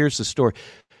 so here's the story.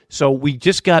 So we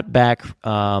just got back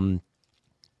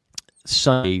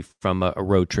Sunday from a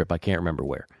road trip. I can't remember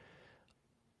where.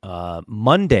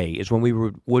 Monday is when we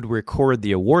would record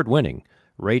the award-winning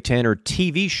Ray Tanner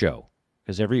TV show,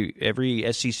 because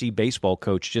every SEC baseball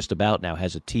coach just about now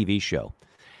has a TV show.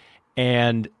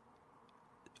 And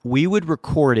we would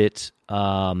record it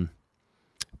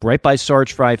right by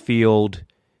Sarge Fry Field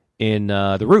in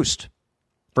the Roost,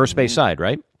 first base side,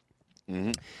 right?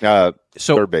 Mm-hmm.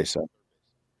 Third base side.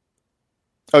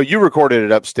 Oh, you recorded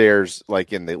it upstairs,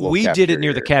 like in the little We cafeteria did it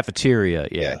near the area. cafeteria,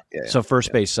 yeah. So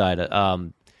first base side.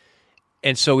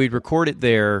 And so we'd record it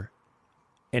there,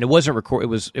 and it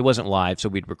wasn't live, so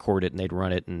we'd record it and they'd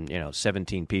run it, and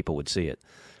 17 people would see it.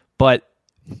 But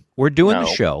we're doing the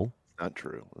show. Not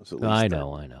true. It was at I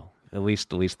know. At least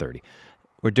 30.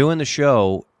 We're doing the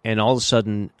show, and all of a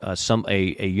sudden,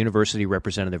 a university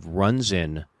representative runs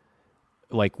in,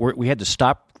 like we had to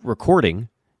stop recording,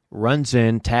 runs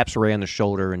in, taps Ray on the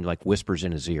shoulder, and like whispers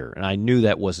in his ear. And I knew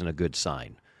that wasn't a good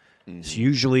sign. Mm-hmm. It's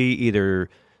usually either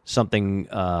something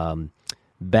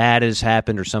bad has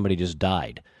happened or somebody just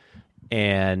died.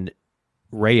 And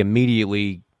Ray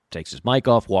immediately takes his mic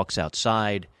off, walks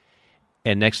outside,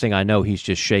 and next thing I know, he's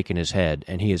just shaking his head,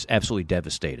 and he is absolutely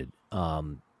devastated.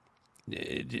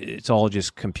 It's all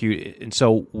just compute. And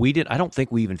so I don't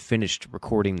think we even finished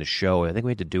recording the show. I think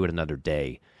we had to do it another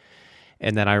day.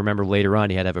 And then I remember later on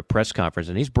he had to have a press conference,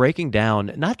 and he's breaking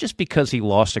down, not just because he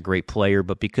lost a great player,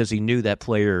 but because he knew that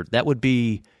player, that would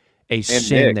be a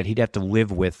sin that he'd have to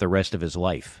live with the rest of his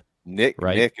life. Nick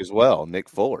as well, Nick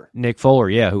Fuller. Nick Fuller,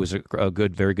 yeah, who was a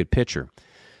very good pitcher.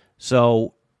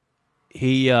 So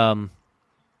he has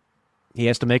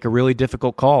to make a really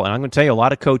difficult call. And I'm going to tell you, a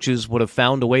lot of coaches would have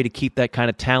found a way to keep that kind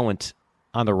of talent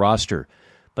on the roster.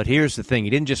 But here's the thing. He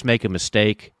didn't just make a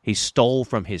mistake. He stole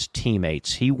from his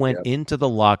teammates. He went into the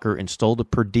locker and stole the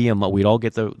per diem. We'd all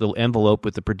get the envelope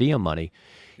with the per diem money.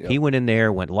 Yep. He went in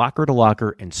there, went locker to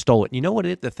locker, and stole it. You know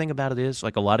what the thing about it is?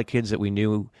 Like a lot of kids that we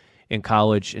knew in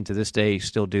college and to this day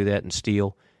still do that and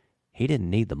steal. He didn't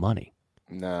need the money.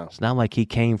 No. It's not like he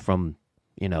came from,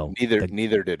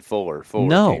 Neither did Fuller.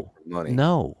 Fuller came from money.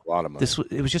 No. A lot of money.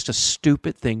 It was just a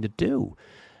stupid thing to do.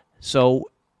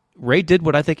 So Ray did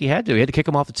what I think he had to. He had to kick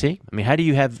him off the team. I mean, how do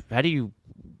you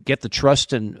get the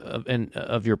trust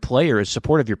of your players,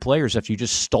 support of your players, if you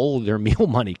just stole their meal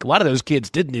money? A lot of those kids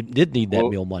did need that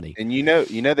meal money. And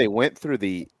they went through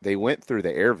the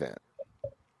air vent.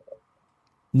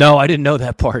 No, I didn't know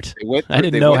that part. I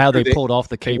didn't know how they pulled off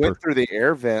the caper. They went through the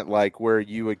air vent, like where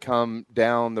you would come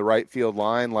down the right field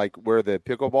line, like where the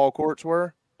pickleball courts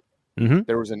were. Mm-hmm.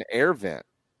 There was an air vent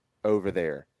over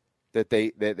there that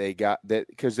they got that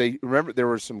because they remember there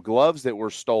were some gloves that were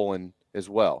stolen as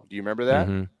well. Do you remember that?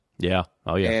 Mm-hmm. Yeah.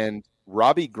 Oh yeah. And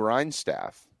Robbie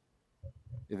Grindstaff,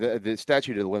 the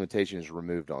statute of limitations is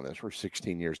removed on this. We're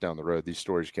 16 years down the road. These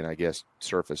stories can, I guess,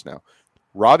 surface now.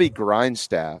 Robbie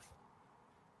Grindstaff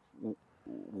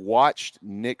watched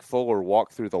Nick Fuller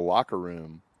walk through the locker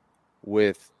room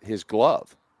with his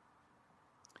glove,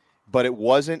 but it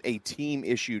wasn't a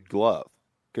team-issued glove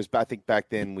because I think back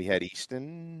then we had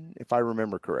Easton, if I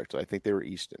remember correctly. I think they were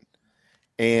Easton,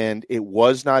 and it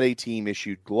was not a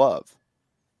team-issued glove.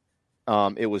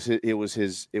 It was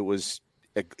his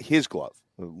glove,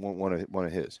 one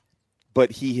of his,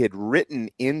 but he had written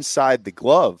inside the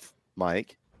glove,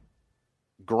 Mike,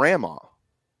 grandma,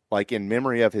 like in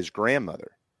memory of his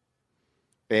grandmother.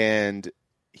 And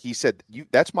he said,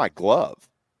 that's my glove.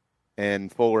 And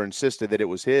Fuller insisted that it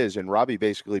was his. And Robbie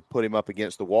basically put him up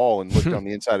against the wall and looked on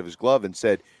the inside of his glove and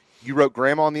said, you wrote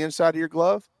grandma on the inside of your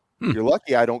glove. You're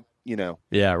lucky I don't,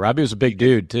 Yeah, Robbie was a big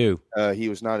dude too. He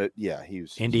was not he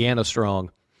was Indiana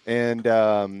strong. And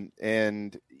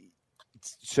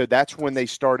so that's when they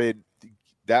started.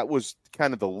 That was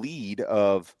kind of the lead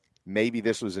of maybe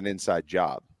this was an inside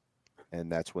job.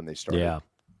 And that's when they started.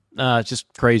 Yeah. It's just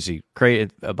crazy.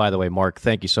 By the way, Mark,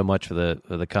 thank you so much for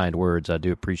the kind words. I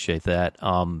do appreciate that.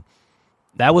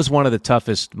 That was one of the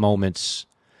toughest moments.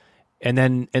 And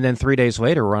then 3 days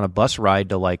later, we're on a bus ride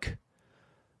to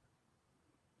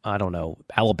I don't know,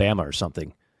 Alabama or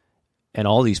something. And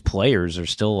all these players are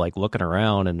still looking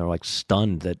around and they're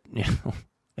stunned that,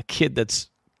 a kid that's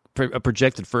a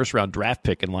projected first round draft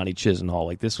pick in Lonnie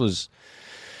Chisenhall. This was,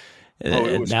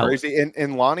 it was crazy.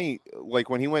 And Lonnie,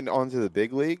 when he went on to the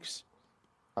big leagues,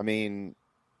 I mean,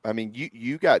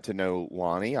 you got to know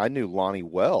Lonnie. I knew Lonnie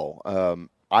well.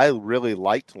 I really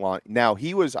liked Lonnie. Now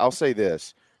I'll say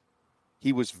this,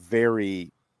 he was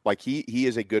very, he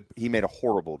is he made a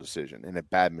horrible decision and a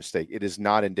bad mistake. It is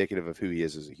not indicative of who he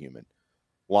is as a human.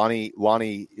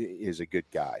 Lonnie is a good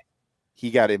guy. He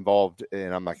got involved,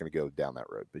 and I'm not going to go down that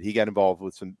road, but he got involved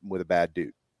with a bad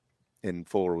dude, and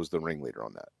Fuller was the ringleader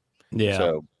on that. Yeah.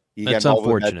 So he That's got involved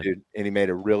with unfortunate. that dude, and he made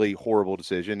a really horrible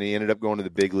decision. And he ended up going to the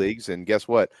big leagues, and guess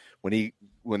what? When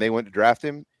they went to draft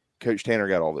him, Coach Tanner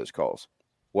got all those calls.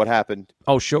 What happened?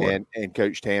 Oh, sure. And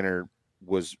Coach Tanner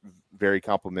was very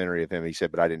complimentary of him. He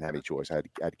said, but I didn't have any choice. I had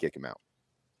to kick him out.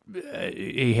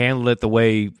 He handled it the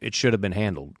way it should have been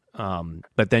handled.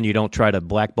 But then you don't try to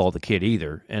blackball the kid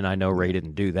either. And I know Ray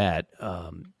didn't do that.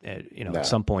 At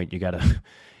some point you got to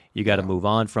move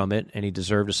on from it. And he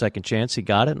deserved a second chance. He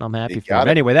got it, and I'm happy for him.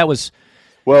 Anyway,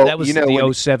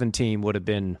 the 07 team would have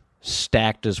been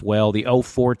stacked as well. The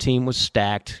 04 team was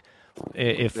stacked.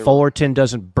 If Fullerton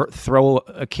doesn't throw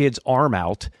a kid's arm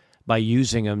out by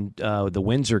using him, the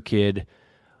Windsor kid,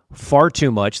 far too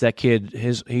much. That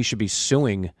kid, he should be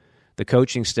suing the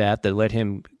coaching staff that let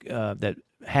him, that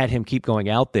had him keep going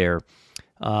out there.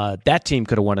 That team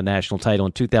could have won a national title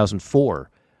in 2004.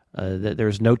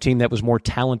 There's no team that was more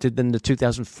talented than the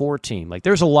 2004 team.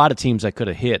 There's a lot of teams that could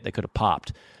have hit, that could have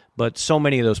popped, but so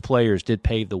many of those players did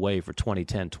pave the way for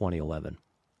 2010, 2011.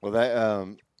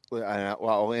 Well,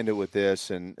 I'll end it with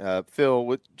this, and Phil,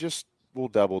 we'll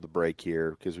double the break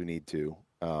here because we need to.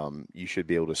 You should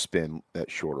be able to spin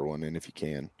that shorter one in if you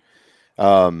can.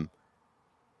 To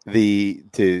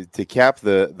cap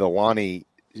the Lonnie,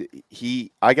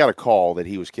 I got a call that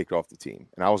he was kicked off the team,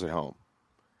 and I was at home,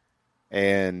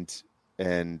 and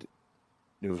it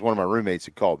was one of my roommates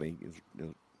that called me. It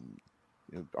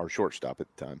was our shortstop at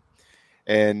the time,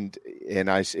 and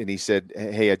he said,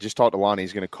 "Hey, I just talked to Lonnie.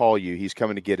 He's going to call you. He's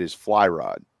coming to get his fly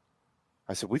rod."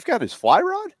 I said, "We've got his fly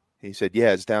rod?" He said,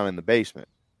 "Yeah, it's down in the basement."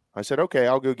 I said, "Okay,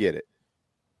 I'll go get it."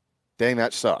 Dang,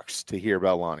 that sucks to hear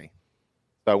about Lonnie.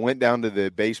 So I went down to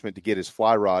the basement to get his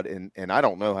fly rod, and I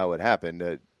don't know how it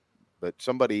happened, but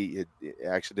somebody had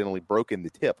accidentally broken the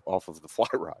tip off of the fly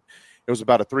rod. It was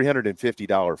about a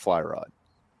 $350 fly rod.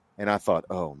 And I thought,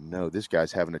 oh, no, this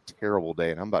guy's having a terrible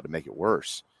day, and I'm about to make it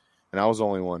worse. And I was the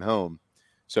only one home.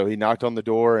 So he knocked on the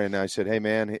door, and I said, "Hey,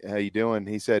 man, how you doing?"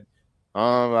 He said,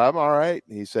 "I'm all right."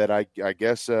 He said, I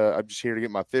guess I'm just here to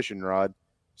get my fishing rod. I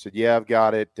said, "Yeah, I've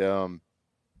got it,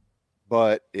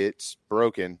 but it's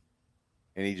broken."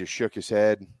 And he just shook his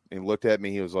head and looked at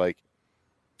me. He was like,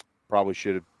 "Probably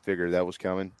should have figured that was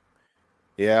coming."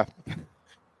 Yeah.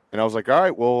 And I was like, "All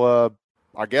right, well,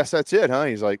 I guess that's it, huh?"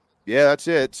 He's like, "Yeah, that's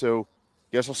it. So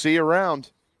guess I'll see you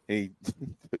around." And he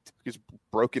took his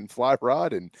broken fly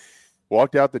rod and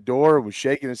walked out the door, was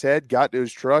shaking his head, got to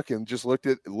his truck, and just looked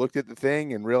at the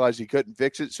thing and realized he couldn't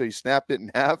fix it. So he snapped it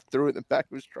in half, threw it in the back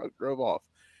of his truck, drove off.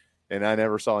 And I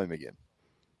never saw him again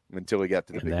until he got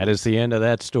to the big That is the end of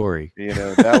that story.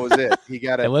 That was it. He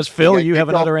got it. Unless, Phil, you have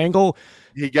another angle.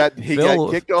 He got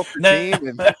kicked off the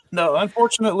team. And no,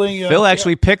 unfortunately, Phil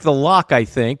actually picked the lock, I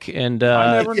think. And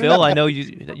Phil, I know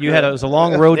you had it was a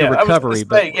long road to recovery,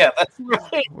 but yeah, that's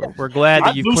right. We're glad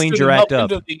that you cleaned your act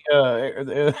up.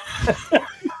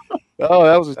 Oh,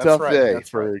 that was a tough day That's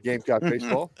for Gamecock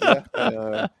baseball.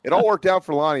 Yeah. It all worked out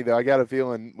for Lonnie, though. I got a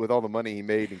feeling with all the money he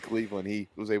made in Cleveland, he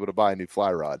was able to buy a new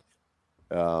fly rod.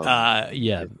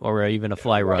 Or even a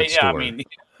fly rod store. I mean,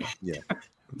 yeah.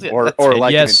 Or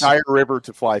like an entire river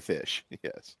to fly fish.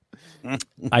 Yes.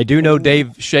 I do know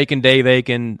Shakin' Dave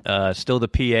Aiken, still the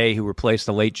PA who replaced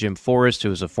the late Jim Forrest, who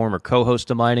was a former co-host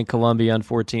of mine in Columbia on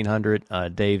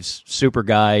 1400. Dave's super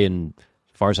guy, and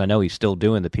as far as I know, he's still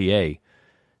doing the PA.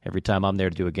 Every time I'm there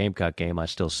to do a Gamecock game, I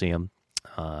still see him.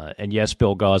 And yes,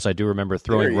 Bill Gauze, I do remember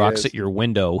throwing rocks at your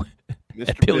window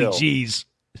at Billy G's.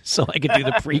 so I could do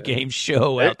the pregame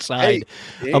show outside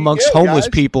Hey, amongst go, homeless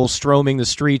guys. people stroming the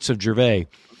streets of Gervais.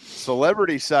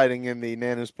 Celebrity sighting in the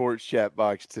Nana Sports chat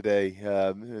box today.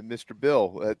 Mr.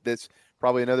 Bill, that's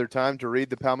probably another time to read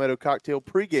the Palmetto Cocktail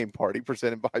pregame party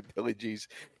presented by Billy G's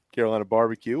Carolina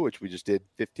Barbecue, which we just did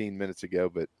 15 minutes ago.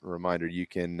 But a reminder, you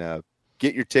can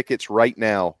get your tickets right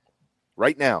now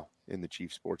in the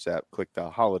Chief Sports app. Click the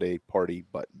holiday party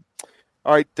button.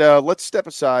 All right, let's step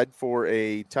aside for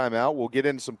a timeout. We'll get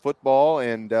into some football,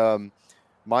 and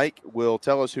Mike will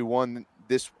tell us who won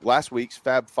this last week's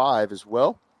Fab Five as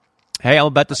well. Hey, I'm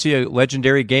about to see a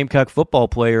legendary Gamecock football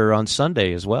player on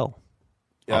Sunday as well.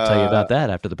 I'll tell you about that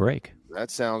after the break.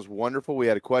 That sounds wonderful. We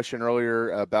had a question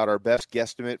earlier about our best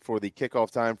guesstimate for the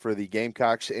kickoff time for the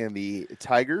Gamecocks and the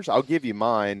Tigers. I'll give you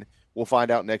mine. We'll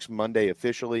find out next Monday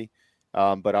officially,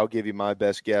 but I'll give you my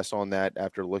best guess on that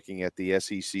after looking at the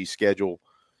SEC schedule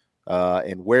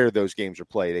and where those games are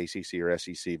played, ACC or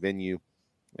SEC venue,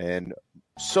 and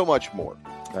so much more.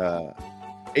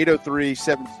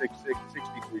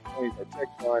 803-766-6320 our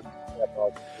text line.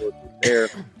 There.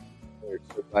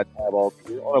 On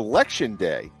Election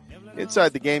Day,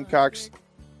 inside the Gamecocks,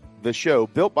 the show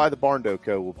built by the Barndo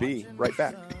Co. will be right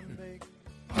back.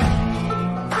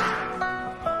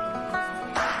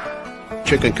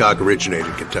 Chicken cock originated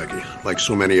in Kentucky, like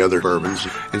so many other bourbons.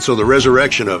 And so the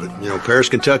resurrection of it, Paris,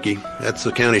 Kentucky, that's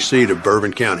the county seat of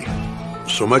Bourbon County.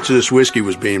 So much of this whiskey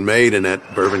was being made in that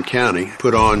Bourbon County,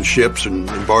 put on ships and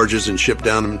barges and shipped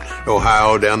down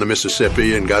Ohio, down the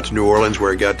Mississippi, and got to New Orleans,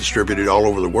 where it got distributed all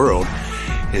over the world.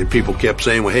 And people kept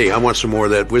saying, well, hey, I want some more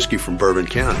of that whiskey from Bourbon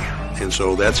County. And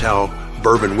so that's how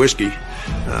bourbon whiskey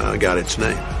got its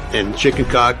name. And chicken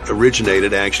cock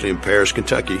originated actually in Paris,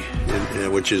 Kentucky,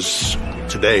 which is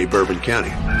today Bourbon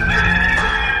County.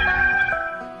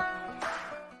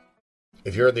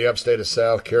 If you're in the upstate of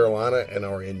South Carolina and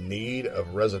are in need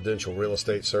of residential real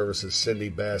estate services, Cindy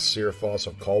Bass Searfoss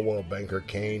of Caldwell Banker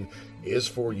Kane is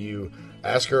for you.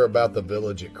 Ask her about the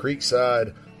village at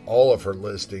Creekside, all of her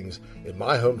listings in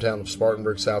my hometown of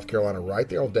Spartanburg, South Carolina, right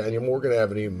there on Daniel Morgan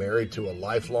Avenue, married to a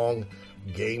lifelong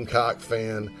Gamecock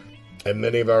fan. And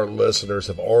many of our listeners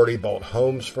have already bought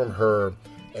homes from her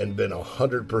and been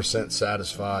 100%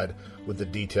 satisfied with the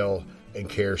detail and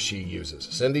care she uses.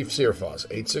 Cindy Searfoss,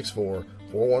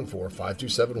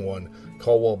 864-414-5271,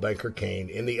 Caldwell Banker Kane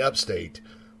in the upstate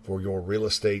for your real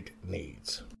estate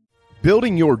needs.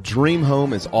 Building your dream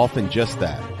home is often just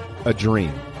that, a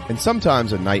dream, and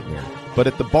sometimes a nightmare. But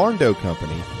at the Barndo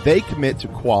Company, they commit to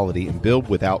quality and build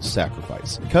without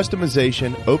sacrifice.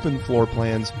 Customization, open floor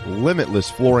plans, limitless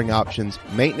flooring options,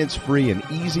 maintenance-free and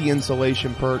easy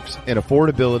installation perks, and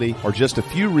affordability are just a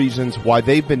few reasons why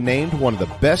they've been named one of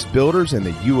the best builders in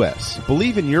the U.S.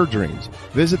 Believe in your dreams.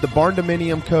 Visit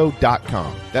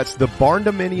thebarndominiumco.com. That's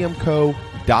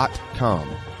thebarndominiumco.com.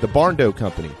 The Barndo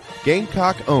Company.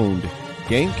 Gamecock owned,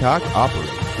 Gamecock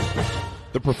operated.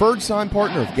 The preferred sign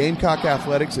partner of Gamecock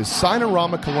Athletics is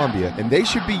Signorama Columbia, and they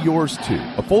should be yours too.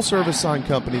 A full-service sign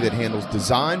company that handles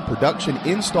design, production,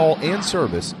 install, and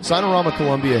service, Signorama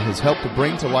Columbia has helped to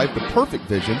bring to life the perfect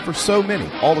vision for so many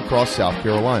all across South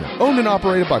Carolina. Owned and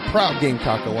operated by proud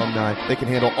Gamecock alumni, they can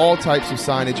handle all types of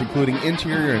signage, including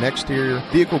interior and exterior,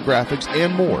 vehicle graphics,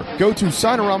 and more. Go to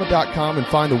Signorama.com and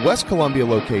find the West Columbia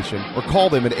location, or call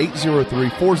them at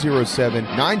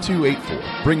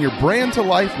 803-407-9284. Bring your brand to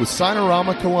life with Signorama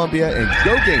Columbia, and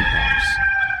go Gamecocks!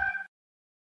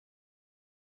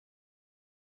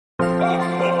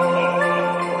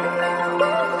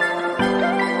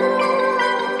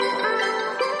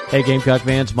 Hey, Gamecock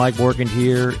fans, Mike Morgan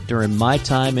here. During my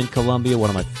time in Columbia, one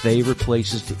of my favorite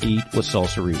places to eat was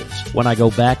Salsaritas. When I go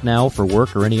back now for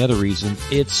work or any other reason,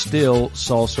 it's still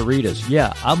Salsaritas.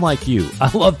 Yeah, I'm like you.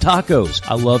 I love tacos.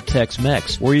 I love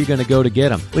Tex-Mex. Where are you going to go to get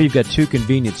them? Well, you've got two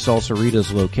convenient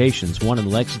Salsaritas locations, one in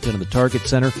Lexington in the Target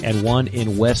Center and one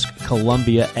in West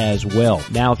Columbia as well.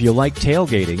 Now, if you like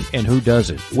tailgating, and who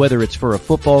doesn't, whether it's for a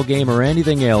football game or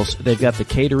anything else, they've got the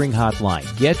catering hotline.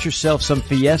 Get yourself some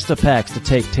Fiesta packs to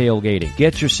take tailgating.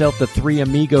 Get yourself the Three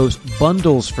Amigos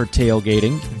bundles for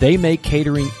tailgating. They make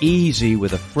catering easy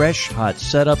with a fresh, hot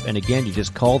setup. And again, you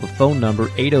just call the phone number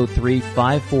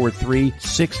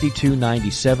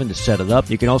 803-543-6297 to set it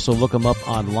up. You can also look them up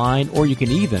online, or you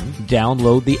can even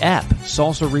download the app.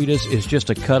 Salsaritas is just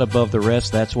a cut above the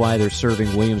rest. That's why they're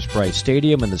serving Williams-Brice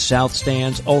Stadium and the South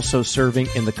Stands, also serving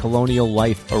in the Colonial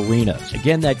Life Arena.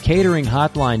 Again, that catering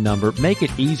hotline number, make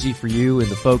it easy for you and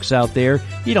the folks out there.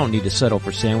 You don't need to settle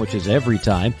for sandwiches every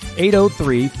time.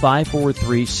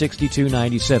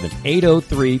 803-543-6297.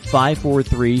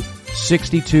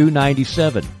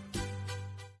 803-543-6297.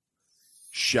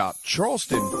 Shop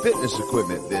Charleston Fitness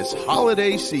Equipment this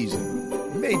holiday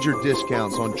season. Major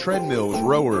discounts on treadmills,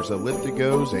 rowers,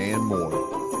 ellipticos, and more.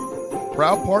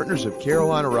 Proud partners of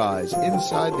Carolina Rise,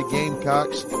 Inside the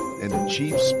Gamecocks, and the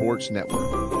Chiefs Sports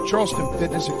Network.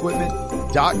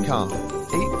 CharlestonFitnessEquipment.com,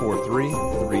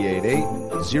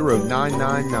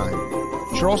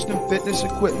 843-388-0999. Charleston Fitness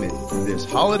Equipment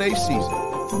this holiday season.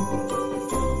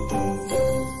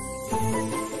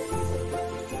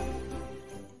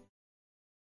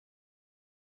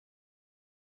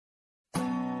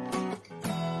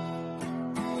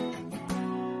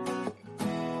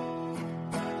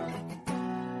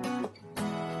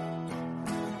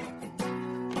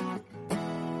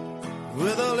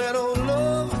 With a little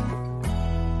love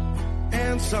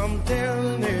and some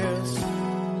tenderness,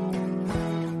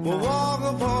 we'll walk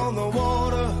upon the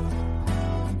water,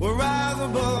 we'll rise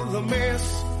above the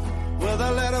mist. With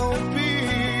a little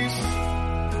peace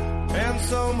and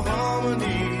some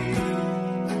harmony,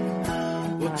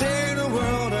 we'll take the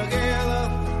world together,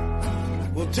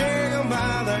 we'll take them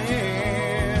by the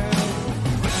hand.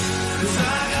 'Cause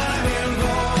I got him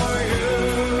for you.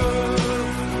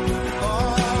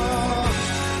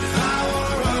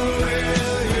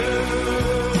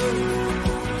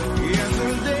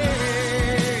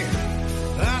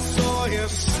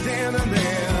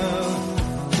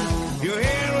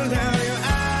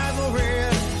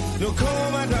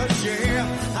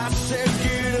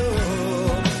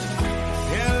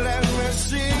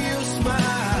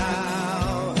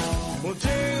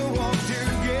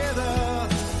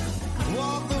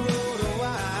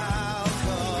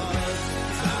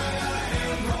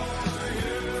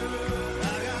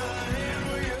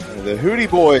 The Hootie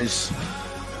Boys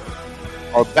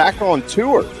are back on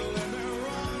tour.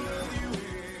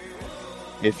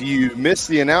 If you missed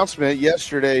the announcement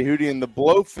yesterday, Hootie and the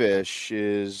Blowfish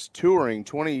is touring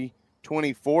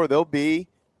 2024. They'll be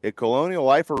at Colonial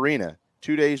Life Arena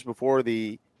 2 days before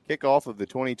the kickoff of the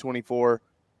 2024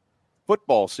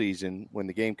 football season, when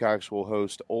the Gamecocks will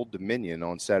host Old Dominion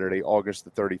on Saturday, August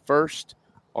the 31st,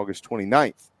 August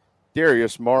 29th.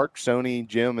 Darius, Mark, Sony,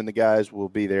 Jim, and the guys will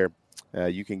be there.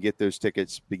 You can get those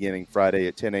tickets beginning Friday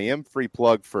at 10 a.m. Free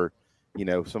plug for,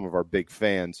 some of our big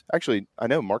fans. Actually, I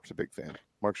know Mark's a big fan.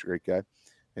 Mark's a great guy.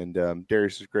 And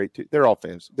Darius is great, too. They're all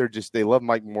fans. They love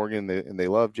Mike Morgan, and they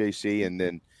love JC, and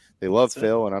then they love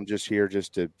Phil, and I'm just here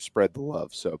just to spread the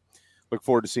love. So look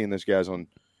forward to seeing those guys on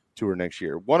tour next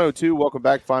year. 102, welcome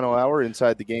back. Final hour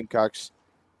inside the Gamecocks,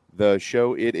 the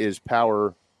show. It is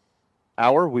Power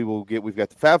Hour. We've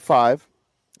got the Fab Five.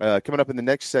 Coming up in the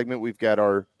next segment, we've got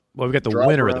our we've got the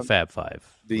winner of the Fab Five.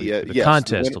 The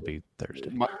contest will be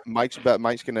Thursday. Mike's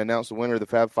going to announce the winner of the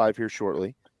Fab Five here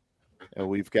shortly. And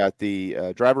we've got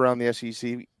the drive around the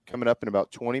SEC coming up in about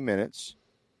 20 minutes.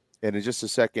 And in just a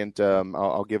second,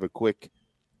 I'll give a quick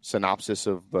synopsis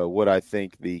of what I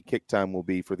think the kick time will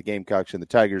be for the Gamecocks and the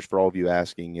Tigers. For all of you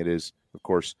asking, it is, of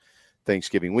course,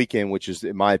 Thanksgiving weekend, which is,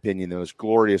 in my opinion, the most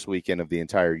glorious weekend of the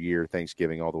entire year.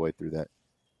 Thanksgiving all the way through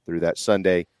that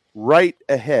Sunday, right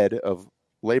ahead of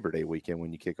Labor Day weekend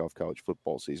when you kick off college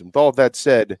football season. With all of that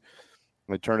said, I'm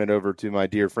going to turn it over to my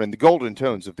dear friend, the golden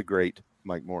tones of the great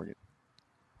Mike Morgan.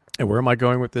 And where am I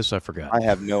going with this? I forgot. I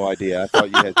have no idea. I thought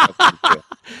you had something to say.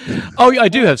 Oh, I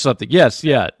do have something. Yes,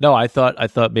 yeah. No, I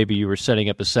thought maybe you were setting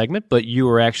up a segment, but you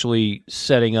were actually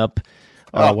setting up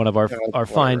one of our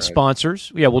fine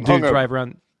sponsors. Yeah, we'll do the drive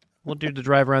around. We'll do the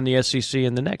drive around the SEC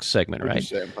in the next segment,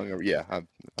 right? Yeah.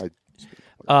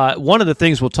 One of the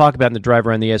things we'll talk about in the drive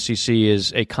around the SEC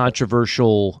is a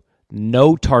controversial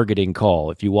no targeting call.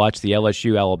 If you watch the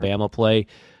LSU-Alabama play,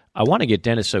 I want to get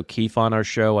Dennis O'Keefe on our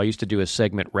show. I used to do a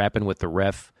segment, Rapping with the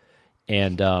Ref,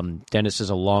 and Dennis is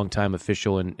a longtime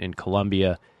official in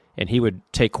Columbia, and he would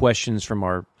take questions from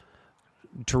our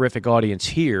terrific audience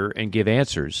here and give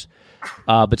answers.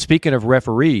 But speaking of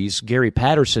referees, Gary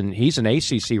Patterson, he's an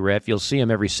ACC ref. You'll see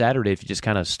him every Saturday if you just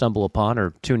kind of stumble upon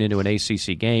or tune into an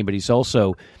ACC game. But he's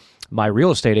also my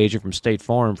real estate agent from State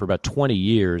Farm for about 20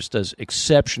 years, does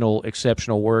exceptional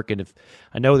work. And if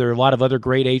I know there are a lot of other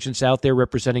great agents out there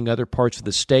representing other parts of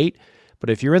the state, but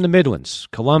if you're in the Midlands,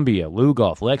 Columbia,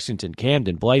 Lugoff, Lexington,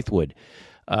 Camden, Blythewood,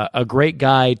 a great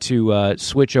guy to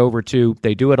switch over to.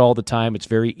 They do it all the time. It's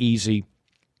very easy.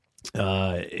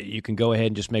 You can go ahead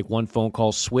and just make one phone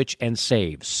call, switch and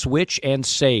save. Switch and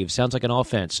save. Sounds like an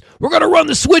offense. We're going to run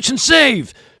the switch and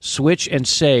save. Switch and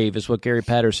save is what Gary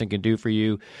Patterson can do for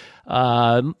you.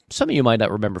 Some of you might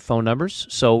not remember phone numbers,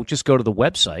 so just go to the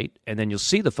website, and then you'll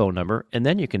see the phone number, and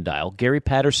then you can dial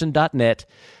GaryPatterson.net.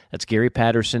 That's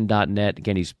GaryPatterson.net.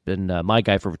 Again, he's been my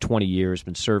guy for over 20 years,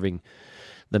 been serving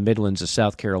the Midlands of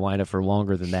South Carolina for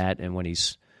longer than that, and when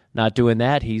he's not doing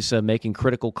that. He's making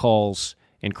critical calls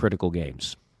in critical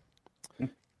games.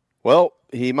 Well,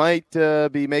 he might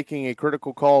be making a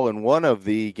critical call in one of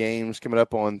the games coming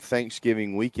up on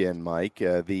Thanksgiving weekend, Mike.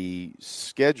 The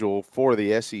schedule for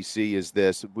the SEC is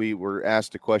this. We were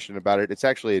asked a question about it. It's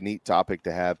actually a neat topic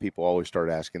to have. People always start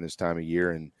asking this time of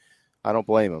year, and I don't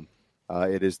blame them.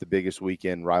 It is the biggest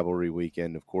weekend, rivalry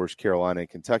weekend. Of course, Carolina and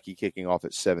Kentucky kicking off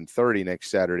at 7:30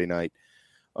 next Saturday night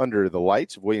under the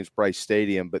lights of Williams-Brice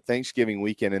Stadium. But Thanksgiving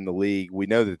weekend in the league, we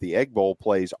know that the Egg Bowl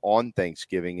plays on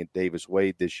Thanksgiving at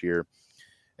Davis-Wade this year.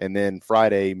 And then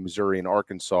Friday, Missouri and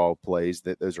Arkansas plays.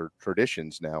 Those are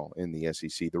traditions now in the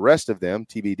SEC. The rest of them,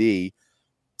 TBD,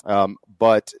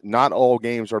 but not all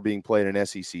games are being played in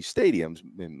SEC stadiums.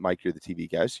 And Mike, you're the TV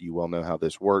guy, so you well know how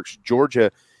this works. Georgia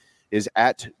is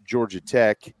at Georgia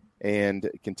Tech,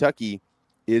 and Kentucky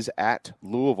is at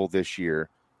Louisville this year.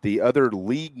 The other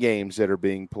league games that are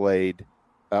being played,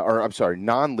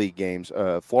 non-league games,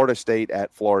 Florida State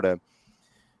at Florida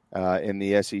in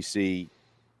the SEC,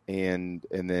 and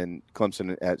then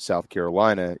Clemson at South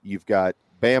Carolina. You've got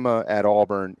Bama at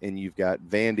Auburn, and you've got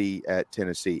Vandy at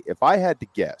Tennessee. If I had to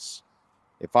guess,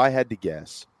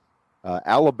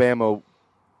 Alabama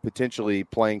potentially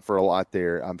playing for a lot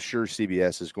there. I'm sure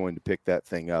CBS is going to pick that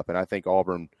thing up, and I think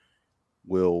Auburn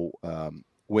will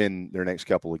win their next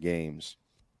couple of games.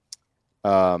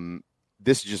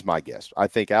 This is just my guess. I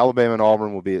think Alabama and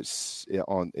Auburn will be at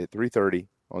 3:30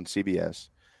 on CBS.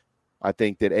 I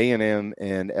think that A&M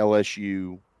and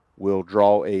LSU will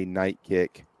draw a night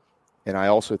kick, and I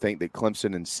also think that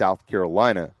Clemson and South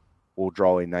Carolina will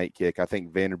draw a night kick. I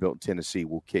think Vanderbilt and Tennessee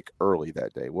will kick early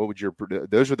that day. What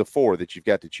would those are the four that you've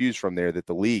got to choose from there that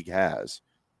the league has.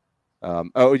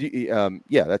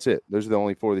 Yeah, that's it. Those are the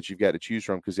only four that you've got to choose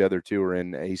from because the other two are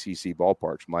in ACC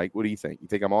ballparks. Mike, what do you think? You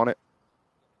think I'm on it?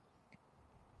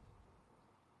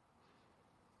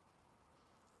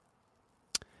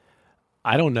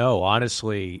 I don't know,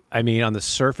 honestly. I mean, on the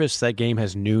surface, that game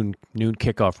has noon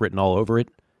kickoff written all over it.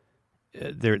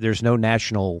 There's no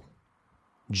national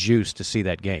juice to see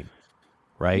that game,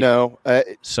 right? No.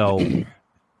 So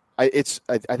I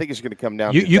think it's going to come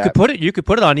down. You could put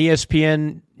it on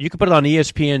ESPN. You could put it on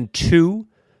ESPN2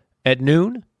 at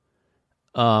noon.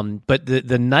 But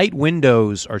the night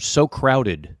windows are so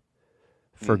crowded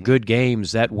for good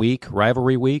games that week,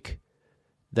 rivalry week,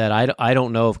 that I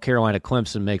don't know if Carolina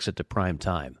Clemson makes it to prime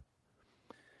time.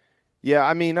 Yeah,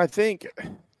 I mean, I think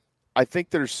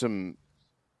there's some.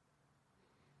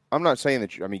 I'm not saying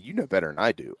that you know better than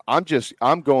I do.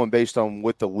 I'm going based on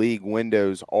what the league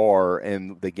windows are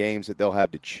and the games that they'll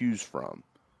have to choose from.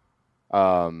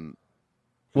 Well,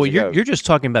 you're just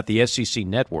talking about the SEC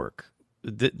network.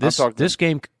 This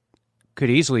game could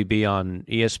easily be on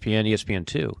ESPN,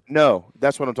 ESPN2. No,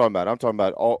 that's what I'm talking about. I'm talking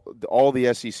about all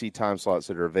the SEC time slots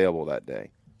that are available that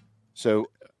day. So,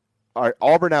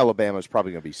 Auburn, Alabama is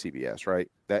probably going to be CBS,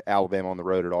 right? That Alabama on the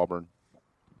road at Auburn.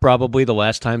 Probably the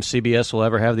last time CBS will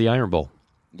ever have the Iron Bowl.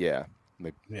 Yeah,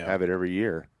 they have it every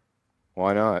year.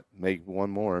 Why not make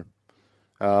one more?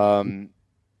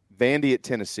 Vandy at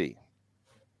Tennessee.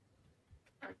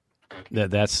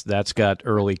 That's got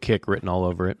early kick written all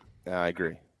over it. I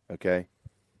agree. Okay.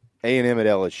 A&M at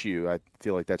LSU. I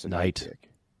feel like that's a night kick.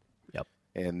 Yep.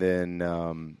 And then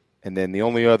the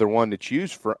only other one to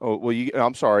choose from. Oh, well,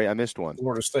 I'm sorry, I missed one.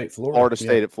 Florida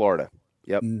State at Florida.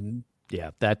 Yep. Mm-hmm.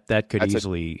 Yeah, that could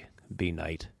easily be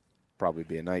night. Probably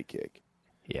be a night kick.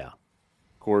 Yeah.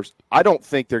 Of course, I don't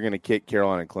think they're going to kick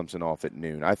Carolina and Clemson off at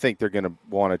noon. I think they're going to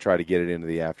want to try to get it into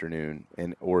the afternoon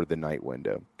or the night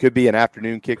window. Could be an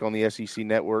afternoon kick on the SEC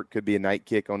network. Could be a night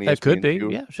kick on the That could be.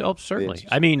 Yeah, certainly.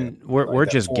 I mean, we're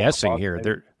just guessing here.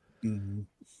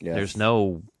 There's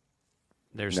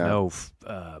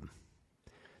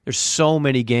so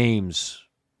many games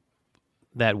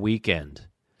that weekend.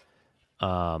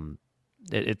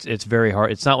 It's very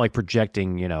hard. It's not like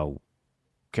projecting,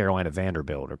 Carolina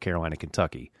Vanderbilt or Carolina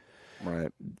Kentucky.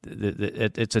 Right.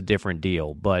 It's a different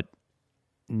deal. But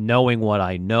knowing what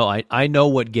I know, I know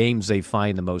what games they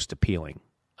find the most appealing.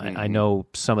 Mm-hmm. I know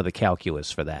some of the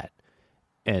calculus for that.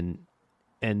 And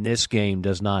this game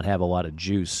does not have a lot of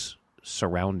juice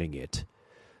surrounding it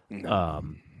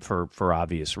for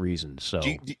obvious reasons. So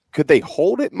could they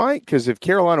hold it, Mike? Because if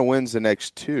Carolina wins the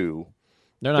next two,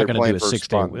 they're not going to do a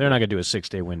 6-day. They're not going to do a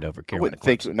 6-day window for Carolina. I wouldn't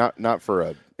think so. Not for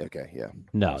a. Okay, yeah.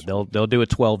 No, they'll do a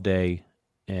 12-day,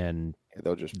 and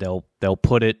they'll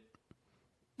put it.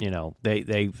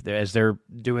 They as they're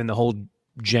doing the whole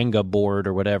Jenga board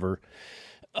or whatever.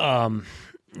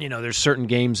 There's certain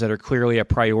games that are clearly a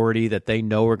priority that they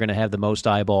know are going to have the most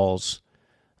eyeballs.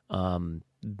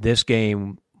 This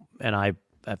game, and I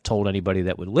I've told anybody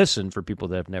that would listen, for people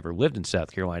that have never lived in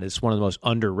South Carolina, it's one of the most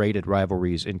underrated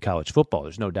rivalries in college football.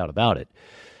 There's no doubt about it.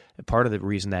 And part of the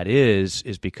reason that is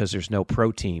because there's no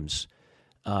pro teams.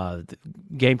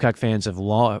 Gamecock fans have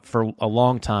for a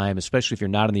long time, especially if you're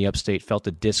not in the upstate, felt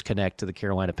a disconnect to the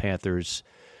Carolina Panthers,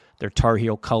 their Tar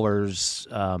Heel colors.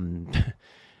 There's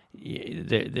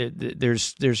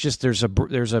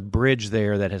a bridge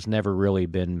there that has never really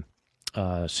been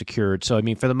secured. So I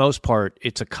mean, for the most part,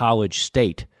 it's a college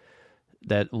state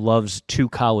that loves two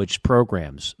college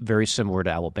programs, very similar to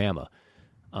Alabama.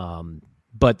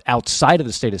 But outside of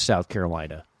the state of South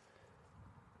Carolina,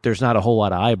 there's not a whole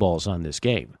lot of eyeballs on this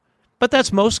game. But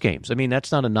that's most games. I mean,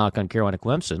 that's not a knock on Carolina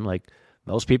Clemson. Like,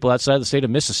 most people outside the state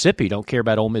of Mississippi don't care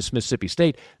about Ole Miss, Mississippi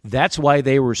State. That's why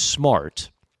they were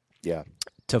smart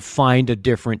to find a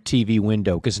different TV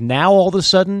window. Because now, all of a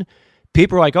sudden,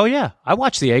 people are like, oh, yeah, I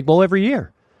watch the Egg Bowl every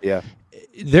year. Yeah.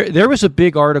 There was a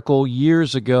big article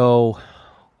years ago.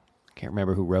 I can't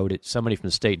remember who wrote it. Somebody from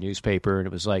the state newspaper. And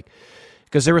it was like,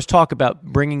 because there was talk about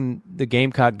bringing the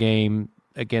Gamecock game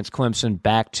against Clemson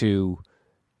back to,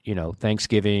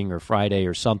 Thanksgiving or Friday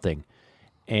or something.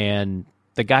 And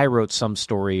the guy wrote some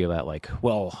story about like,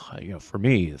 well, for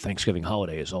me, the Thanksgiving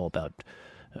holiday is all about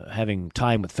having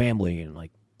time with family. And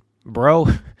like, bro,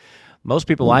 most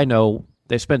people I know,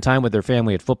 they spend time with their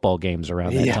family at football games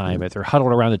around that time. If they're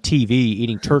huddled around the TV,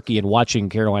 eating turkey and watching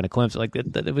Carolina Clemson. Like,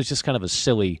 it was just kind of a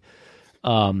silly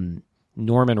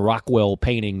Norman Rockwell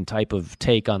painting type of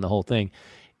take on the whole thing.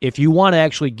 If you want to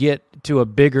actually get to a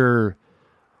bigger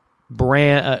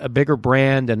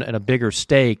brand and a bigger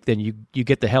stake, then you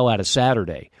get the hell out of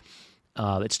Saturday.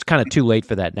 It's kind of too late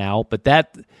for that now, but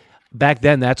back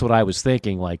then that's what I was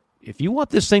thinking. Like, if you want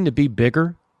this thing to be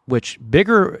bigger, which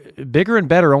bigger and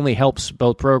better only helps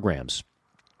both programs,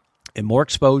 and more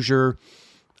exposure,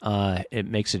 it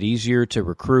makes it easier to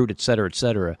recruit, et cetera, et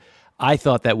cetera. I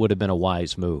thought that would have been a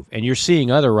wise move. And you're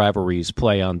seeing other rivalries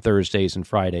play on Thursdays and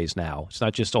Fridays now. It's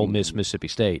not just Ole Miss, Mississippi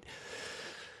State.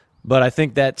 But I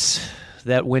think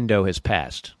that window has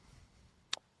passed.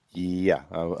 Yeah.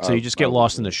 So you just get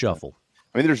lost in the shuffle.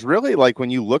 I mean, there's really, like, when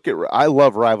you look at – I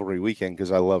love rivalry weekend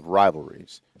because I love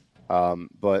rivalries.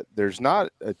 But there's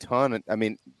not a ton – I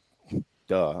mean,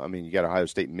 duh. I mean, you got Ohio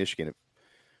State and Michigan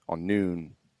on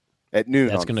noon. At noon,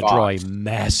 that's going to draw a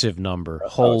massive number.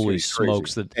 Holy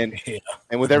smokes! And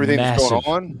with everything that's going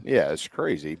on, it's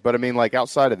crazy. But I mean, like,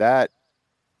 outside of that,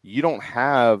 you don't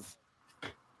have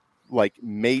like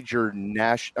major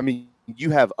national. I mean,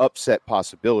 you have upset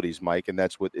possibilities, Mike, and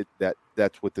that's what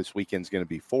that's what this weekend's going to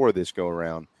be for this go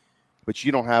around. But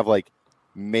you don't have like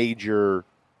major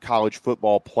college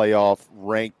football playoff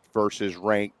ranked versus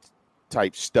ranked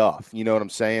type stuff. You know what I'm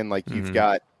saying? Like, you've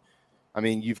got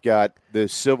the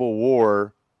Civil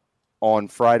War on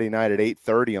Friday night at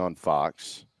 8:30 on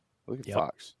Fox. Look at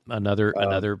Fox.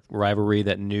 Another rivalry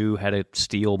that knew how to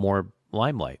steal more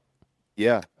limelight.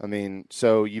 Yeah, I mean,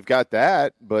 so you've got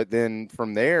that, but then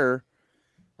from there,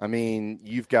 I mean,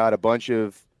 you've got a bunch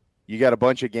of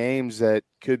games that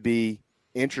could be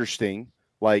interesting.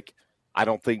 Like, I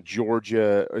don't think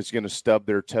Georgia is going to stub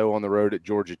their toe on the road at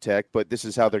Georgia Tech, but this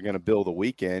is how they're going to build a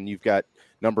weekend. You've got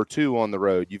number 2 on the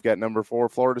road. You've got number 4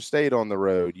 Florida State on the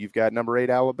road. You've got number 8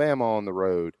 Alabama on the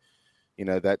road.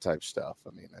 That type of stuff.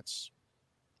 I mean,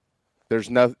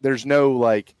 there's no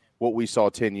like what we saw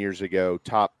 10 years ago,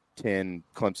 top 10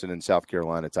 Clemson and South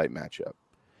Carolina type matchup.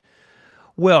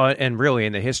 Well, and really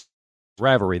in the history of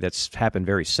rivalry, that's happened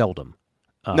very seldom.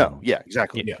 No, yeah,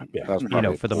 exactly.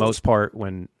 For the most part,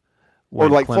 when or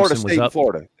like Clemson Florida State and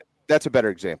Florida. That's a better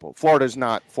example. Florida's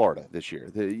not Florida this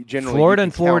year. Florida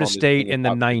and Florida State in the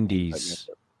 90s.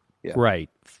 Yeah. Right.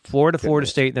 Florida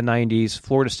State in the 90s,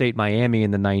 Florida State, Miami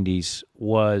in the 90s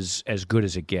was as good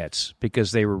as it gets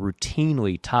because they were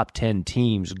routinely top 10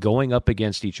 teams going up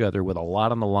against each other with a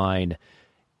lot on the line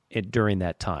during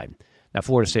that time. Now,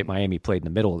 Florida State, Miami played in the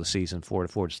middle of the season.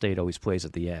 Florida State always plays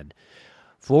at the end.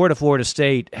 Florida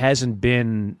State hasn't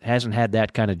had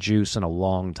that kind of juice in a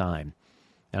long time.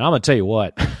 And I'm going to tell you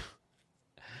what,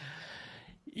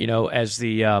 as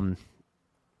the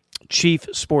Chief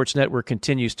Sports Network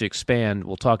continues to expand,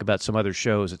 we'll talk about some other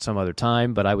shows at some other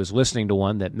time, but I was listening to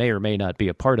one that may or may not be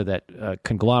a part of that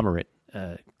conglomerate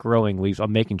growing leaves.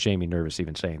 I'm making Jamie nervous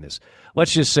even saying this.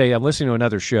 Let's just say I'm listening to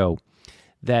another show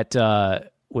that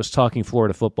was talking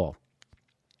Florida football.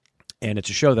 And it's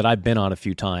a show that I've been on a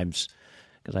few times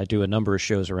because I do a number of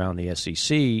shows around the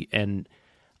SEC, and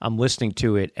I'm listening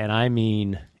to it, and I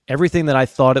mean everything that I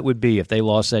thought it would be if they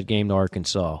lost that game to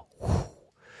Arkansas.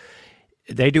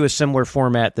 They do a similar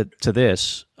format to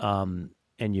this, and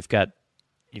you've got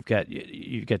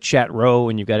chat row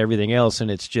and you've got everything else, and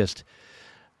it's just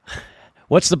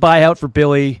What's the buyout for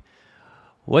Billy?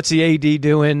 What's the AD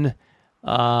doing?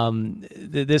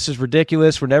 This is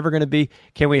ridiculous. We're never going to be.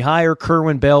 Can we hire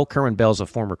Kerwin Bell? Kerwin Bell's a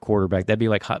former quarterback. That'd be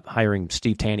like hiring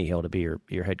Steve Tannehill to be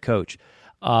your head coach.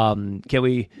 Can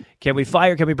we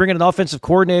fire? Can we bring in an offensive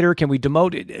coordinator? Can we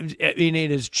demote it? I mean,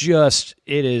 it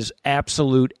is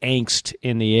absolute angst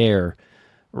in the air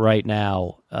right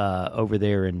now over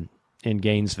there in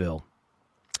Gainesville.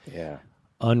 Yeah,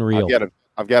 unreal.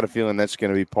 I've got a feeling that's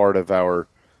going to be part of our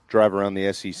drive around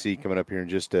the SEC coming up here in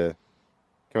just a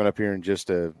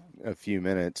few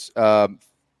minutes.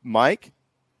 Mike,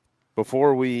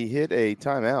 before we hit a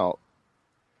timeout,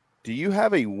 do you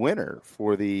have a winner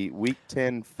for the Week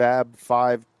 10 Fab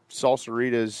 5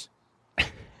 Salsaritas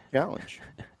Challenge?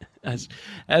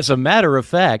 As a matter of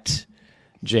fact,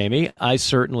 Jamie, I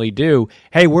certainly do.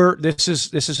 Hey, this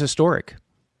is historic.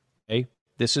 Okay,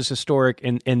 this is historic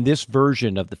in this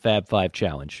version of the Fab 5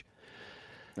 Challenge.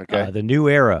 Okay, the new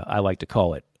era, I like to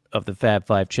call it, of the Fab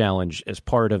 5 Challenge as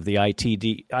part of the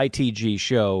ITG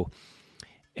show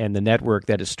and the network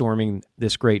that is storming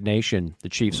this great nation, the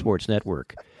Chief Sports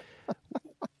Network.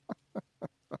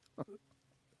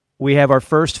 We have our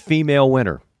first female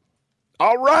winner.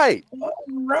 All right.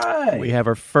 We have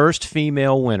our first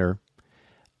female winner,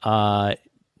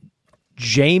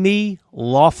 Jamie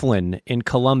Laughlin in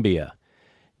Columbia.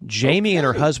 Jamie and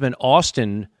her husband,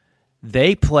 Austin,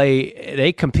 they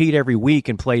compete every week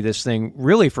and play this thing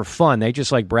really for fun. They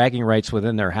just like bragging rights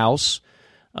within their house.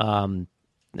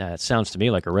 It sounds to me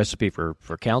like a recipe for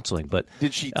counseling. But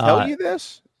did she tell you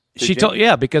this? She told,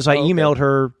 because I emailed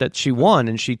her that she won,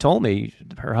 and she told me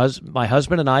my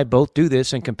husband and I both do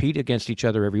this and compete against each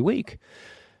other every week.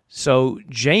 So,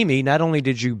 Jamie, not only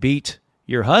did you beat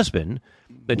your husband,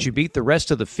 but you beat the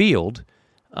rest of the field.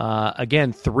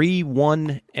 Again,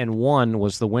 3-1-1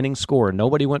 was the winning score.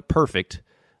 Nobody went perfect,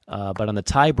 but on the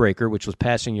tiebreaker, which was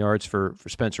passing yards for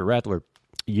Spencer Rattler,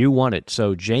 you won it.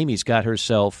 So Jamie's got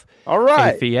herself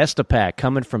a Fiesta Pack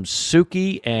coming from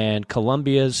Suki and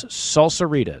Columbia's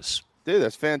Salsaritas. Dude,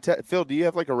 that's fantastic. Phil, do you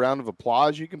have like a round of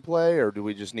applause you can play, or do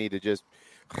we just need to just...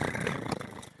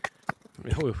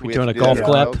 We doing a golf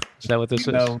clap? Is that what this is?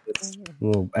 No,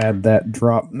 we'll add that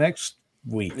drop next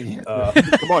week.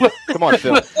 Come on,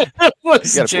 Phil. You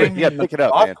got to pick it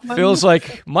up, man. Feels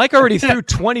like Mike already threw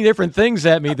 20 different things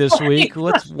at me this week.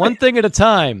 Let's one thing at a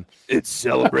time. It's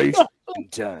celebration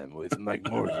time with Mike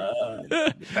Morgan.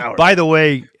 By the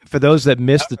way, for those that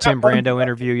missed the Tim Brando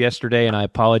interview yesterday, and I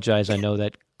apologize, I know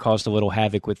that caused a little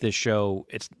havoc with this show.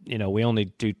 It's we only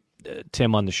do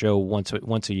Tim on the show once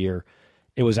a year.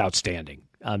 It was outstanding.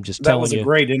 I'm just telling you. That was a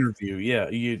great interview. Yeah.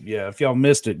 If y'all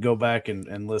missed it, go back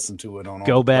and listen to it on.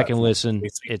 Go back and listen.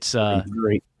 It's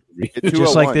great.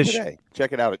 Just like this. Today.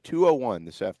 Check it out at 2:01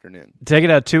 this afternoon. Take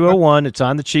it out 2:01. It's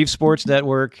on the Chief Sports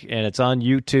Network, and it's on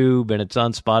YouTube, and it's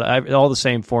on Spotify. All the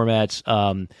same formats.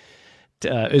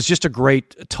 It's just a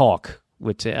great talk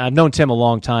with Tim. I've known Tim a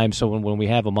long time, so when we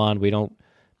have him on, we don't.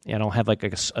 I don't have like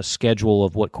a schedule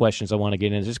of what questions I want to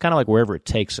get in. It's just kind of like wherever it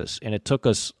takes us, and it took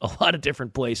us a lot of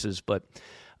different places. But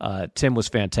Tim was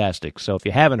fantastic. So if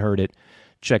you haven't heard it,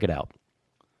 check it out.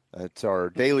 That's our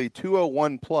daily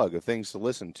 201 plug of things to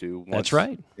listen to. That's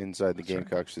right. Inside the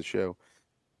Gamecocks, the show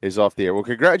is off the air. Well,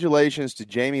 congratulations to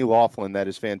Jamie Laughlin. That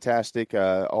is fantastic.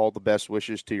 All the best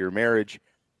wishes to your marriage.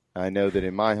 I know that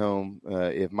in my home,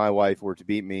 if my wife were to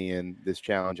beat me in this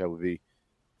challenge, I would be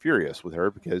furious with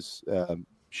her because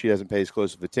she doesn't pay as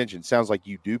close of attention. Sounds like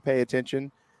you do pay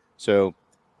attention. So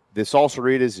the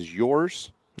Salsaritas is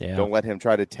yours. Yeah. Don't let him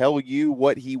try to tell you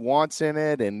what he wants in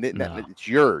it, and it's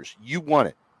yours. You want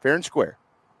it. Fair and square.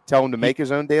 Tell him to make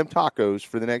his own damn tacos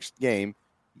for the next game.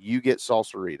 You get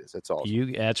Salsaritas. That's all.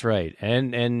 That's right.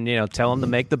 And tell him to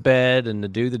make the bed and to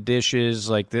do the dishes.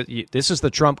 Like this is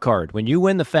the trump card. When you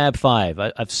win the Fab Five,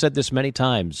 I've said this many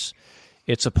times.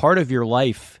 It's a part of your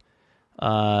life.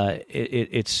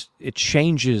 It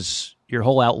changes your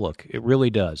whole outlook. It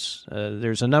really does.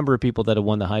 There's a number of people that have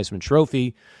won the Heisman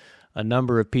Trophy. A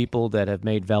number of people that have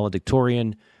made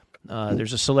valedictorian.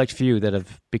 There's a select few that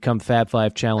have become Fab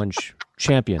Five Challenge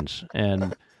champions,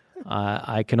 and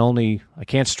I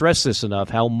can't stress this enough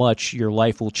how much your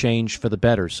life will change for the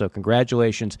better. So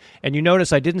congratulations. And you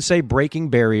notice I didn't say breaking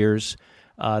barriers.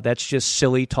 That's just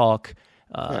silly talk,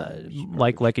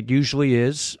 like it usually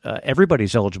is.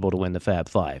 Everybody's eligible to win the Fab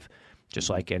Five, just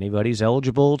like anybody's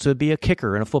eligible to be a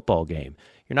kicker in a football game.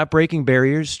 You're not breaking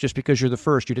barriers just because you're the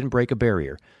first. You didn't break a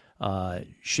barrier.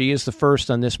 She is the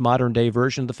first on this modern-day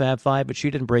version of the Fab Five, but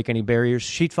she didn't break any barriers.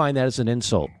 She'd find that as an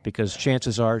insult because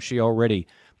chances are she already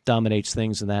dominates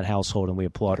things in that household, and we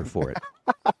applaud her for it.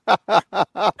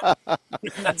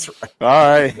 That's right. All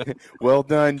right. Well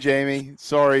done, Jamie.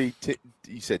 Sorry.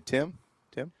 You said Tim?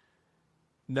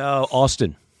 No,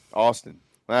 Austin. Well,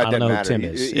 I don't know who matter. Tim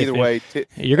is. Either way,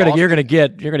 you're gonna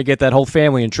get that whole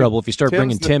family in trouble if you start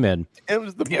bringing Tim in.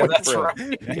 Tim's the Yeah, that's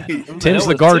boyfriend. right. Tim's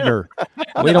the gardener.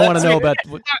 We don't want to know about.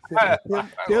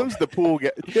 Tim's the pool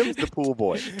guy. Tim's the pool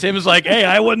boy. Tim's like, hey,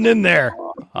 I wasn't in there.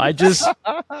 I just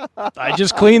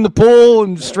cleaned the pool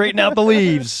and straightened out the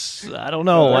leaves. I don't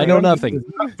know. I know nothing.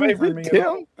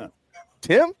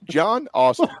 Tim, John,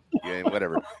 Austin. Yeah,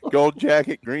 whatever. Gold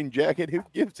jacket, green jacket. Who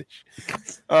gives a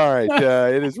shit? All right.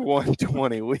 It is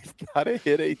 1:20. We've got to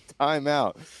hit a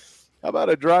timeout. How about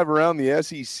a drive around the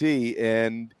SEC?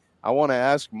 And I want to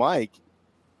ask Mike,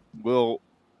 will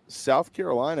South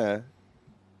Carolina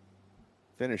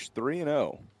finish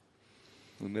 3-0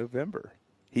 in November?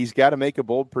 He's got to make a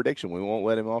bold prediction. We won't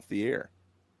let him off the air.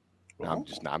 No,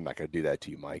 I'm not going to do that to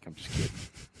you, Mike. I'm just kidding.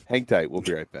 Hang tight. We'll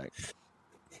be right back.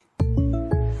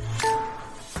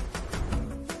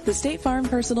 The State Farm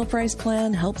Personal Price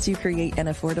Plan helps you create an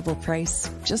affordable price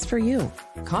just for you.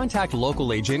 Contact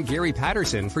local agent Gary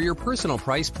Patterson for your personal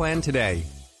price plan today.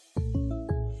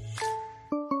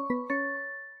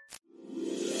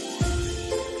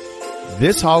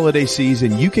 This holiday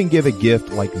season, you can give a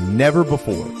gift like never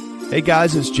before. Hey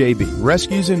guys, it's JB.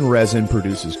 Rescues in Resin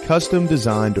produces custom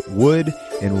designed wood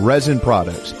and resin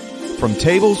products. From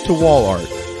tables to wall art,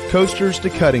 coasters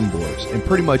to cutting boards, and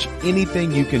pretty much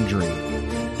anything you can dream.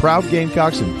 Proud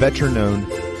Gamecocks and veteran-owned,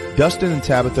 Dustin and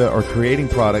Tabitha are creating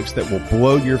products that will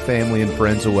blow your family and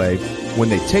friends away when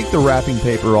they take the wrapping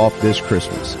paper off this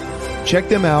Christmas. Check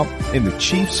them out in the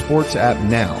Chief Sports app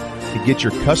now to get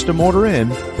your custom order in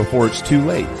before it's too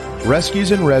late. Rescues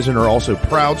in Resin are also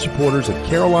proud supporters of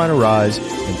Carolina Rise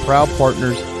and proud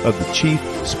partners of the Chief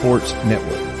Sports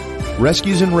Network.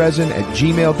 Rescues in Resin at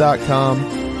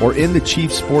gmail.com or in the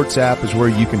Chief Sports app is where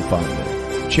you can find them.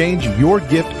 Change your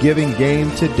gift-giving game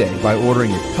today by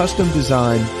ordering a custom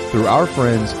design through our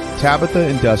friends Tabitha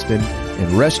and Dustin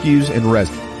and Rescues in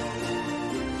Resin.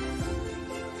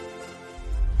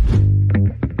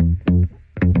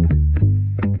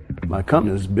 My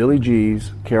company is Billy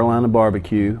G's Carolina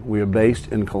Barbecue. We are based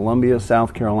in Columbia,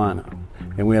 South Carolina.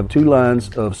 And we have 2 lines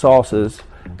of sauces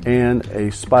and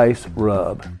a spice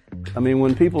rub. I mean,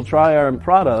 when people try our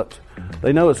product,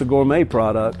 they know it's a gourmet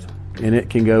product, and it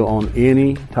can go on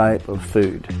any type of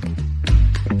food.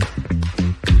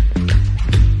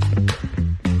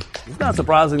 It's not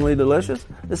surprisingly delicious.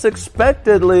 It's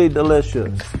expectedly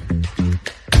delicious.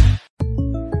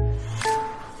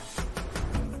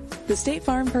 The State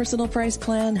Farm Personal Price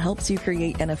Plan helps you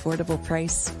create an affordable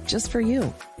price just for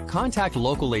you. Contact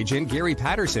local agent Gary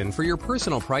Patterson for your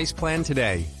personal price plan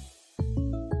today.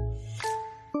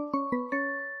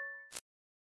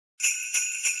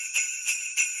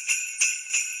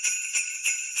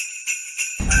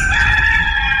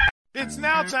 It's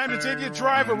now time to take a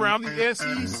drive around the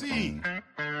SEC.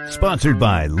 Sponsored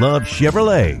by Love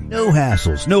Chevrolet. No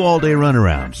hassles, no all-day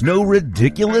runarounds, no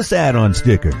ridiculous add-on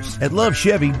stickers. At Love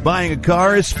Chevy, buying a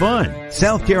car is fun.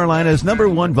 South Carolina's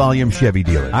 #1 volume Chevy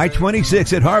dealer.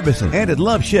 I-26 at Harbison and at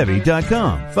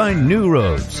lovechevy.com. Find new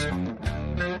roads.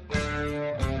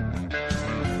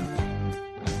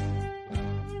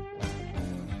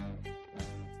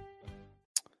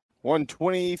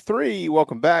 $123.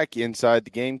 Welcome back inside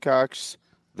the Gamecocks,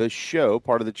 the show,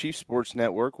 part of the Chief Sports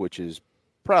Network, which is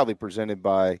proudly presented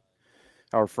by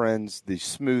our friends, the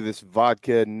smoothest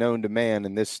vodka known to man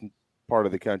in this part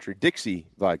of the country, Dixie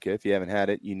Vodka. If you haven't had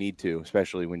it, you need to,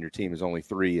 especially when your team is only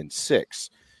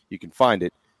 3-6. You can find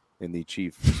it in the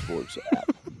Chief Sports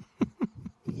app.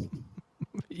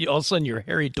 All of a sudden, you're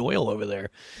Harry Doyle over there.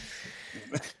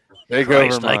 Take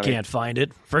Christ, over, I Monty. can't find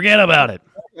it. Forget about it.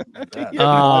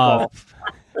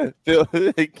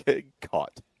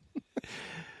 Caught.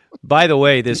 By the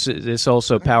way, this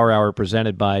also Power Hour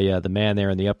presented by the man there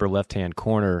in the upper left-hand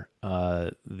corner,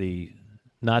 the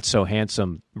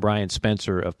not-so-handsome Brian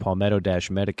Spencer of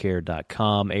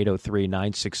Palmetto-Medicare.com,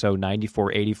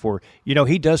 803-960-9484. You know,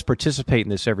 he does participate in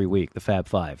this every week, the Fab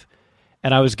Five.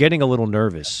 And I was getting a little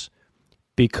nervous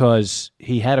because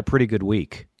he had a pretty good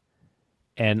week.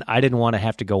 And I didn't want to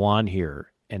have to go on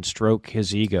here and stroke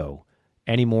his ego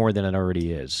any more than it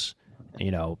already is.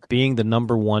 You know, being the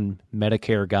 #1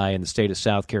 Medicare guy in the state of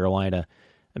South Carolina,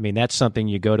 I mean, that's something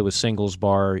you go to a singles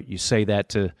bar, you say that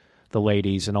to the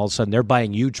ladies, and all of a sudden they're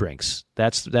buying you drinks.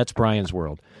 That's Brian's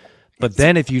world. But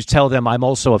then if you tell them I'm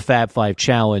also a Fab Five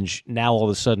challenge, now all of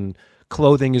a sudden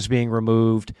clothing is being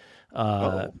removed,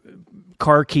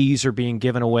 car keys are being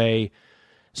given away,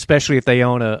 especially if they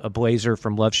own a Blazer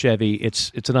from Love Chevy.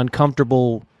 It's an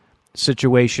uncomfortable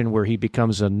situation where he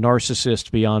becomes a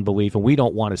narcissist beyond belief, and we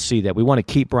don't want to see that. We want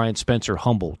to keep Brian Spencer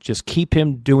humble. Just keep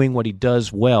him doing what he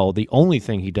does well, the only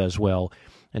thing he does well,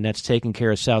 and that's taking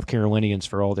care of South Carolinians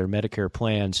for all their Medicare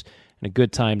plans. And a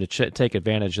good time to take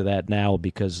advantage of that now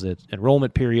because the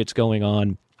enrollment period's going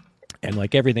on. And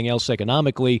like everything else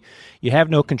economically, you have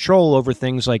no control over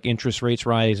things like interest rates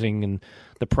rising and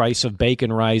the price of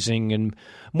bacon rising and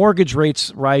mortgage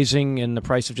rates rising and the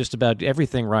price of just about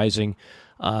everything rising.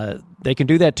 They can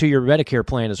do that to your Medicare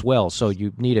plan as well. So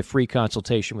you need a free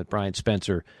consultation with Brian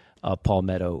Spencer,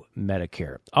 Palmetto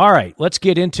Medicare. All right, let's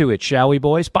get into it, shall we,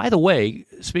 boys? By the way,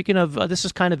 speaking of, this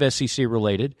is kind of SEC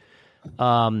related.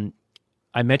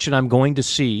 I mentioned I'm going to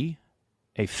see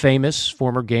a famous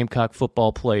former Gamecock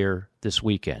football player this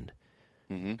weekend.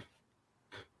 Mm-hmm.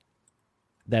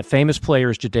 That famous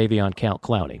player is Jadeveon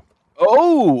Clowney.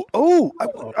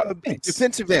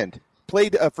 Defensive end.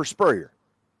 Played for Spurrier.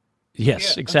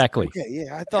 Yes, exactly. Okay,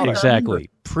 yeah, I thought exactly.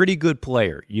 Pretty good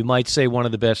player. You might say one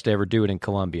of the best to ever do it in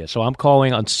Columbia. So I'm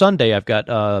calling on Sunday. I've got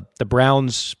the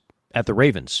Browns at the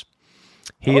Ravens.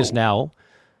 He is now,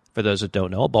 for those that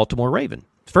don't know, a Baltimore Raven.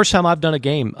 First time I've done a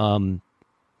game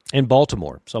in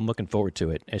Baltimore, so I'm looking forward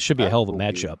to it. It should be a hell of a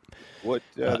matchup.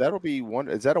 That'll be one.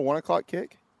 Is that a 1:00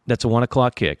 kick? That's a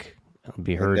 1:00 kick. It'll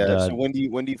be heard. So when do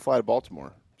you fly to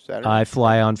Baltimore? Saturday. I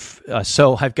fly on.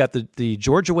 So I've got the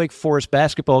Georgia Wake Forest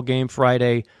basketball game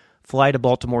Friday. Fly to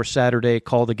Baltimore Saturday.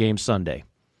 Call the game Sunday.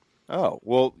 Oh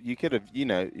well, you could have.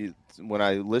 When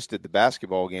I listed the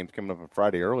basketball games coming up on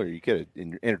Friday earlier, you could have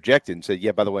interjected and said,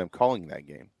 "Yeah, by the way, I'm calling that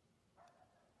game."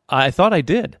 I thought I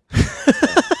did.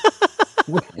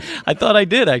 I thought I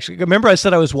did, actually. Remember I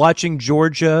said I was watching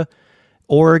Georgia,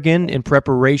 Oregon in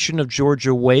preparation of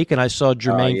Georgia Wake, and I saw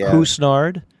Jermaine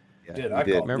Couisnard. Yeah,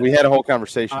 you did. We had a whole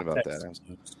conversation about that.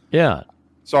 Yeah.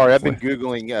 Sorry, I've been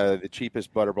Googling the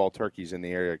cheapest Butterball turkeys in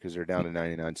the area because they're down to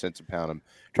 99 cents a pound. I'm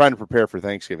trying to prepare for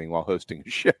Thanksgiving while hosting a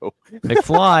show.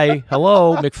 McFly.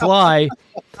 Hello, McFly.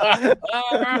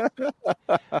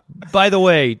 By the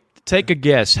way, take a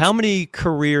guess. How many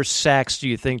career sacks do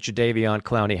you think Jadeveon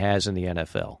Clowney has in the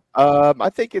NFL? I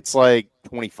think it's like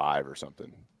 25 or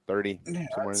something. 30. Yeah,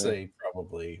 I'd say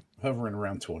probably hovering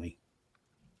around 20.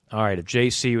 All right, if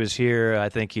JC was here, I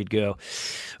think he'd go,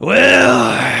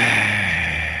 well,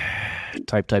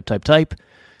 type.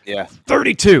 Yeah.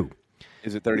 32.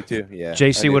 Is it 32? Yeah.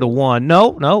 JC would have won.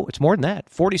 No, it's more than that.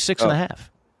 46 and a half.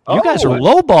 You guys are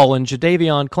lowballing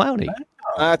Jadeveon Clowney.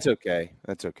 That's okay.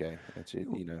 That's it,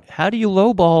 How do you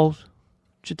lowball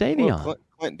Jadeveon? Well,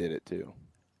 Clint did it too.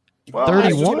 Well,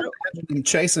 31.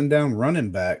 Chasing down running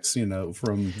backs,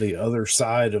 from the other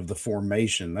side of the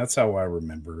formation. That's how I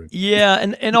remember it. Yeah,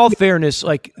 and in all fairness,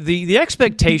 like the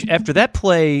expectation after that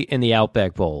play in the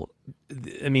Outback Bowl,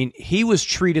 I mean, he was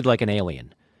treated like an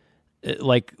alien.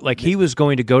 Like he was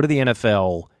going to go to the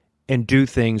NFL and do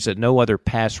things that no other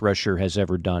pass rusher has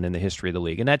ever done in the history of the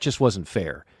league, and that just wasn't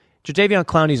fair. Jadeveon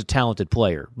Clowney's a talented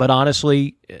player, but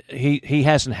honestly, he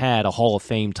hasn't had a Hall of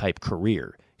Fame type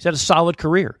career. He's had a solid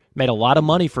career, made a lot of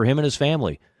money for him and his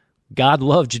family. God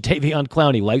love Jadeveon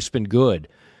Clowney. Life's been good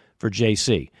for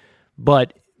JC.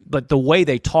 But the way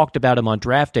they talked about him on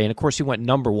draft day, and of course he went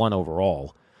number 1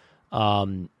 overall,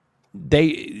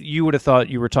 you would have thought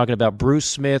you were talking about Bruce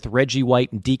Smith, Reggie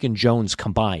White, and Deacon Jones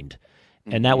combined.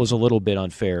 And that was a little bit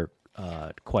unfair,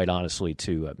 quite honestly,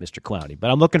 to Mr. Clowney.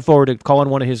 But I'm looking forward to calling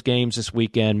one of his games this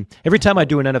weekend. Every time I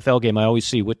do an NFL game, I always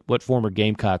see what former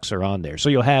Gamecocks are on there. So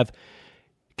you'll have –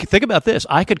 think about this.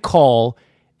 I could call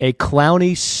a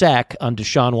Clowney sack on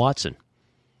Deshaun Watson.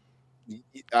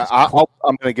 I'm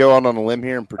going to go out on a limb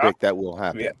here and predict that will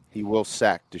happen. Yeah. He will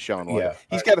sack Deshaun Watson. Yeah.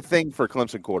 He's got a thing for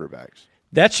Clemson quarterbacks.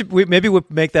 Maybe we'll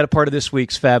make that a part of this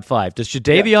week's Fab Five. Does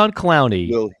Jadeveon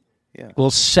Clowney will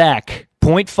sack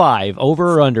 0.5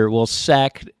 over or under? Will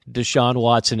sack Deshaun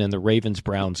Watson in the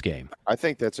Ravens-Browns game? I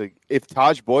think if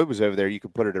Taj Boyd was over there, you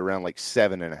could put it around like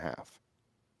 7.5.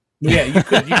 Yeah, you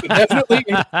could definitely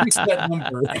increase that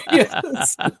number.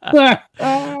 Yes.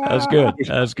 That's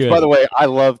good. By the way, I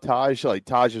love Taj. Like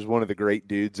Taj is one of the great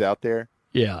dudes out there.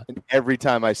 Yeah. And every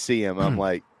time I see him, I'm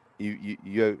like,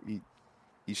 you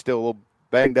still a little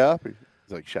banged up? He's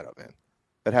like, shut up, man.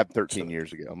 That happened 13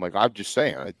 years ago. I'm like, I'm just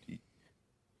saying.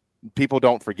 People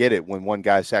don't forget it when one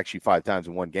guy sacks you 5 times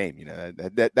in one game.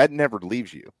 That never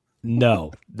leaves you.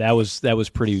 No, that was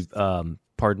pretty.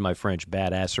 Pardon my French,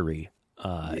 badassery.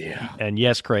 And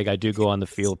yes, Craig, I do go on the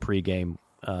field pregame.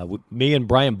 Me and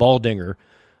Brian Baldinger,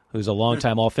 who's a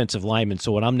longtime offensive lineman.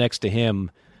 So when I'm next to him,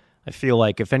 I feel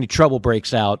like if any trouble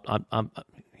breaks out,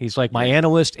 he's like my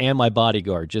analyst and my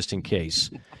bodyguard, just in case.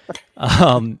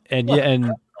 And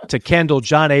to Kendall,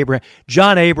 John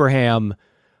Abraham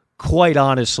quite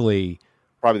honestly,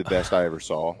 probably the best I ever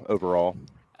saw overall.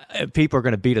 People are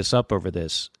going to beat us up over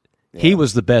this. Yeah. He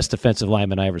was the best defensive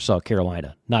lineman I ever saw at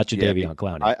Carolina, not Jadeveon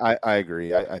Clowney. I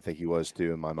agree. I think he was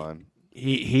too in my mind.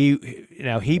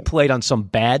 He played on some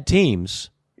bad teams.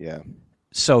 Yeah.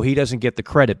 So he doesn't get the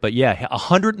credit. But,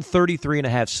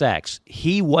 133.5 sacks.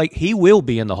 He will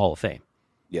be in the Hall of Fame.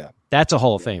 Yeah. That's a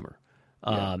Hall of Famer.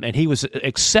 And he was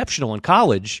exceptional in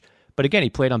college. But, again, he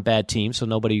played on bad teams, so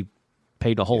nobody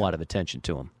paid a whole lot of attention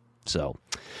to him. So,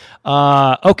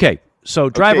 okay. So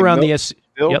drive around the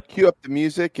Bill, cue up the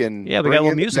music and we got a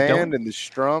little music band and the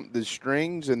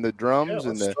strings and the drums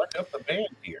and the strike up the band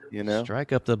here.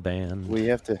 Strike up the band. We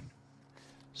have to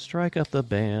strike up the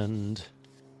band.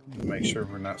 Make sure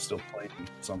we're not still playing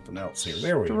something else here.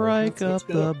 There we go. Strike up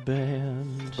the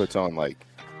band. Puts on like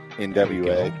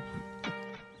NWA.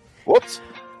 Whoops!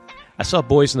 I saw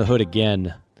Boys in the Hood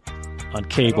again on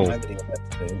cable.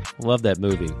 Love that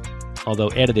movie. Although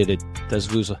edited, it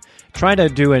does lose. Trying to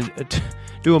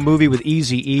do a movie with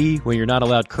Eazy-E where you're not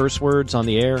allowed curse words on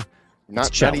the air.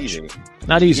 Not easy.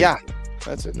 Not easy. Yeah,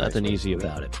 that's it. Nothing easy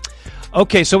about it.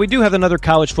 Okay, so we do have another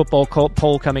college football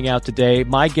poll coming out today.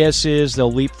 My guess is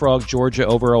they'll leapfrog Georgia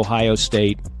over Ohio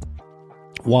State.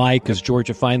 Why? Because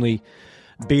Georgia finally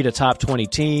beat a top 20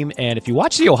 team. And if you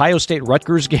watch the Ohio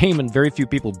State-Rutgers game, and very few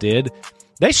people did,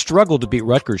 they struggled to beat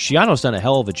Rutgers. Schiano's done a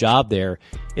hell of a job there.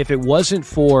 If it wasn't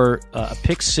for a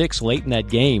pick six late in that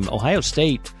game, Ohio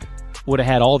State would have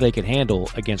had all they could handle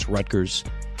against Rutgers.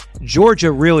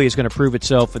 Georgia really is going to prove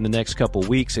itself in the next couple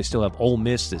weeks. They still have Ole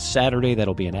Miss this Saturday.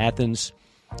 That'll be in Athens.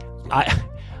 I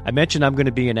mentioned I'm going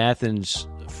to be in Athens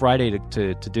Friday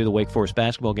to do the Wake Forest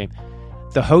basketball game.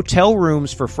 The hotel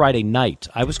rooms for Friday night,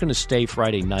 I was going to stay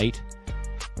Friday night.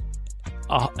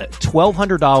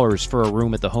 $1,200 for a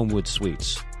room at the Homewood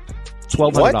Suites.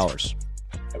 $1,200.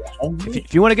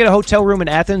 If you want to get a hotel room in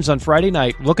Athens on Friday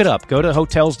night, look it up. Go to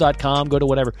hotels.com, go to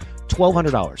whatever.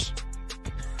 $1,200.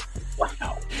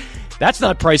 Wow. That's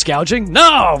not price gouging.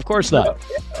 No, of course not.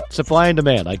 Supply and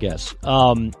demand, I guess.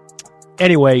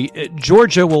 Anyway,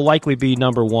 Georgia will likely be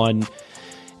number one.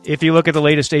 If you look at the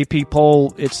latest AP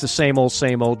poll, it's the same old,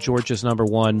 same old. Georgia's number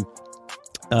one.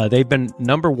 They've been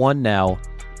number one now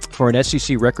for an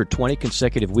SEC record 20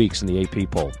 consecutive weeks in the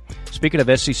AP poll. Speaking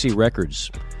of SEC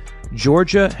records,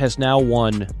 Georgia has now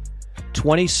won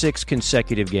 26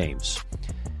 consecutive games.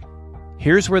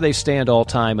 Here's where they stand all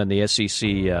time on the SEC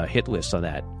hit list on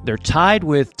that. They're tied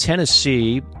with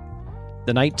Tennessee,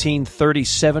 the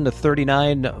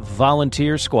 1937-39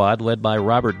 Volunteer squad led by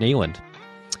Robert Neyland.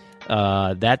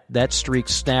 That streak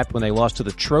snapped when they lost to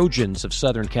the Trojans of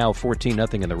Southern Cal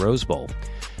 14-0 in the Rose Bowl.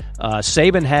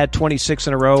 Saban had 26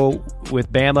 in a row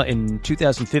with Bama in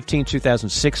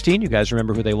 2015-2016. You guys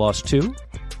remember who they lost to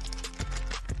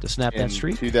snap that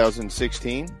streak?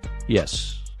 2016?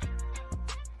 Yes.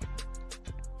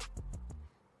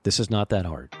 This is not that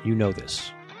hard. You know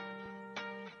this.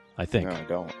 I think. No, I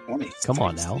don't. Come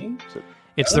on now.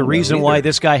 It's the reason why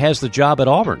this guy has the job at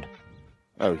Auburn.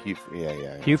 Oh, Hugh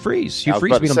Freeze. Hugh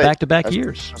Freeze beat him back-to-back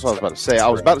years. That's what I was about to say. I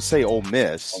was about to say Ole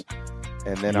Miss,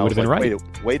 and then I was like, right.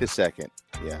 wait a second.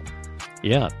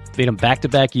 Yeah, beat him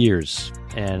back-to-back years.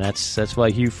 And that's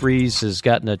why Hugh Freeze has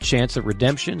gotten a chance at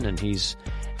redemption, and he's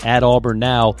at Auburn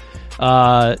now.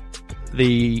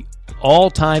 The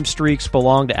all-time streaks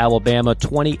belong to Alabama,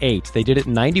 28. They did it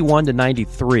in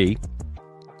 91-93.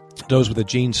 Those were the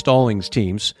Gene Stallings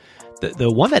teams.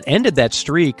 The one that ended that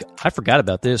streak, I forgot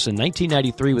about this, in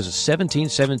 1993 was a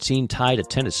 17-17 tie to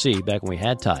Tennessee, back when we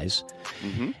had ties.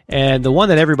 Mm-hmm. And the one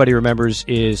that everybody remembers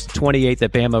is 28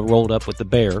 that Bama rolled up with the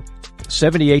Bear,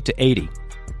 78-80.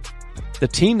 The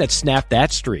team that snapped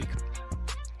that streak,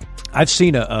 I've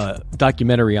seen a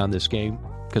documentary on this game,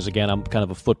 because, again, I'm kind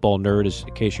of a football nerd,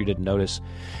 in case you didn't notice.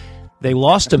 They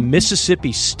lost to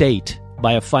Mississippi State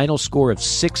by a final score of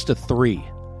 6-3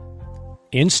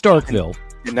 in Starkville.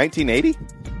 In 1980?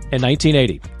 In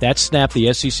 1980. That snapped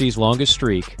the SEC's longest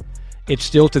streak. It's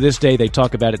still, to this day, they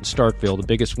talk about it in Starkville, the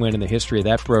biggest win in the history of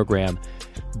that program.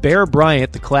 Bear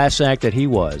Bryant, the class act that he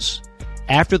was,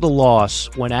 after the loss,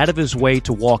 went out of his way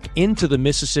to walk into the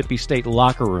Mississippi State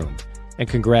locker room and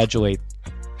congratulate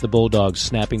the Bulldogs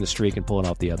snapping the streak and pulling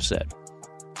off the upset.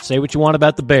 Say what you want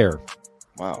about the Bear.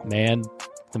 Wow. The man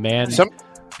do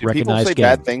people say game.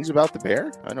 Bad things about the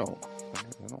Bear? I don't.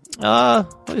 Well,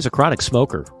 he's a chronic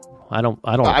smoker. I don't.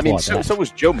 I mean, so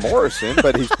was Joe Morrison,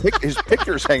 but his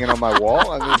picture's hanging on my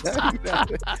wall. I mean,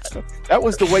 that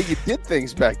was the way you did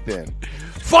things back then.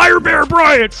 Fire Bear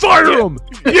Bryant! Fire him!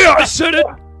 Yeah, I said it.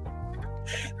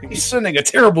 He's sending a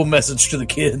terrible message to the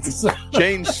kids.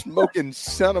 Chain smoking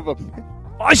son of a.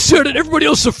 I said it. Everybody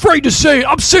else is afraid to say it.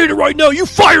 I'm saying it right now. You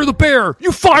fire the bear.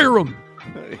 You fire him.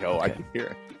 Oh, I can hear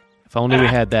it. If only we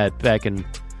had that back in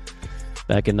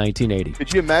 1980.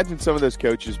 Could you imagine some of those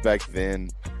coaches back then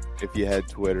if you had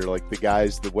Twitter, like the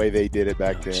guys, the way they did it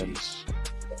back then?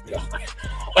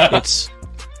 It's,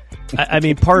 I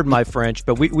mean, pardon my French,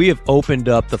 but we have opened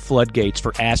up the floodgates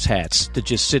for asshats to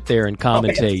just sit there and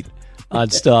commentate on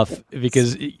stuff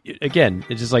because, again,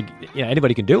 it's just like,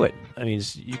 anybody can do it. I mean,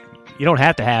 you don't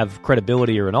have to have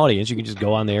credibility or an audience. You can just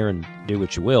go on there and do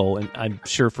what you will. And I'm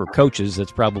sure for coaches,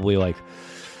 that's probably like,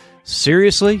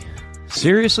 seriously?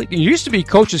 It used to be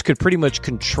coaches could pretty much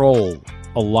control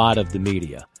a lot of the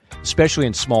media, especially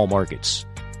in small markets.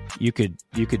 You could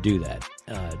do that.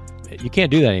 You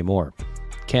can't do that anymore.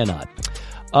 Cannot.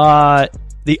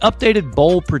 The updated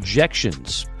bowl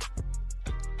projections.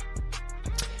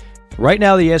 Right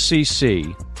now, the SEC,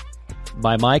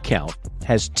 by my count,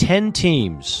 has 10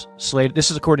 teams slated.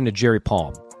 This is according to Jerry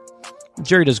Palm.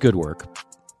 Jerry does good work.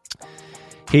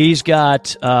 He's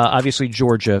got, obviously,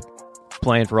 Georgia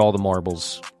playing for all the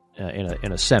marbles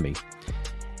in a semi.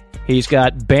 He's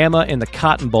got Bama in the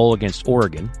Cotton Bowl against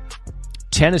Oregon.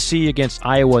 Tennessee against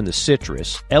Iowa in the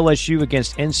Citrus, LSU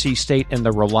against NC State in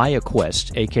the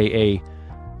ReliaQuest, a.k.a.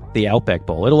 the Outback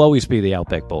Bowl. It'll always be the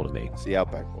Outback Bowl to me. It's the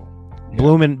Outback Bowl.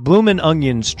 Yeah. Bloomin'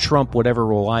 Onions trump whatever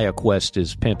ReliaQuest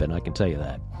is pimping, I can tell you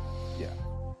that.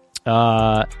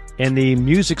 Yeah. In the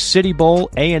Music City Bowl,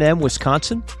 A&M,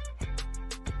 Wisconsin.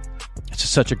 It's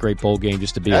just such a great bowl game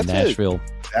just to be in Nashville.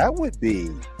 That would be...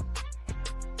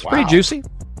 It's pretty juicy.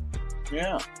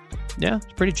 Yeah. Yeah,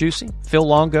 it's pretty juicy. Phil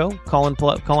Longo calling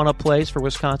up plays for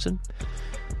Wisconsin,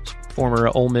 former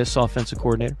Ole Miss offensive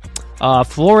coordinator.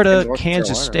 Florida,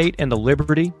 Kansas State, and the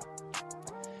Liberty.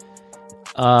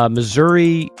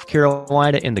 Missouri,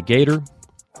 Carolina, and the Gator.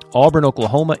 Auburn,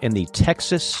 Oklahoma, and the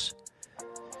Texas.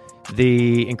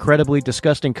 The incredibly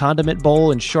disgusting Condiment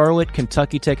Bowl in Charlotte,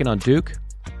 Kentucky taking on Duke.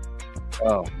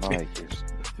 Oh, my goodness.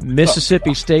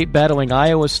 Mississippi State battling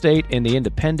Iowa State in the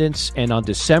Independence. And on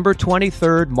December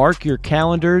 23rd, mark your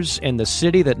calendars, in the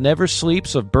city that never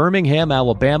sleeps of Birmingham,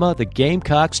 Alabama, the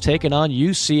Gamecocks taking on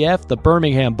UCF, the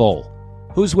Birmingham Bowl.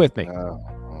 Who's with me?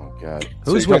 Oh God.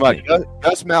 Who's so with me?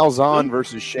 Gus Malzahn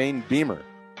versus Shane Beamer.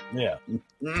 Yeah.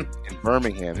 In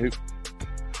Birmingham.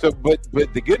 But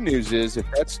the good news is, if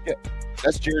that's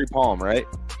Jerry Palm, right?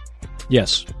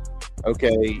 Yes.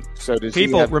 Okay. So does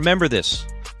people remember this?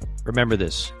 Remember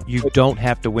this. You don't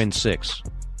have to win 6.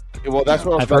 Well, that's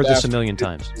what I've heard this a million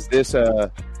times. Is this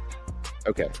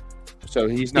okay? So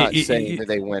he's not saying that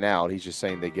they went out. He's just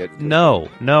saying they get. No.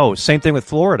 Same thing with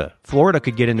Florida. Florida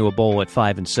could get into a bowl at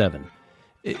 5-7.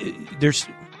 There's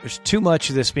too much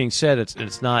of this being said.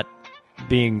 It's not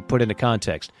being put into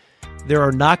context. There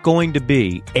are not going to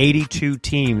be 82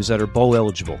 teams that are bowl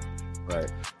eligible.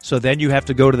 Right. So then you have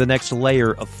to go to the next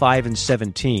layer of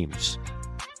 5-7 teams.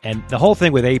 And the whole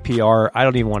thing with APR, I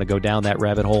don't even want to go down that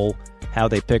rabbit hole, how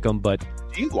they pick them. But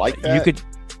do you like that?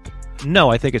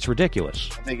 No, I think it's ridiculous.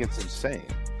 I think it's insane.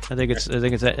 I think it's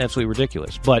absolutely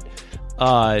ridiculous. But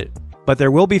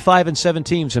there will be 5-7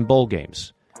 teams in bowl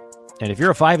games, and if you're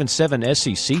a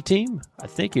 5-7 SEC team, I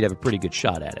think you'd have a pretty good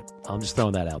shot at it. I'm just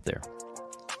throwing that out there.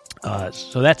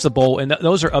 So that's the bowl, and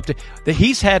those are up to.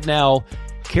 He's had now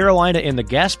Carolina in the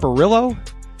Gasparillo.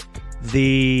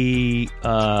 The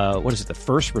the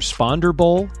First Responder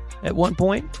Bowl at one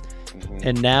point,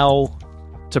 and now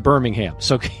to Birmingham.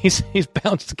 So he's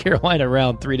bounced Carolina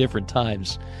around 3 different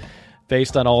times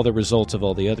based on all the results of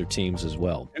all the other teams as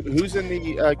well. Who's in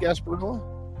the Gasparillo?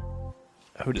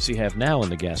 Who does he have now in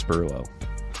the Gasparillo?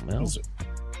 Well,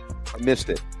 I missed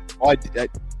it. Oh,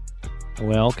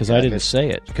 well, because I didn't say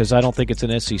it, because I don't think it's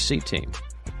an SEC team.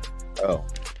 Oh.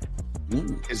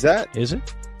 Is that? Is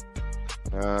it?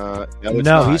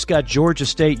 No, he's got Georgia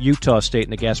State, Utah State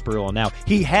in the Gasparillo now.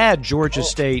 He had Georgia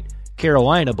State,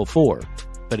 Carolina before,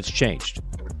 but it's changed.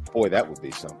 Boy, that would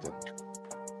be something.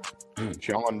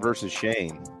 Sean versus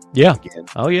Shane. Yeah. Again.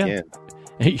 Oh, yeah.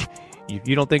 Again.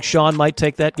 You don't think Sean might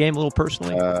take that game a little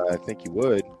personally? I think you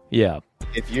would. Yeah.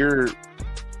 If you're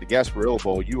the Gasparillo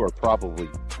Bowl, you are probably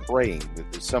praying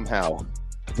that somehow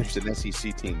there's an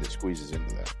SEC team that squeezes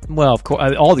into that. Well, of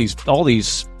course, all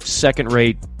these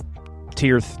second-rate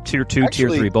Tier 2, Tier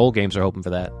 3 bowl games are hoping for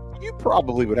that. You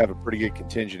probably would have a pretty good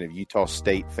contingent of Utah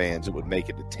State fans that would make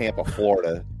it to Tampa,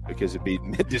 Florida, because it'd be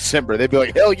mid-December. They'd be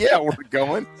like, hell yeah, we're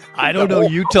going. I don't know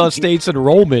Utah State's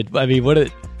enrollment. I mean, do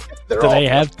they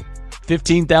have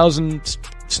 15,000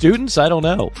 students? I don't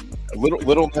know. A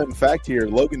little known fact here: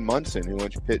 Logan Munson, who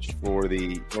once pitched for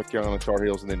the North Carolina Tar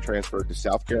Heels and then transferred to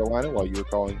South Carolina while you were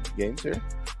calling games here.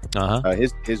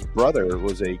 His brother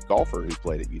was a golfer who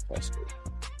played at Utah State.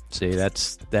 See,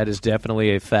 that is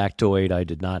definitely a factoid I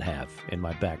did not have in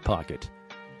my back pocket.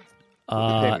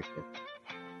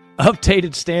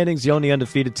 Updated standings: the only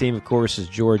undefeated team, of course, is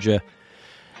Georgia.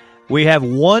 We have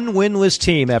one winless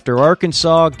team after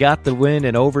Arkansas got the win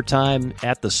in overtime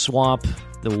at the Swamp.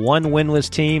 The one winless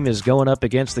team is going up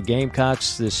against the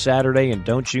Gamecocks this Saturday, and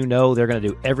don't you know they're going to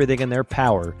do everything in their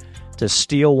power to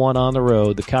steal one on the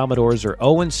road. The Commodores are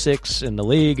 0-6 in the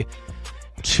league,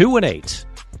 2-8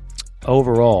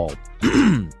 overall.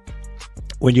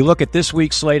 When you look at this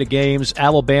week's slate of games,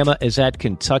 Alabama is at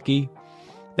Kentucky.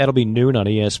 That'll be noon on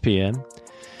ESPN.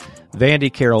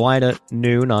 Vandy, Carolina,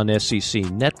 noon on SEC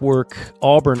Network.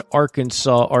 Auburn,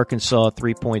 Arkansas. Arkansas,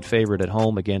 3-point favorite at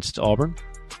home against Auburn.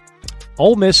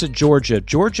 Ole Miss at Georgia.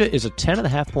 Georgia is a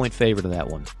 10.5-point favorite in that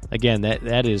one. Again,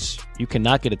 that is, you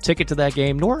cannot get a ticket to that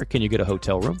game, nor can you get a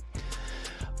hotel room.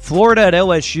 Florida at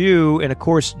LSU, and of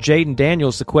course, Jaden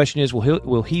Daniels. The question is,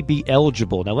 will he be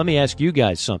eligible? Now, let me ask you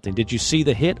guys something. Did you see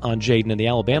the hit on Jaden in the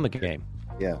Alabama game?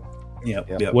 Yeah.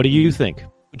 Yep. What do you think?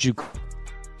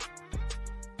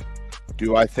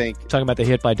 Do I think... Talking about the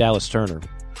hit by Dallas Turner.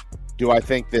 Do I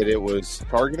think that it was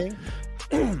targeting?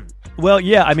 Well,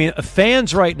 yeah. I mean,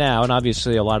 fans right now, and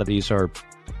obviously a lot of these are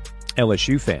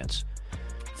LSU fans.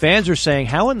 Fans are saying,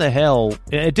 how in the hell...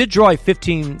 It did draw a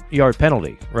 15-yard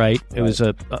penalty, right? It was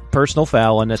a personal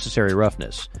foul, unnecessary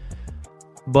roughness.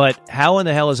 But how in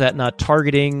the hell is that not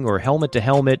targeting or helmet to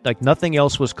helmet? Like, nothing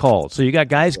else was called. So you got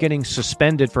guys getting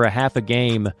suspended for a half a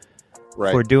game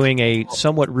for doing a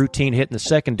somewhat routine hit in the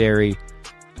secondary.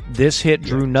 This hit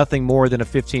drew nothing more than a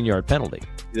 15-yard penalty.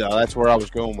 Yeah, that's where I was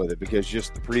going with it, because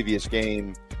just the previous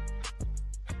game,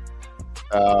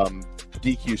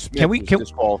 DQ Smith was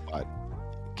disqualified.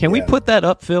 Can we put that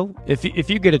up, Phil? If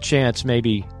you get a chance,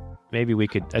 maybe we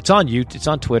could. It's on YouTube. It's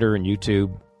on Twitter and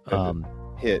YouTube.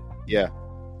 Hit, yeah.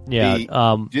 Yeah.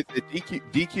 The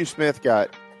DQ Smith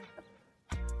got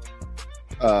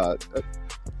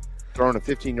thrown a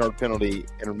 15-yard penalty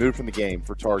and removed from the game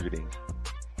for targeting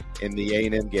in the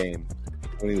A&M game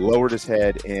when he lowered his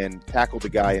head and tackled the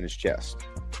guy in his chest.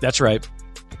 That's right.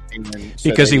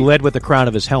 Because he led with the crown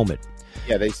of his helmet.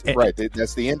 Yeah, that's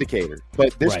the indicator.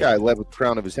 But this guy led with the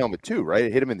crown of his helmet too, right?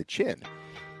 It hit him in the chin.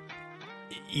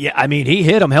 Yeah, I mean, he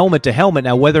hit him helmet to helmet.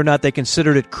 Now, whether or not they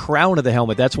considered it crown of the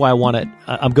helmet, that's why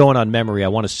I'm going on memory. I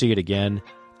want to see it again.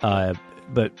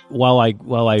 But while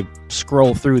I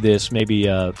scroll through this, maybe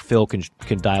Phil can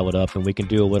dial it up and we can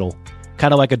do a little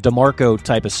kind of like a DeMarco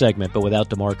type of segment, but without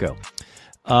DeMarco.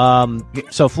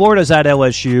 So Florida's at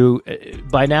LSU.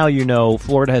 By now, you know,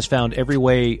 Florida has found every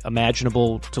way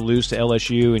imaginable to lose to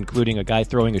LSU, including a guy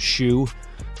throwing a shoe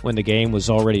when the game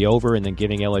was already over and then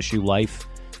giving LSU life.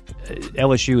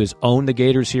 LSU has owned the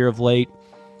Gators here of late.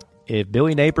 If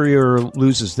Billy Napier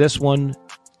loses this one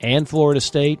and Florida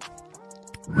State,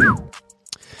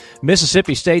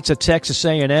 Mississippi State's at Texas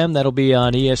A&M. That'll be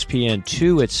on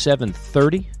ESPN2 at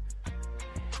 7:30.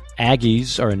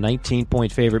 Aggies are a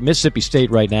 19-point favorite. Mississippi State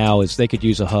right now they could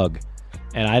use a hug.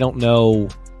 And I don't know,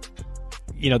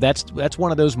 that's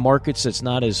one of those markets that's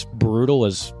not as brutal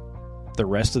as the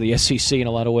rest of the SEC in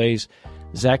a lot of ways.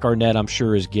 Zach Arnett, I'm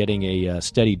sure, is getting a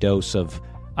steady dose of,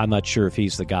 I'm not sure if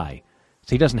he's the guy.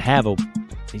 So he just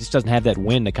doesn't have that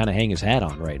win to kind of hang his hat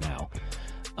on right now.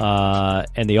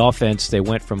 And the offense, they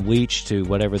went from Leach to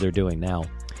whatever they're doing now.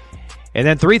 And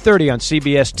then 3:30 on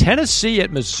CBS, Tennessee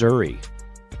at Missouri.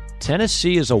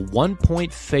 Tennessee is a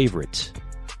 1-point favorite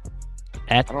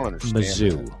at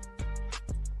Mizzou.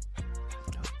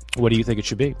 What do you think it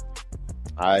should be?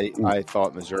 I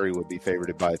thought Missouri would be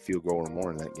favored by a field goal or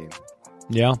more in that game.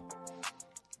 Yeah.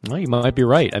 Well, you might be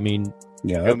right. I mean,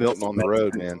 Joe Milton on the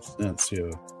road, man. That's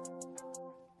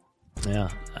Yeah,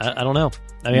 I don't know.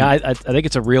 I mean, I think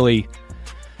it's a very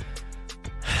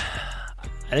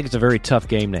tough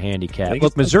game to handicap.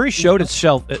 Look, Missouri showed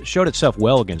itself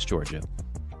well against Georgia.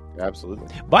 Absolutely.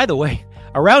 By the way,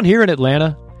 around here in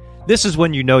Atlanta, this is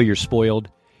when you know you're spoiled.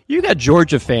 You got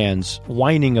Georgia fans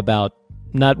whining about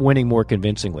not winning more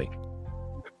convincingly.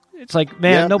 It's like,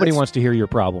 man, nobody wants to hear your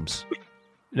problems.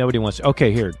 Nobody wants to.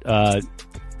 Okay, here.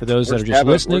 For those that are just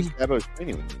listening.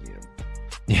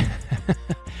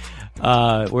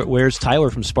 Where's Tyler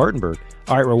from Spartanburg?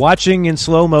 All right, we're watching in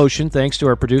slow motion thanks to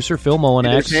our producer, Phil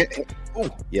Molinax.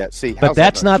 But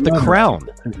that's not the crown.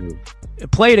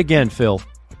 Play it again, Phil.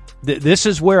 This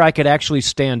is where I could actually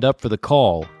stand up for the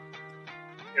call.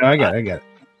 I got it.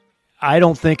 I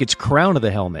don't think it's crown of the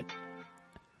helmet.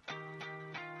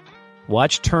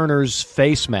 Watch Turner's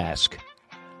face mask.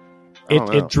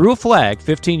 It drew a flag,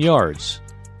 15 yards.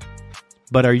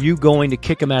 But are you going to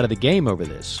kick him out of the game over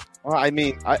this? Well, I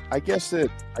mean, I guess. Here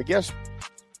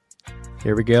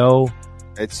we go.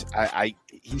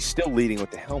 He's still leading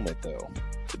with the helmet, though.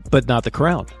 But not the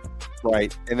crown.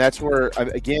 Right. And that's where,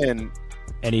 again.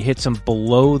 And he hits him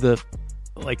below the,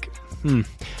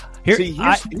 Here, See,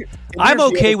 I'm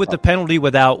okay with the penalty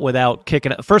without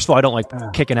kicking. First of all, I don't like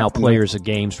kicking out players of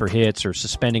games for hits or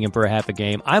suspending him for a half a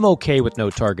game. I'm okay with no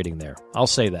targeting there. I'll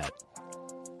say that.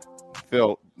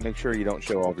 Phil, make sure you don't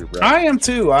show all of your breath. I am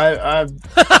too. I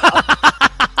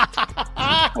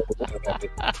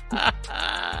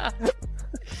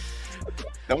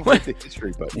don't write the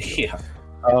history button. Yeah.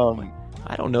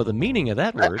 I don't know the meaning of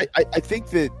that word. I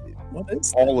think that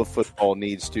all of football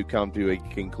needs to come to a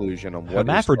conclusion on what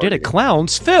hermaphroditic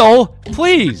clowns. Phil,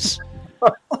 please.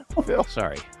 Phil,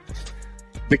 sorry.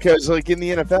 Because, like, in the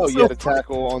NFL, you had a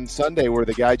tackle on Sunday where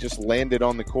the guy just landed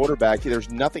on the quarterback. There's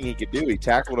nothing he could do. He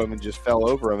tackled him and just fell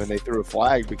over him, and they threw a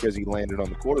flag because he landed on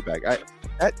the quarterback.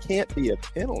 That can't be a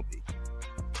penalty.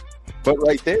 But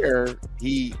right there,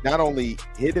 he not only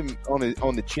hit him on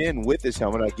the chin with his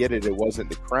helmet. I get it wasn't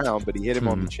the crown, but he hit him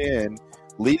on the chin,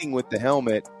 leading with the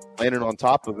helmet, landed on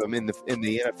top of him. In the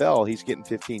NFL, he's getting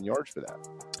 15 yards for that.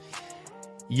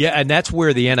 Yeah, and that's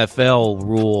where the NFL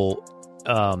rule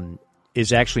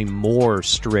is actually more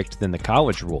strict than the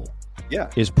college rule. Yeah.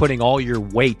 Is putting all your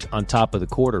weight on top of the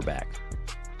quarterback.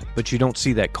 But you don't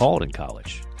see that called in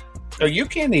college. So you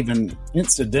can't even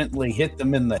incidentally hit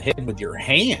them in the head with your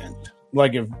hand.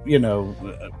 Like if,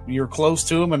 you're close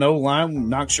to them and O-line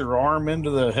knocks your arm into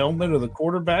the helmet of the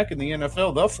quarterback in the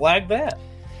NFL, they'll flag that.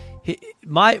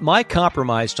 My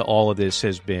compromise to all of this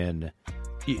has been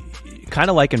kind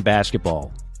of like in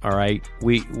basketball. All right,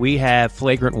 we have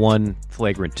flagrant 1,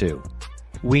 flagrant 2.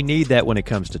 We need that when it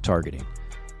comes to targeting.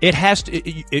 It has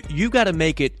to. You got to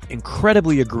make it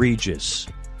incredibly egregious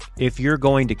if you're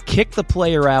going to kick the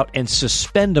player out and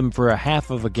suspend them for a half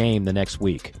of a game the next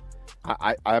week.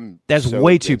 That's so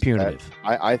way too punitive.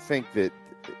 I think that.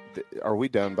 Are we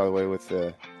done? By the way, with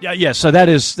the yeah. So that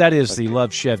is the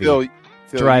Love Chevy Phil,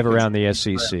 drive around the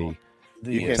SEC.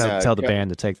 You can tell the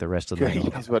band to take the rest of the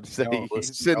night. I was about to say,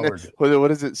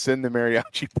 what is it? Send the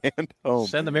mariachi band home.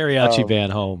 Send the mariachi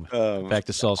band home. Back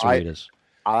to Salsaritas.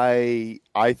 I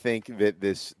think that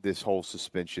this whole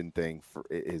suspension thing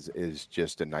is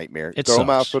just a nightmare. It Throw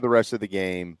them out sucks. for the rest of the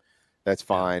game. That's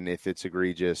fine if it's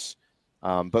egregious.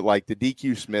 But like the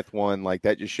DQ Smith one, like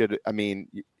that just should. I mean,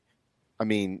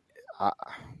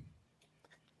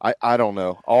 I don't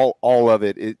know. All of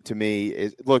it to me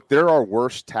is, look, there are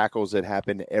worse tackles that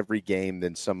happen every game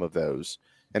than some of those.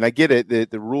 And I get it that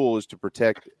the rule is to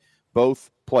protect both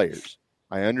players.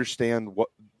 I understand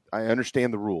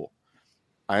the rule.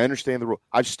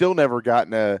 I've still never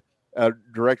gotten a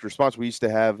direct response. We used to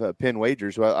have Penn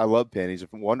Wagers. Well, I love Penn. He's a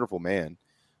wonderful man,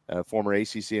 former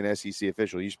ACC and SEC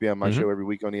official. He used to be on my show every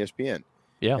week on ESPN.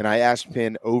 Yeah. And I asked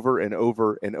Penn over and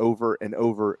over and over and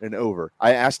over and over.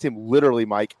 I asked him literally,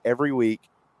 Mike, every week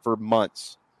for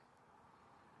months,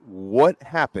 what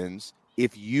happens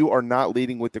if you are not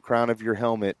leading with the crown of your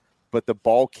helmet, but the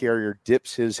ball carrier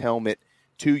dips his helmet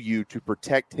to you to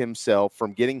protect himself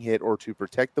from getting hit or to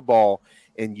protect the ball,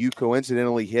 and you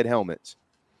coincidentally hit helmets?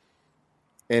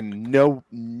 And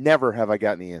never have I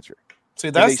gotten the answer. See,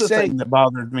 that's the thing that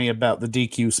bothered me about the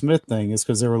DQ Smith thing is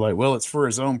because they were like, well, it's for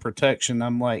his own protection.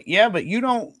 I'm like, yeah, but you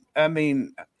don't,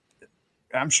 I'm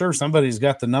sure somebody's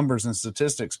got the numbers and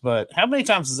statistics, but how many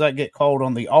times does that get called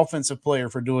on the offensive player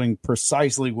for doing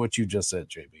precisely what you just said,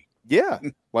 JB? Yeah.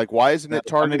 Like, why isn't it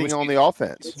targeting on the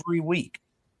offense? Every week.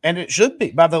 And it should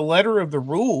be. By the letter of the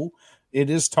rule, it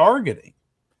is targeting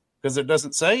because it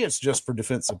doesn't say it's just for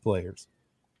defensive players.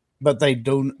 But they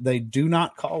do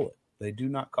not call it. They do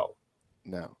not call it.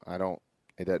 No, I don't.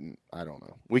 It doesn't. I don't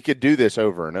know. We could do this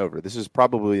over and over. This is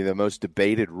probably the most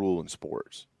debated rule in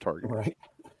sports. Targeting. Right.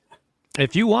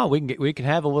 If you want, we can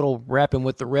have a little rapping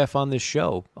with the ref on this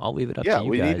show. I'll leave it up to you guys. Yeah,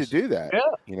 we need to do that.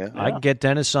 Yeah. I can get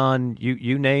Dennis on.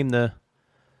 You name the.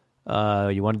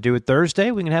 You want to do it Thursday?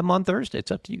 We can have him on Thursday.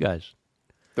 It's up to you guys.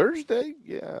 Thursday,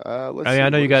 yeah. Let's I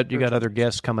know you got other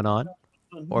guests coming on,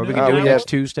 or we can do it next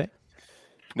Tuesday.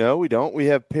 No, we don't. We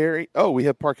have Perry. Oh, we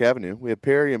have Park Avenue. We have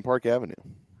Perry and Park Avenue.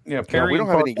 Yeah, Perry. No, we don't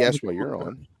have any guests while you're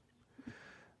on.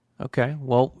 Okay.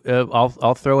 Well,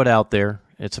 I'll throw it out there.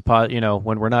 It's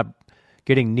when we're not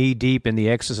getting knee deep in the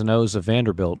X's and O's of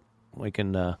Vanderbilt, we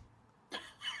can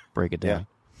break it down.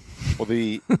 Yeah. Well,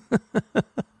 the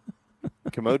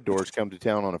Commode Doors come to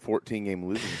town on a 14-game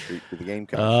losing streak for the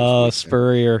Gamecocks. Oh,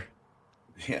 Spurrier.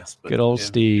 Yes. Good old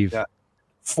Steve.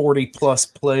 40-plus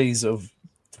plays of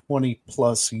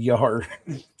 20-plus yards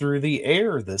through the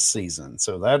air this season.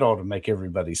 So that ought to make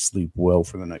everybody sleep well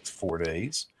for the next 4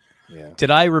 days. Yeah.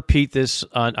 Did I repeat this?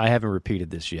 I haven't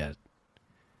repeated this yet.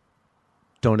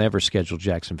 Don't ever schedule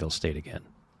Jacksonville State again.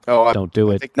 Oh, don't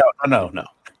do it. No.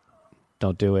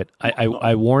 Don't do it.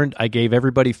 I warned. I gave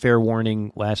everybody fair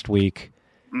warning last week.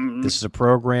 Mm-hmm. This is a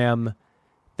program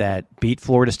that beat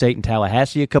Florida State in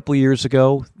Tallahassee a couple of years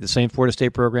ago. The same Florida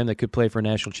State program that could play for a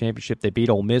national championship. They beat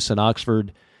Ole Miss in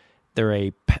Oxford. They're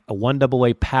a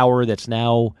 1AA power that's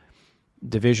now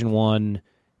Division I.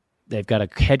 They've got a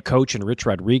head coach in Rich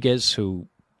Rodriguez who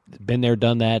been there,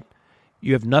 done that.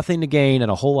 You have nothing to gain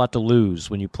and a whole lot to lose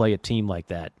when you play a team like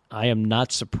that. I am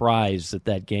not surprised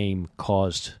that game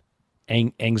caused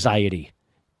anxiety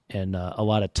and a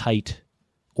lot of tight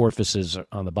orifices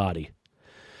on the body.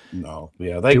 No,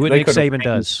 yeah, do what Nick Saban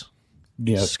does.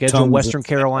 Yeah, schedule Western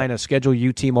Carolina. Schedule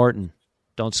UT Martin.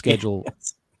 Don't schedule.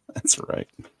 That's right.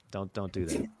 Don't do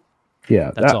that.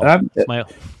 Yeah, that's all.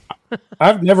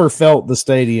 I've never felt the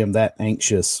stadium that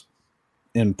anxious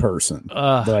in person.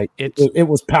 It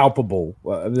was palpable.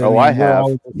 I have.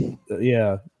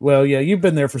 Yeah. Well, yeah, you've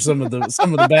been there for some of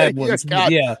the bad ones.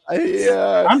 Yeah.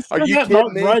 I'm Are you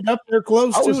kidding me? Right up there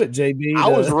close to it, JB. I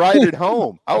was right at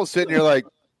home. I was sitting here like,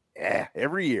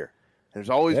 every year. There's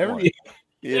always one.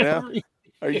 You know?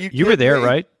 Are you were there,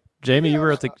 right? Jamie, you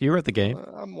were at the game.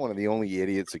 I'm one of the only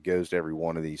idiots that goes to every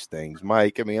one of these things.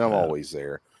 Mike, I mean, I'm always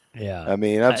there. Yeah. I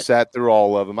mean, I've sat through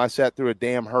all of them. I sat through a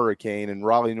damn hurricane in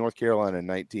Raleigh, North Carolina in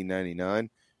 1999.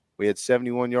 We had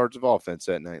 71 yards of offense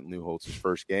that night in Lou Holtz's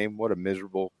first game. What a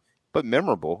miserable but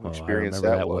memorable experience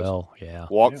that was. Well, yeah.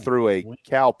 Walked through a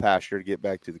cow pasture to get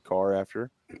back to the car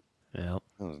after. Yeah.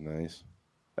 That was nice.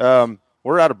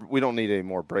 We don't need any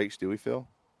more breaks, do we, Phil?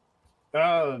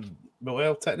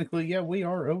 Well, technically, yeah, we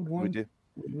are owed one. We do.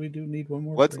 We do need one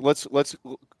more. Let's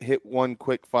hit one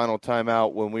quick final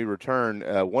timeout when we return.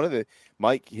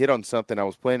 Mike hit on something I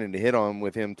was planning to hit on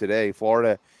with him today.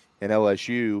 Florida and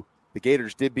LSU. The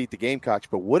Gators did beat the Gamecocks,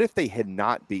 but what if they had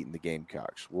not beaten the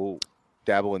Gamecocks? We'll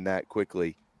dabble in that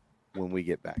quickly when we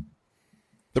get back.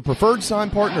 The preferred sign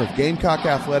partner of Gamecock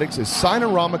Athletics is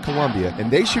Signorama Columbia, and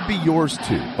they should be yours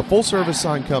too. A full-service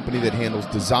sign company that handles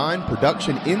design,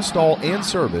 production, install, and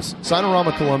service,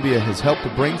 Signorama Columbia has helped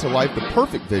to bring to life the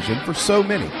perfect vision for so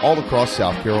many all across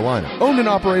South Carolina. Owned and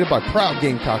operated by proud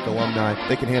Gamecock alumni,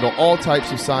 they can handle all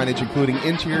types of signage, including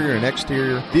interior and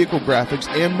exterior, vehicle graphics,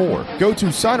 and more. Go to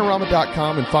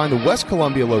Signorama.com and find the West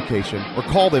Columbia location, or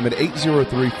call them at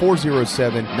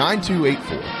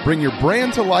 803-407-9284. Bring your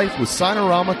brand to life with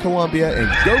Signorama Columbia, and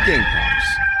go Gamecocks.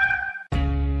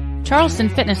 Charleston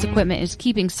Fitness Equipment is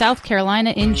keeping South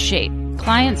Carolina in shape.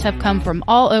 Clients have come from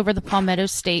all over the Palmetto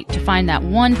State to find that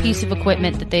one piece of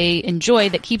equipment that they enjoy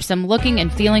that keeps them looking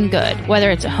and feeling good.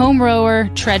 Whether it's a home rower,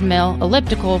 treadmill,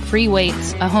 elliptical, free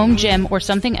weights, a home gym, or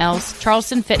something else,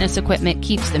 Charleston Fitness Equipment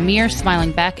keeps the mirror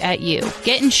smiling back at you.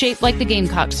 Get in shape like the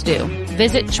Gamecocks do.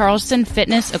 Visit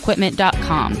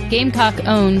charlestonfitnessequipment.com. Gamecock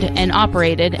owned and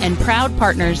operated and proud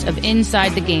partners of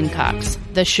Inside the Gamecocks,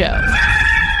 the show.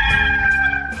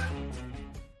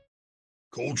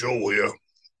 Coach O here.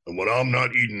 And when I'm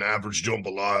not eating average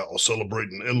jambalaya or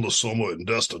celebrating endless summer in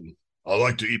Destin, I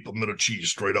like to eat pimento cheese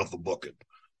straight out the bucket.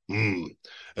 And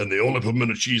the only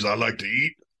pimento cheese I like to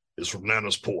eat is from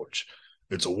Nana's Porch.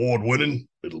 It's award-winning.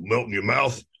 It'll melt in your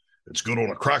mouth. It's good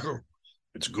on a cracker.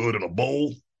 It's good in a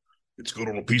bowl. It's good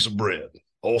on a piece of bread.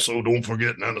 Also, don't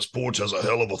forget Nana's Porch has a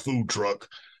hell of a food truck.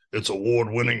 It's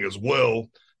award-winning as well,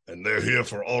 and they're here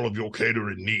for all of your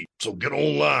catering needs. So get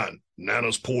online,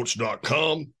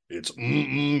 nanasporch.com. It's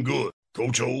good.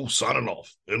 Coach O signing off.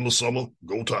 Endless summer.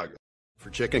 Go Tiger. For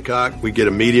chicken cock, we get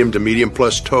a medium to medium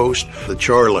plus toast, the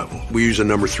char level. We use a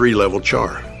number 3 level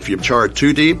char. If you char it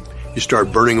too deep, you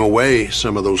start burning away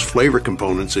some of those flavor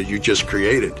components that you just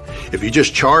created. If you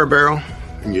just char a barrel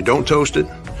and you don't toast it,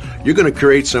 you're going to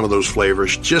create some of those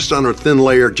flavors just on a thin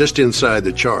layer just inside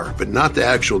the char, but not the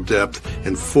actual depth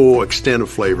and full extent of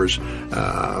flavors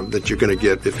that you're going to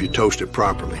get if you toast it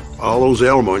properly. All those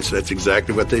elements, that's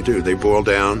exactly what they do. They boil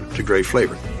down to great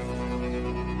flavor.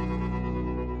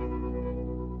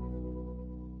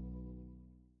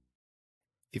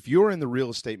 If you're in the real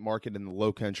estate market in the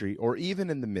Lowcountry or even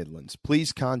in the Midlands,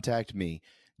 please contact me,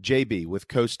 JB, with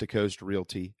Coast to Coast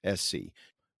Realty SC.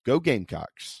 Go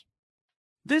Gamecocks.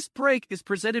 This break is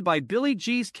presented by Billy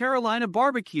G's Carolina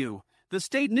Barbecue, the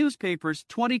state newspaper's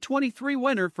 2023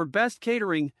 winner for Best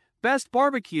Catering, Best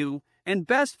Barbecue, and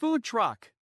Best Food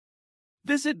Truck.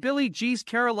 Visit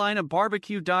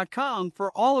BillyG'sCarolinaBarbecue.com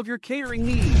for all of your catering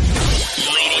needs.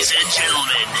 Ladies and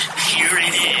gentlemen, here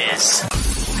it is.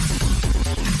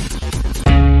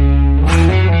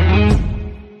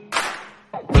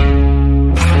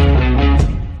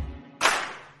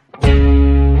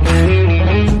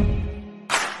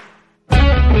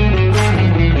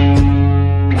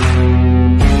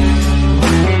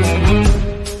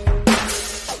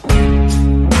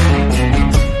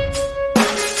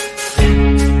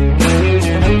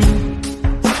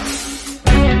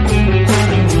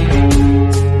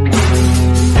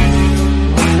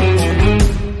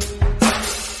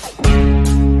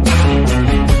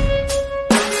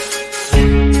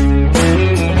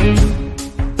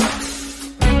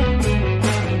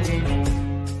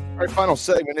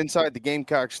 Final segment inside the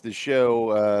Gamecocks, the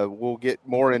show. We'll get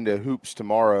more into hoops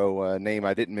tomorrow. Name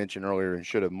I didn't mention earlier and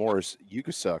should have. Morris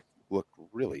Ugasuk looked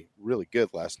really, really good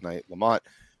last night. Lamont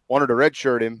wanted to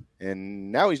redshirt him, and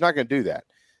now he's not going to do that.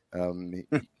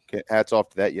 Hats off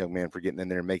to that young man for getting in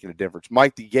there and making a difference.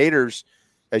 Mike, the Gators,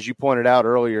 as you pointed out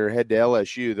earlier, head to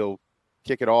LSU. They'll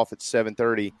kick it off at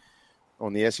 7:30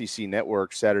 on the SEC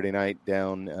Network Saturday night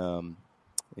down on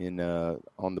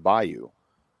the Bayou.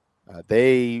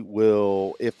 They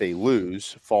will, if they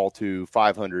lose, fall to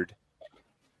 500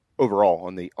 overall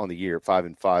on the year,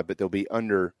 5-5, but they'll be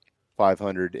under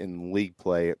 500 in league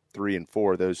play at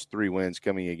 3-4. Those 3 wins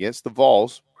coming against the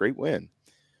Vols, great win,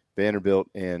 Vanderbilt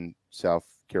and South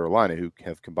Carolina, who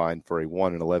have combined for a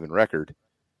 1-11 record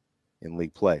in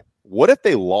league play. What if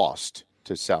they lost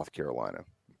to South Carolina?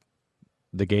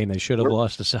 The game they should have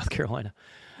lost to South Carolina.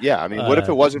 Yeah, I mean, what if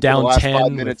it wasn't down for the last 10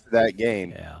 5 minutes of that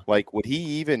game? Yeah. Like, would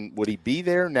he be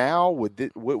there now?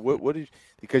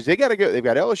 Because they got to go. They've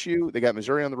got LSU, they got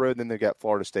Missouri on the road, and then they've got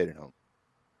Florida State at home.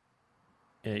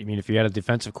 I mean, if you had a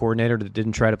defensive coordinator that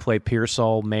didn't try to play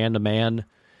Pearsall man-to-man,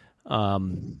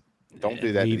 don't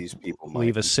do that to these people. Mike.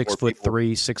 Leave a 6'3",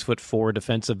 6'4"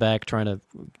 defensive back trying to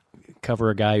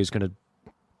cover a guy who's going to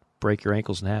break your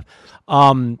ankles in half.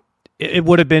 It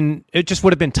just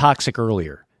would have been toxic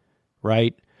earlier,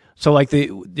 right? So, like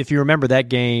if you remember, that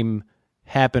game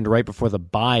happened right before the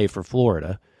bye for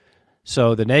Florida.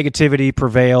 So the negativity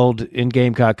prevailed in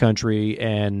Gamecock country,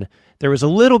 and there was a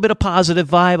little bit of positive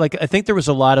vibe. Like, I think there was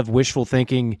a lot of wishful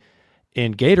thinking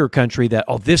in Gator country that,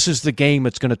 this is the game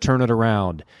that's going to turn it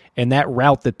around. And that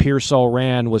route that Pearsall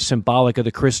ran was symbolic of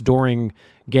the Chris Doering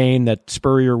game that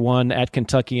Spurrier won at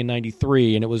Kentucky in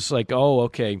 93. And it was like,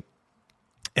 okay.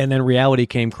 And then reality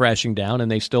came crashing down,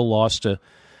 and they still lost to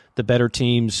the better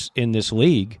teams in this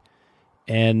league.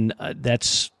 And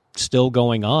that's still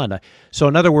going on. So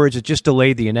in other words, it just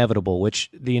delayed the inevitable, which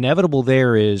the inevitable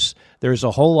there's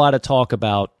a whole lot of talk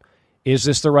about, is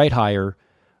this the right hire?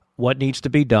 What needs to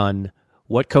be done?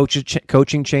 What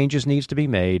coaching changes needs to be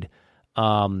made?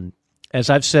 As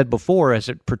I've said before, as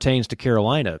it pertains to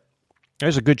Carolina,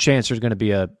 there's a good chance there's going to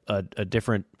be a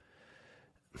different.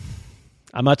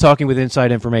 I'm not talking with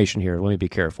inside information here. Let me be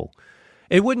careful.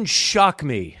 It wouldn't shock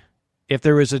me if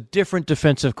there was a different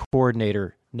defensive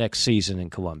coordinator next season in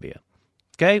Columbia.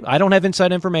 Okay? I don't have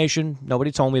inside information.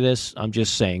 Nobody told me this. I'm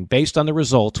just saying, based on the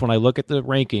results, when I look at the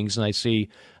rankings and I see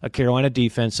a Carolina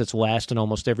defense that's last in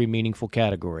almost every meaningful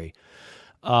category,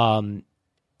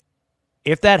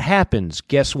 if that happens,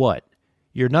 guess what?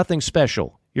 You're nothing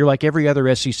special. You're like every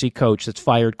other SEC coach that's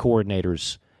fired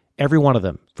coordinators, every one of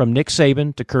them, from Nick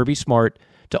Saban to Kirby Smart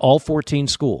to all 14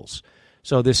 schools.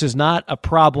 So this is not a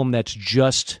problem that's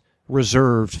just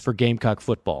reserved for Gamecock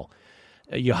football.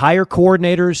 You hire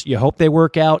coordinators, you hope they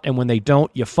work out, and when they don't,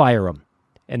 you fire them.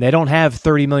 And they don't have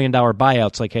 $30 million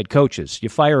buyouts like head coaches. You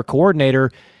fire a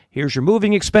coordinator, here's your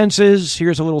moving expenses,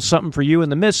 here's a little something for you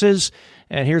and the missus,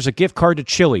 and here's a gift card to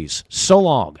Chili's. So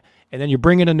long. And then you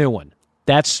bring in a new one.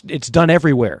 It's done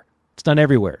everywhere. It's done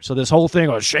everywhere. So this whole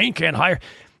thing, Shane can't hire.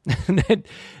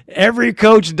 Every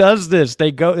coach does this.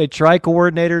 They try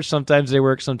coordinators. Sometimes they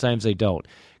work, sometimes they don't.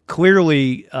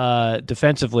 Clearly,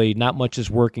 defensively, not much is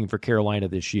working for Carolina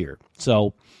this year.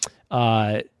 So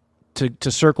to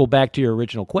circle back to your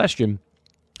original question,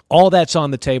 all that's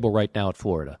on the table right now at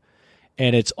Florida.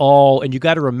 And and you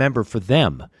got to remember, for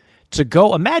them to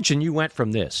go, imagine you went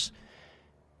from this,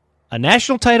 a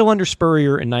national title under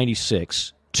Spurrier in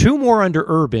 96, 2 more under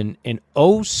Urban in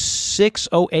 06,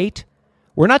 08.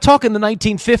 We're not talking the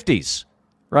 1950s,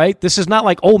 right? This is not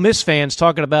like Ole Miss fans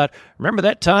talking about, remember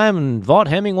that time and Vaught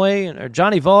Hemingway or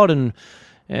Johnny Vaught and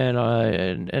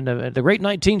the great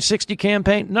 1960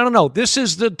 campaign. No. This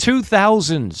is the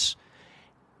 2000s.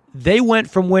 They went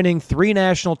from winning 3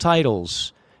 national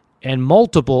titles and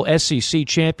multiple SEC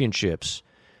championships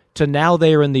to now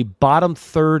they are in the bottom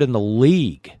third in the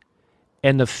league.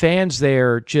 And the fans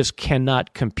there just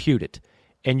cannot compute it.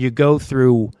 And you go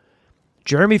through,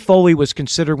 Jeremy Foley was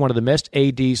considered one of the best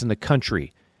ADs in the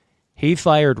country. He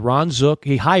hired Ron Zook,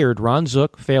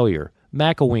 failure.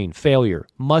 McElwain, failure.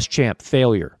 Muschamp,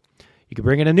 failure. You could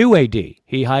bring in a new AD.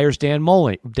 He hires Dan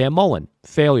Mullen,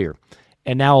 failure.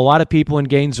 And now a lot of people in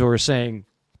Gainesville are saying,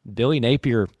 Billy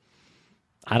Napier,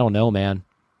 I don't know, man.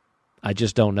 I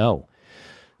just don't know.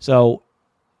 So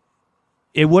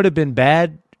it would have been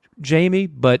bad, Jamie,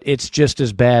 but it's just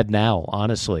as bad now,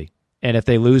 honestly. And if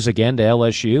they lose again to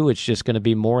LSU, it's just going to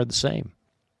be more of the same.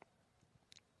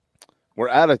 We're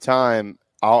out of time.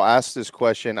 I'll ask this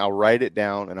question. I'll write it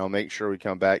down, and I'll make sure we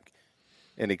come back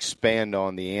and expand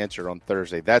on the answer on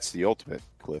Thursday. That's the ultimate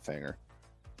cliffhanger.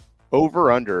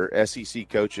 Over under SEC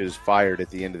coaches fired at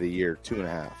the end of the year,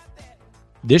 2.5.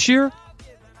 This year?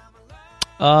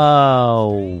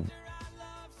 Oh.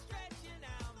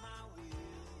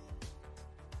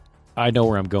 I know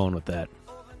where I'm going with that.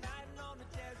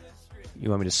 You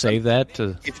want me to save that?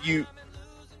 If you,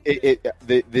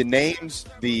 the names,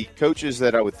 the coaches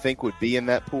that I would think would be in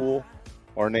that pool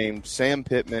are named Sam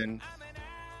Pittman,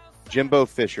 Jimbo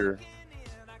Fisher,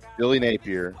 Billy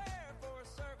Napier.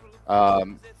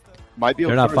 Might be.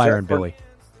 They're not firing Billy.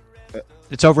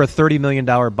 It's over a $30 million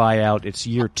buyout. It's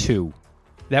year 2.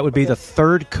 That would be the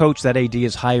third coach that AD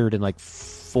has hired in like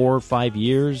 4 or 5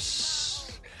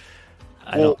 years.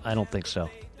 I don't think so.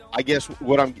 I guess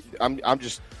what I'm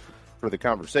just for the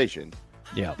conversation.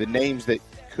 Yeah. The names that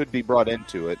could be brought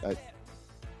into it,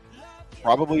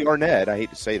 probably Arnett. I hate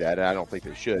to say that. I don't think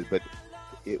they should, but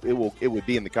it would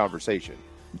be in the conversation,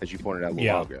 as you pointed out a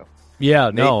little while ago.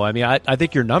 Yeah, no, I mean, I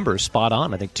think your number is spot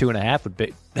on. I think 2.5 would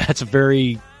be. That's a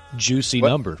very juicy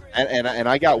number. And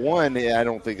I got one. I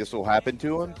don't think this will happen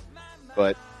to him,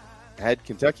 but had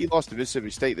Kentucky lost to Mississippi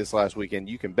State this last weekend,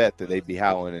 you can bet that they'd be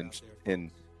howling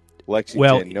in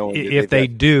Lexington. Well, if they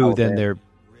do,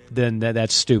 then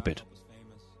that's stupid.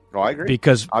 No, I agree.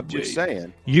 Because I'm just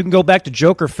saying. You can go back to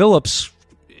Joker Phillips,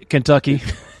 Kentucky,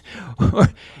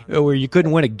 where you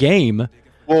couldn't win a game,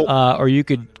 or you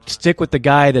could stick with the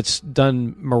guy that's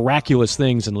done miraculous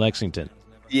things in Lexington.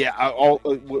 Yeah,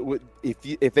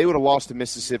 if they would have lost to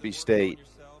Mississippi State,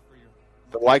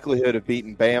 the likelihood of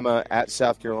beating Bama at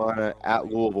South Carolina at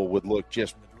Louisville would look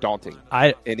just daunting.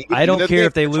 I don't care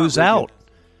if they lose out.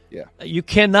 Yeah, you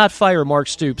cannot fire Mark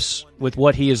Stoops with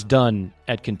what he has done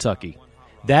at Kentucky.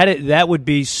 That would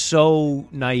be so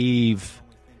naive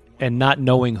and not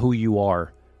knowing who you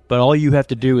are. But all you have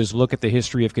to do is look at the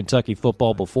history of Kentucky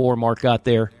football before Mark got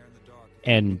there,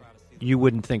 and you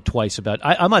wouldn't think twice about it.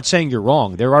 I'm not saying you're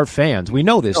wrong. There are fans. We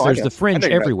know this. No, There's the fringe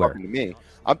everywhere. To me.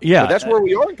 Yeah, but that's where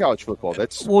we are in college football.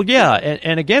 Well, yeah,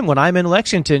 and again, when I'm in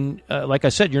Lexington, like I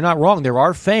said, you're not wrong. There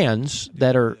are fans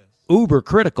that are uber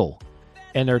critical,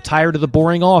 and they're tired of the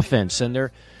boring offense, and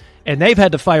they've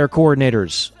had to fire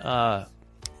coordinators.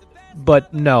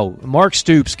 But no, Mark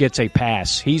Stoops gets a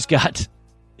pass. He's got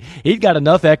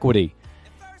enough equity.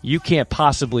 You can't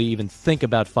possibly even think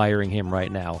about firing him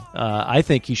right now. I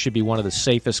think he should be one of the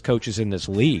safest coaches in this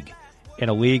league, in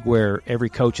a league where every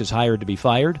coach is hired to be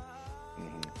fired.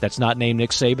 That's not named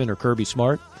Nick Saban or Kirby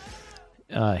Smart.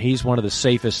 He's one of the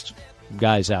safest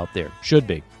guys out there. Should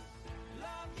be.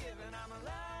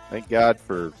 Thank God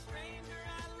for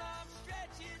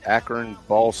Akron,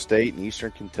 Ball State, and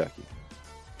Eastern Kentucky.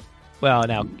 Well,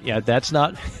 now, yeah, that's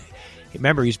not.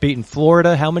 Remember, he's beaten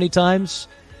Florida how many times?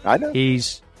 I know.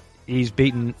 He's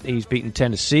beaten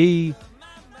Tennessee.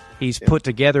 He's put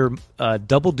together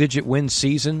double-digit win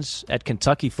seasons at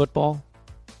Kentucky football.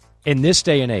 In this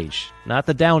day and age, not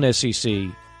the down SEC,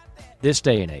 this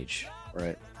day and age.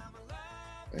 Right.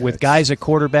 With guys at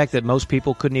quarterback that most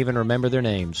people couldn't even remember their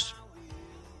names.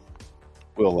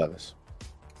 Will Levis.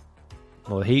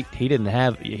 Well, he didn't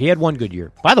have. He had one good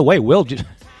year. By the way,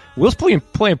 Will's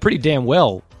playing pretty damn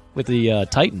well with the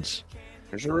Titans.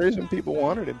 There's a reason people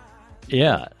wanted him.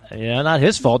 Yeah, not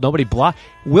his fault. Nobody blocked.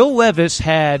 Will Levis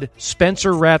had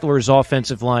Spencer Rattler's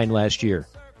offensive line last year.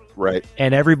 Right.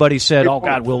 And everybody said, "Oh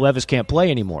God, Will Levis can't play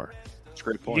anymore." That's a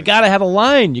great point. You got to have a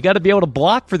line. You got to be able to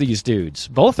block for these dudes.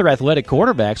 Both are athletic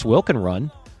quarterbacks. Will can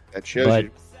run. That shows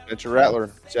you. Spencer Rattler,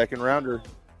 second rounder.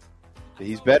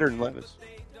 He's better than Levis.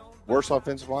 Worse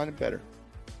offensive line and better.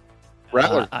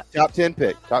 Rattler, top 10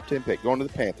 pick, going to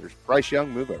the Panthers. Bryce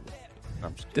Young, move over.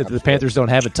 The Panthers don't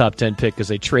have a top 10 pick because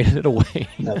they traded it away.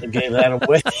 They gave that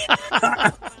away.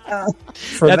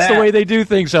 That's the way they do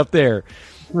things up there.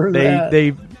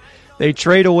 They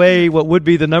trade away what would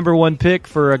be the number 1 pick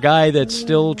for a guy that's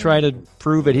still trying to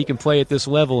prove that he can play at this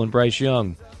level in Bryce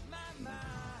Young.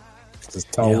 It's as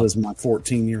tall as my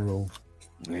 14-year-old.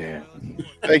 Yeah.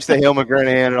 Thanks to Hale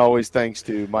McGranahan, and always thanks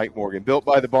to Mike Morgan. Built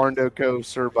by the Barn Dough Co.,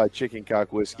 served by Chicken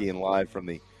Cock Whiskey, and live from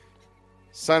the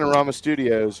Sinorama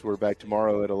Studios. We're back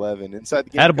tomorrow at 11. Inside the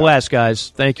game. Had a blast,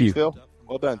 guys. Thank you. Phil,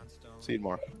 well done. See you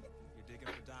tomorrow.